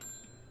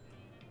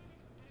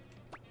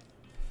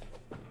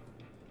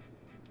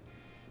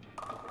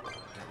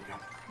 There we go.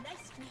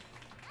 Nice.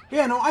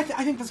 Yeah, no, I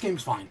think this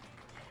game's fine.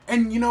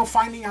 And, you know,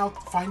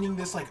 finding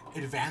this, like,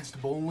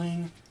 advanced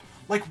bowling...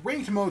 Like,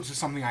 ranked modes is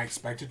something I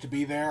expected to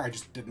be there, I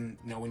just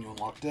didn't know when you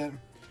unlocked it.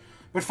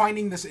 But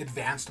finding this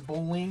advanced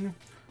bowling,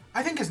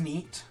 I think is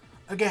neat.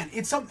 Again,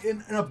 it's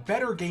in a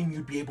better game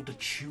you'd be able to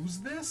choose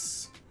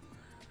this.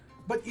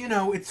 But, you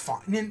know, it's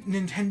fine.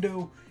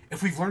 Nintendo,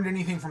 if we've learned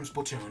anything from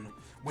Splatoon,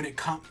 when it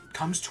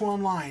comes to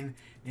online,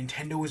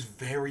 Nintendo is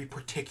very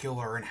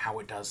particular in how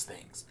it does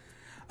things.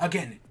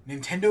 Again,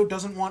 Nintendo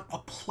doesn't want a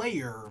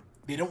player,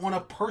 they don't want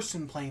a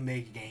person playing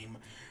the game.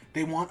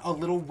 They want a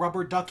little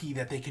rubber ducky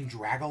that they can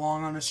drag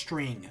along on a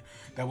string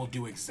that will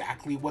do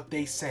exactly what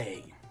they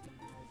say.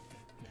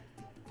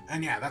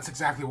 And yeah, that's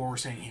exactly what we're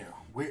saying here.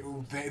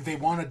 They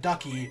want a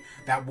ducky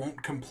that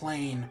won't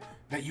complain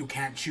that you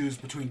can't choose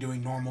between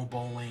doing normal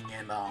bowling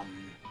and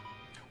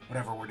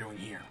whatever we're doing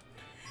here.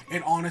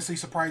 It honestly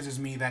surprises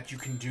me that you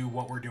can do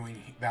what we're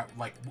doing, that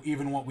like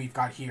even what we've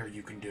got here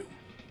you can do.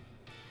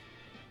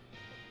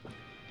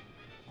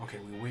 Okay,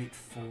 we wait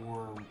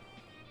for...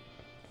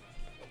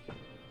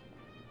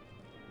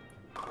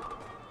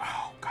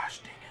 Oh, gosh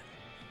dang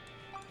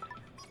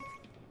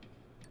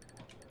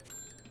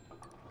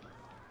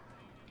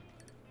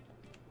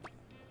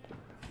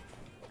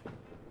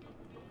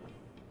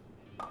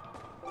it.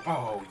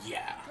 Oh,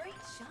 yeah. Great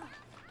shot.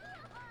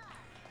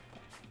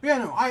 Yeah,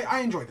 no, I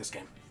enjoyed this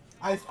game.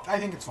 I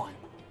think it's fine.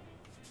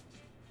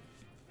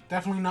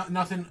 Definitely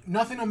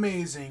nothing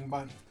amazing,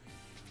 but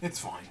it's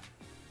fine.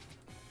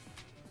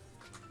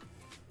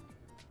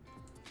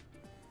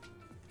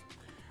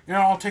 You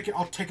know, I'll take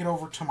it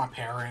over to my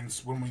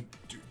parents when we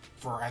do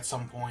at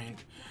some point,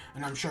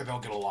 and I'm sure they'll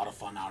get a lot of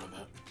fun out of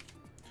it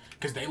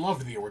because they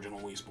loved the original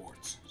Wii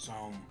Sports. So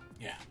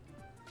yeah,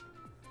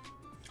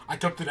 I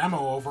took the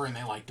demo over and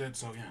they liked it.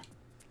 So yeah,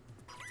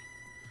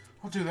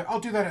 I'll do that. I'll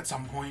do that at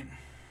some point.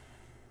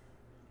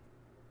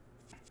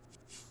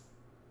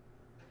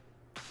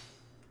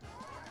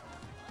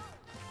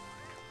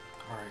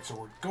 All right, so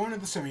we're going to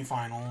the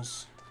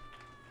semifinals.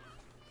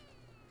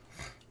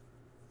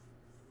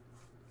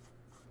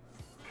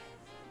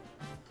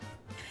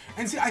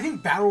 And see, I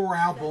think Battle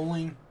Royale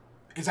bowling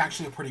is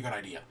actually a pretty good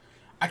idea.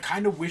 I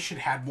kind of wish it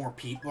had more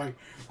people. Like,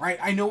 right?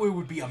 I know it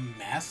would be a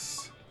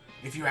mess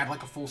if you had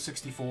like a full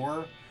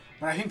 64,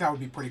 but I think that would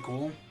be pretty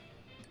cool.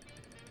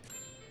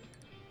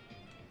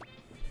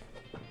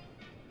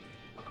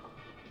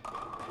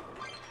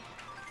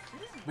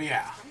 But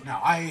yeah, no,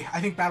 I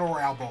think Battle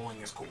Royale bowling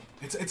is cool.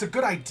 It's a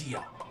good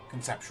idea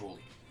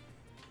conceptually.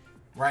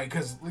 Right,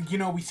 because, you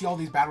know, we see all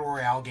these Battle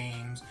Royale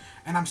games,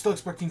 and I'm still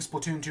expecting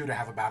Splatoon 2 to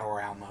have a Battle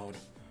Royale mode.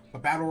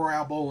 But Battle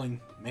Royale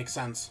bowling makes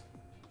sense.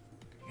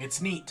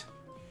 It's neat.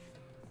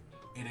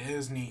 It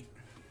is neat.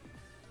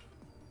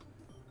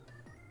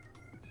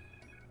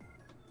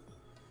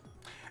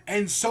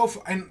 And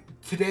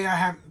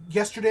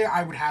yesterday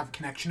I would have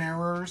connection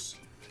errors,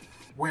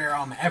 where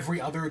every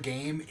other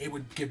game it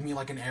would give me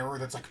like an error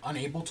that's like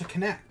unable to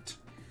connect.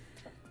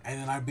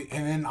 And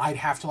then I'd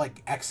have to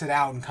like exit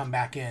out and come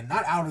back in.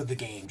 Not out of the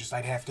game, just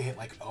I'd have to hit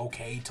like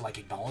OK to like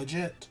acknowledge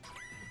it.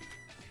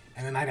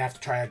 And then I'd have to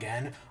try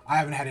again. I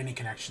haven't had any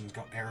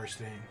errors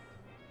today.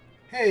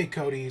 Hey,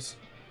 Cody's.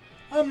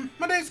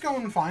 My day's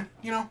going fine.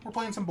 You know, we're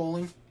playing some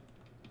bowling.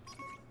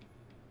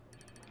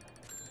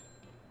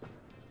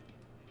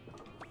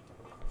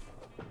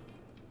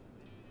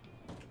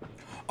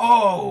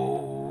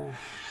 Oh.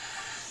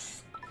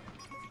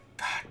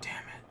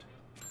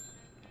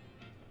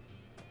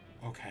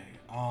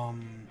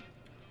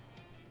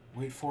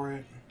 Wait for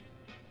it.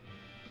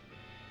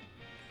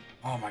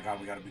 Oh my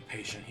god, we gotta be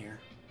patient here.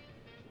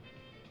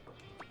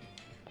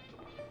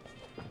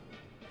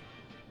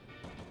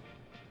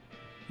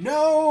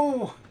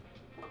 No!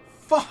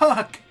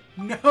 Fuck!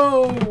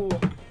 No!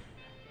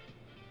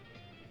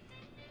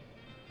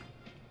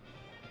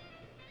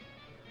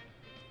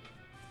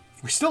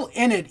 We're still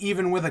in it,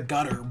 even with a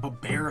gutter,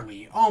 but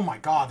barely. Oh my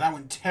god, that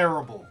went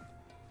terrible.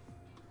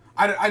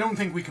 I don't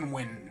think we can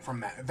win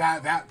from that.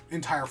 That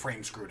entire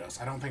frame screwed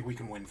us. I don't think we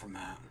can win from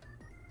that.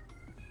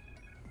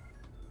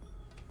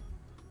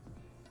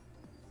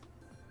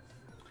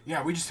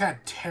 Yeah, we just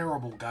had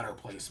terrible gutter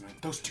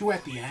placement. Those two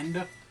at the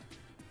end...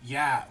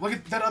 Yeah, look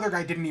at that other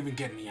guy didn't even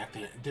get any at the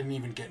end. Didn't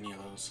even get any of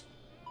those.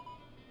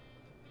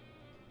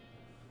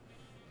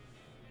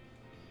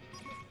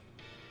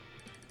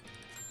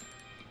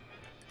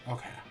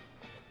 Okay.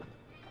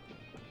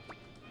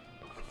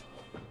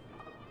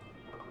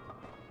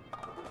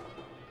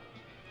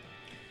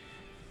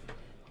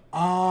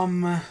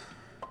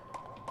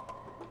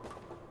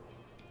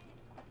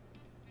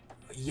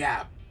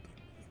 Yeah,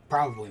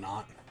 probably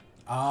not.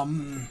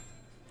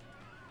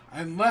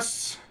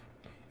 Unless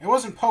it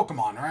wasn't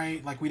Pokemon,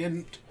 right? Like we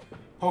didn't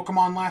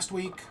Pokemon last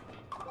week?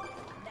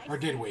 Or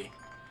did we?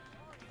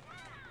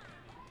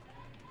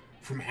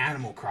 From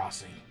Animal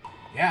Crossing.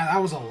 Yeah,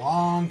 that was a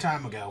long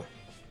time ago.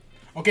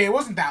 Okay, it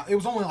wasn't that. It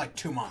was only like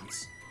 2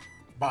 months.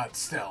 But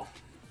still.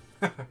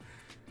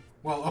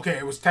 Well, okay,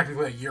 it was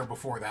technically a year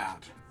before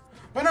that.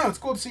 But no, it's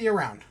cool to see you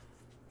around.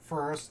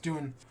 For us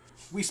doing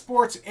Wii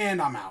Sports,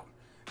 and I'm out.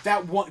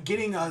 That one,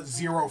 getting a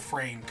 0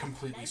 frame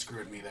completely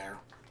screwed me there.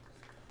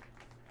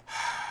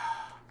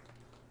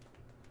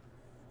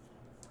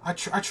 I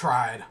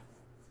tried.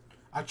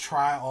 I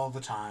try all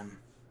the time.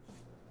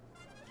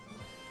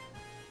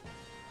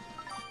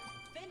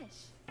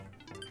 Finish.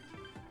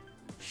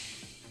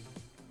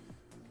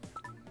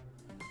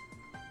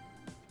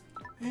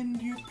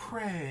 And you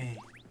pray.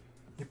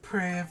 You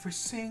pray every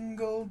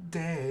single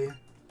day.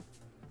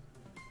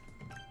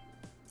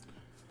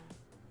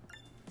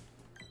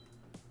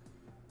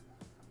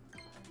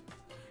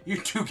 You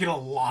do get a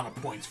lot of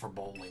points for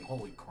bowling.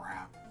 Holy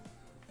crap.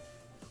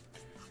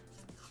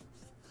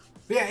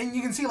 But yeah, and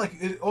you can see, like,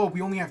 oh,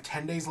 we only have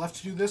 10 days left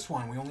to do this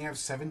one. We only have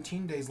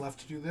 17 days left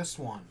to do this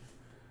one.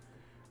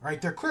 Right?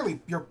 They're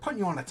clearly, you're putting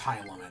you on a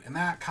time limit. And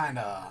that kind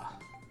of...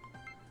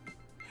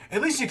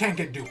 At least you can't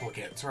get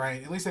duplicates,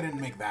 right? At least I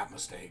didn't make that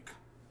mistake.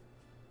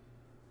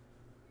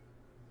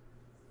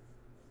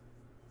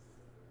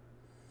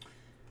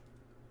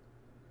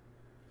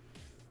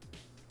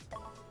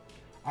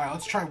 Alright,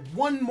 let's try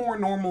one more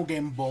normal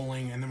game of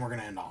bowling, and then we're going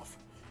to end off.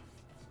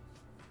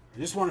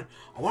 I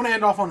want to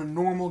end off on a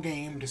normal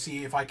game to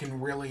see if I can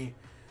really...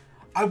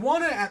 I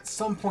want to, at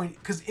some point,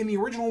 because in the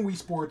original Wii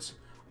Sports,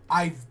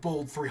 I've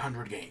bowled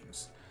 300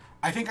 games.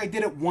 I think I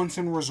did it once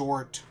in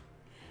Resort,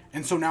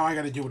 and so now I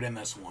got to do it in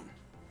this one.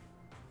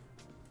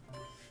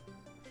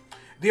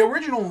 The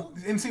original,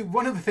 and see,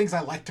 one of the things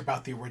I liked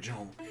about the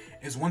original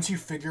is once you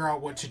figure out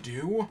what to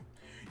do,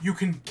 you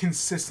can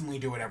consistently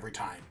do it every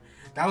time.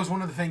 That was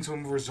one of the things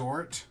when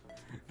Resort,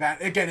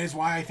 that, again, is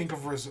why I think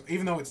of Resort,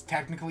 even though it's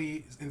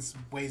technically in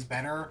ways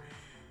better,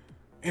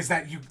 is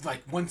that you,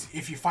 like, once,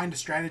 if you find a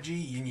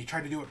strategy and you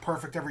try to do it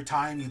perfect every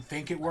time, you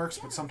think it works,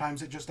 but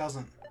sometimes it just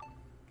doesn't.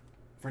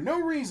 For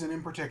no reason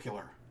in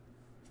particular.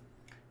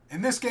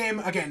 In this game,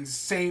 again,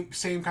 same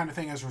kind of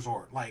thing as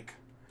Resort. Like,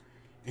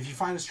 if you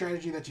find a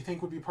strategy that you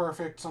think would be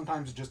perfect,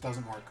 sometimes it just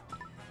doesn't work.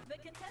 The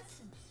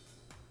contestants.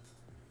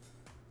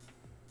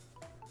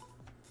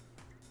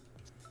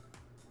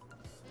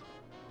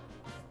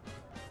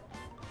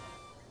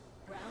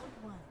 Round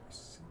 1.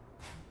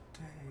 Day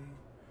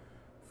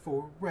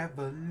for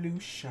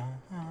revolution.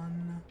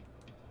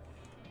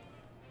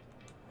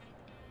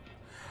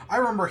 I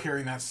remember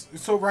hearing that.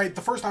 So, right,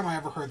 the first time I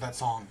ever heard that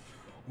song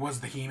was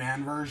the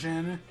He-Man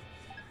version.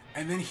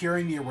 And then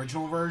hearing the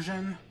original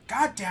version.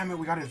 God damn it,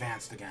 we got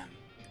advanced again.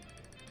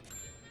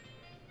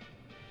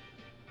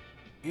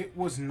 It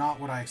was not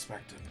what I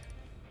expected.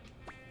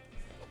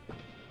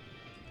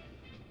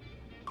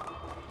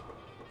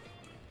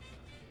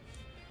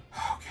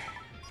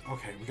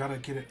 Okay, we gotta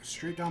get it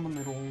straight down the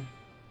middle.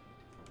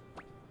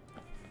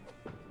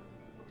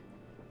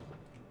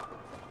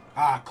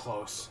 Ah,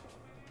 close.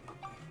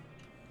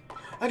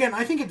 Again,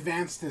 I think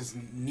advanced is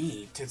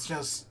neat. It's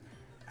just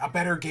a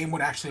better game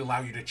would actually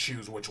allow you to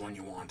choose which one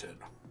you wanted.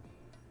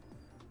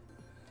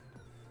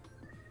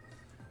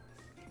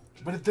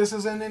 But this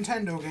is a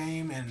Nintendo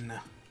game, and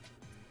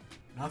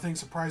nothing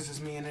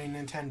surprises me in a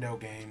Nintendo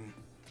game.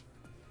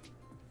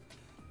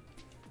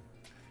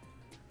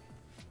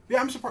 Yeah,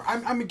 I'm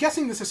surprised. I'm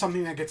guessing this is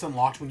something that gets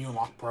unlocked when you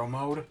unlock Pro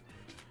Mode.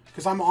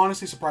 Because I'm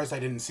honestly surprised I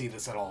didn't see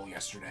this at all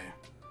yesterday.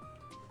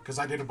 Because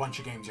I did a bunch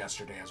of games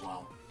yesterday as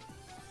well.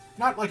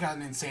 Not like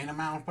an insane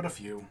amount, but a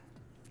few.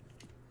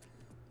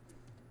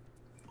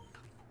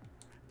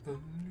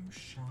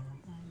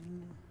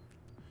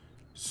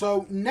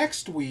 So,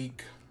 next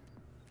week,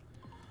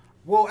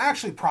 we'll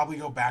actually probably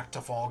go back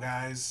to Fall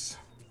Guys.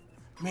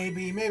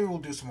 Maybe we'll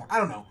do some more. I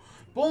don't know.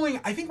 Bowling,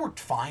 I think worked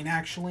fine,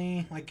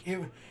 actually. Like, it...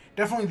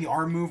 Definitely the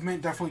arm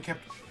movement definitely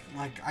kept...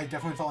 Like, I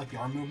definitely felt like the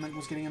arm movement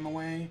was getting in the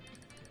way.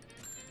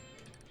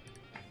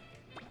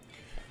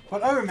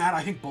 But other than that,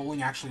 I think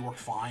bowling actually worked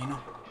fine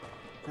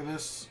for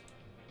this.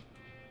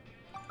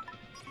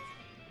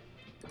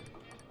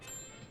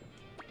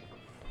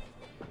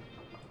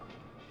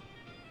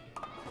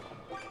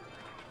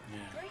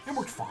 Yeah, it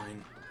worked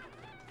fine.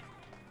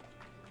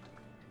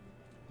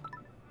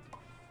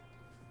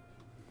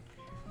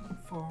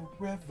 For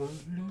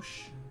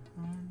revolution.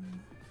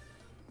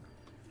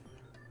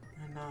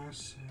 And I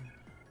said...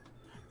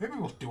 Maybe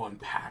we'll do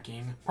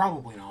unpacking.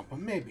 Probably not, but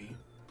maybe.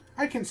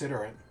 I'd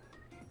consider it.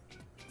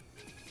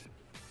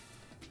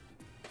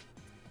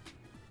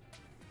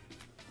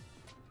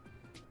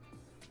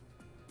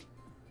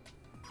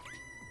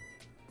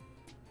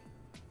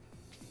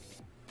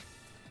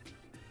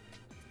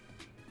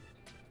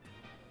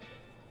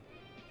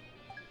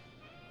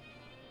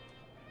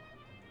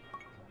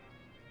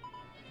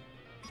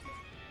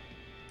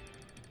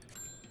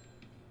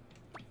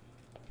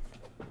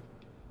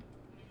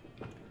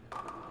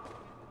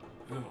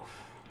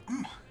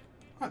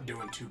 I'm not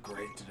doing too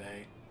great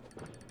today.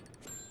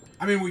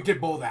 I mean, we did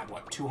bowl that,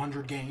 what,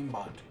 200 game,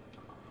 but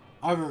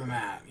other than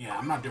that, yeah,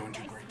 I'm not doing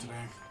too great today.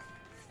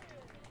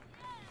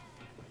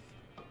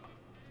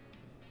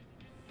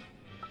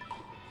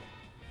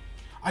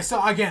 I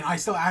still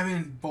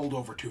haven't bowled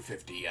over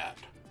 250 yet.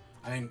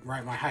 I think,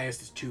 right, my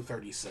highest is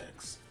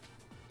 236.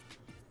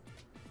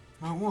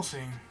 Well, we'll see.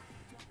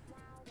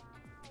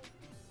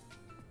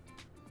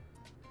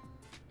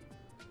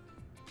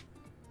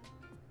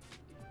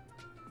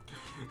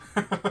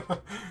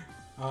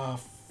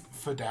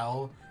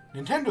 Fidel.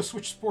 Nintendo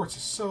Switch Sports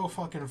is so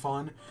fucking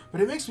fun,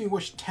 but it makes me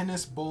wish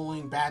tennis,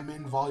 bowling,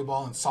 badminton,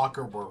 volleyball, and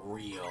soccer were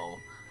real.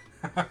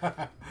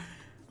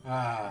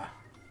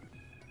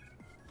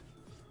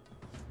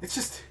 It's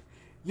just,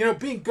 you know,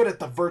 being good at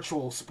the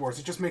virtual sports,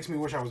 it just makes me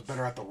wish I was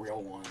better at the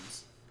real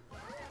ones.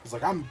 It's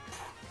like, I'm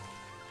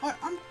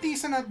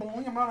decent at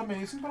bowling, I'm not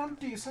amazing, but I'm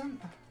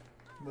decent.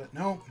 But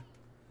no,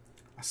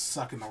 I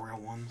suck in the real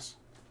ones.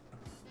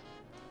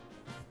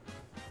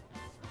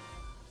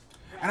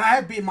 And I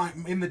have been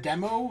in the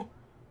demo,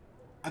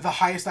 the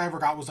highest I ever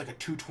got was like a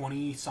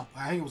 220 something.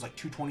 I think it was like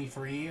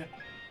 223.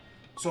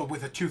 So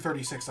with a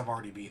 236, I've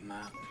already beaten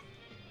that.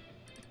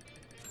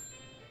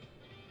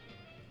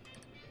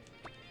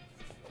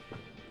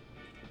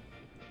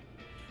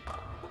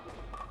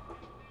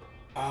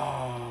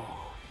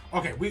 Oh.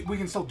 Okay, we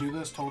can still do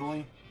this,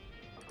 totally.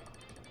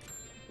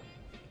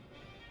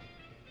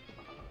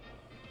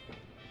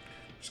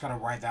 Just gotta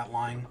ride that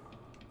line.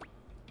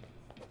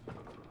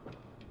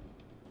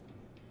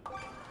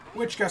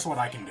 Which, guess what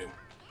I can do?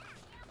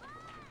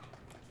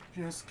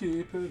 Just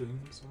keep it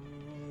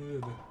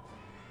inside.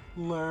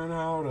 Learn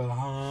how to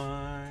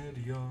hide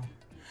your...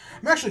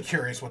 I'm actually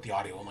curious what the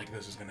audio like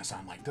this is going to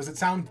sound like. Does it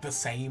sound the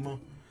same?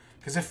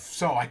 Because if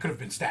so, I could have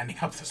been standing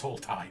up this whole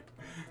time.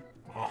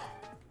 Oh.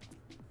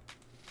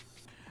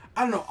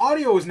 I don't know.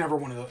 Audio is never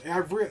one of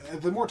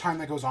those... the more time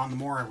that goes on, the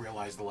more I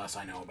realize the less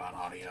I know about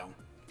audio.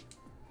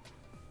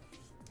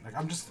 Like,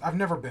 I've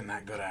never been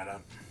that good at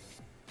it.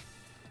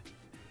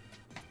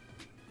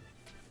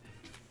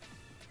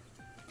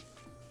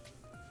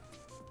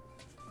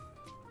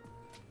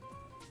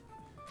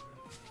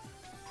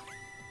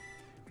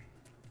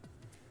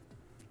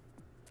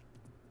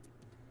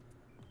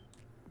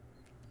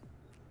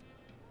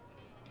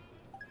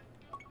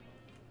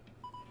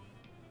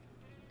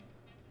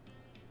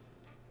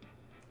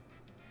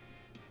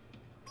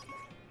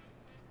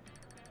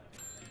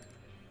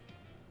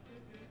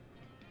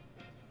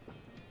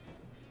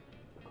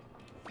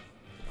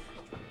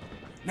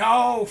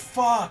 No,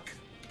 fuck!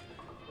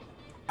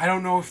 I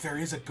don't know if there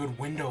is a good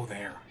window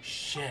there.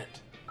 Shit.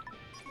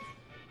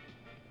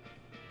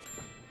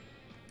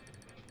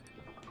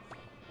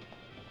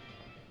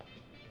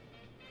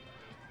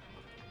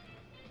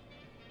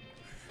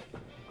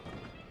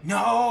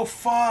 No,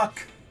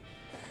 fuck!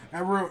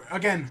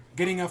 Again,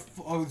 getting a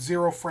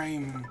 0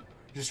 frame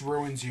just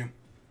ruins you.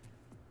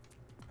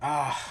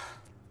 Ah.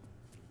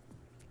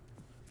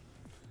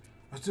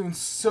 I was doing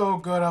so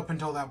good up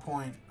until that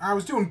point. I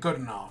was doing good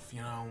enough,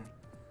 you know.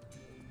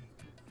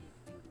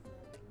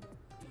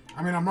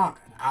 I mean, I'm not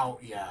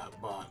out yet,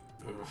 but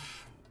ugh.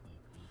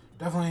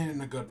 Definitely in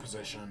a good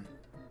position.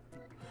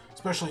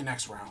 Especially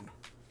next round.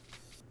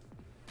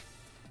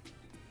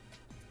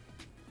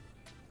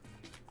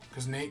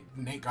 Because Nate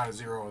got a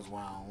 0 as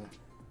well.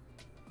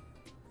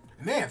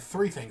 And they had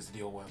 3 things to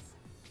deal with.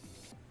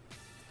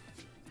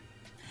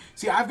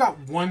 See, I've got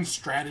one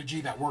strategy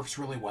that works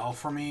really well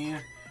for me.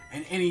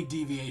 And any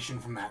deviation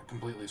from that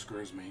completely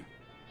screws me.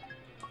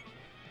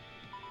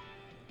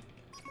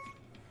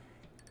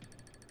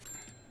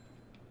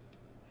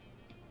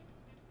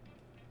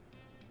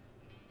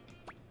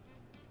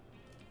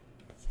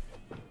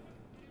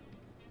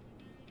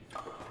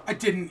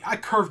 I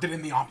curved it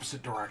in the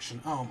opposite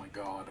direction. Oh my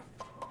god.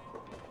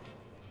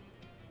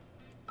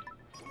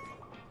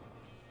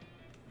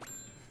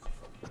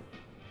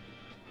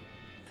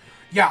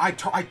 Yeah,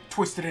 I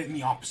twisted it in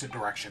the opposite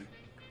direction.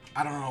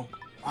 I don't know.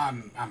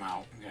 I'm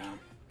out.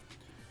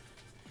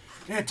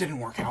 Yeah. It didn't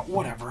work out.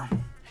 Whatever.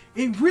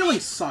 It really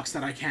sucks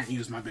that I can't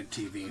use my big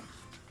TV.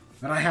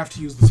 That I have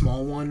to use the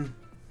small one.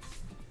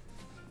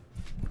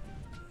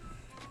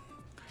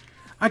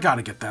 I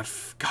gotta get that.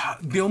 God,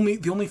 the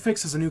only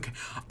fix is a new.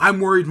 I'm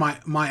worried my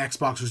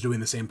Xbox was doing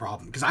the same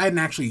problem because I hadn't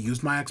actually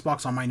used my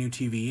Xbox on my new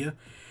TV,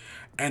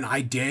 and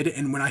I did.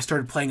 And when I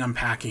started playing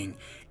Unpacking,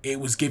 it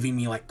was giving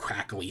me like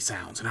crackly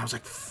sounds, and I was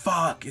like,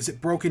 "Fuck! Is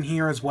it broken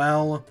here as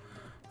well?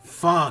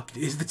 Fuck!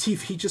 Is the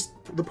TV just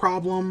the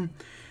problem?"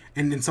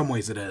 And in some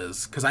ways, it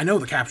is because I know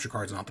the capture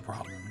card's not the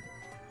problem.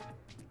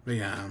 But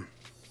yeah.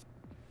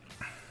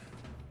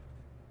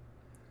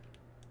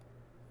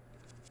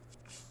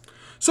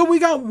 So we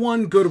got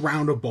one good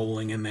round of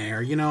bowling in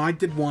there. You know, I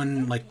did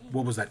one, like,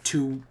 what was that,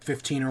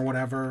 2:15 or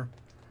whatever.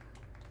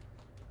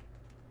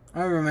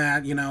 Other than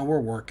that, you know, we're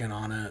working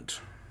on it.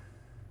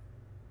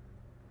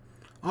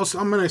 Also,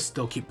 I'm gonna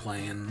still keep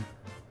playing.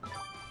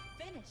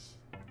 Finish.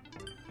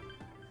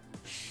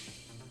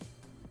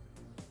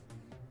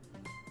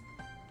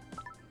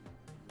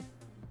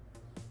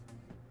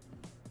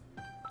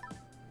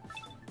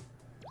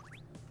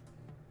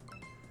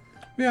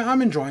 Yeah,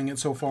 I'm enjoying it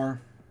so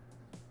far.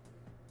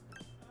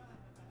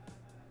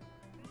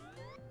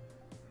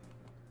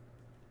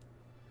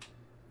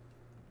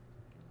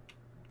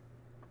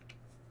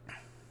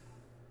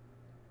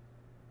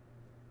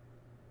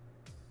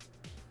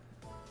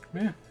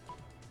 Yeah.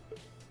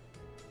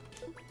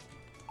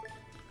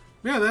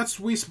 Yeah, that's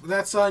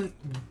on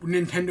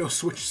Nintendo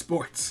Switch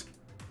Sports.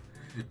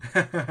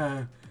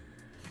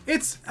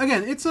 It's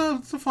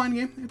a fine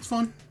game. It's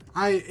fun.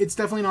 It's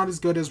definitely not as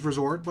good as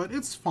Resort, but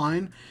it's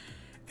fine.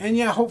 And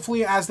yeah,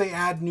 hopefully as they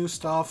add new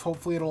stuff,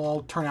 hopefully it'll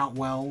all turn out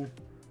well.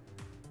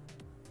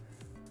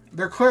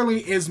 There clearly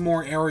is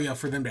more area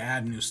for them to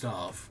add new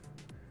stuff.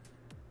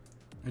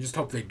 I just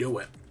hope they do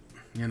it.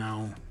 You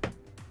know.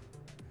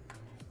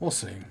 We'll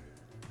see.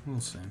 We'll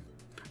see.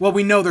 Well,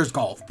 we know there's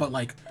golf, but,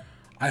 like,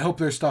 I hope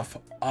there's stuff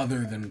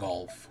other than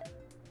golf.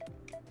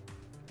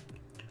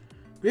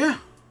 But yeah.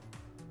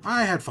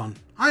 I had fun.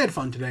 I had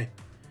fun today.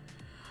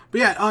 But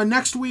yeah,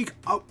 next week,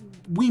 I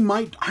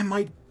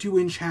might do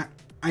in chat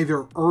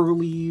either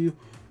early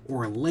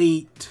or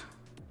late.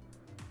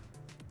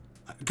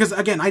 Because,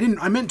 again,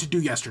 I meant to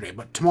do yesterday,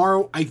 but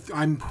tomorrow,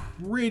 I'm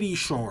pretty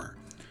sure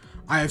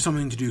I have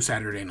something to do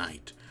Saturday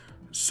night.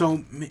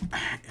 So,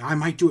 I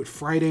might do it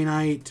Friday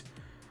night.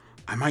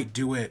 I might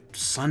do it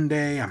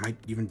Sunday. I might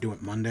even do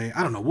it Monday.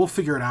 I don't know. We'll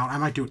figure it out. I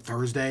might do it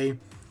Thursday.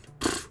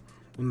 Pfft,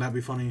 wouldn't that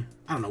be funny?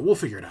 I don't know. We'll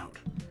figure it out.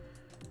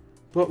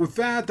 But with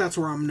that, that's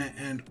where I'm going to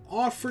end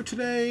off for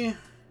today.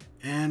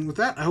 And with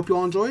that, I hope you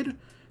all enjoyed.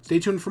 Stay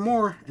tuned for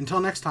more. Until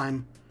next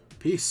time,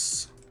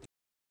 peace.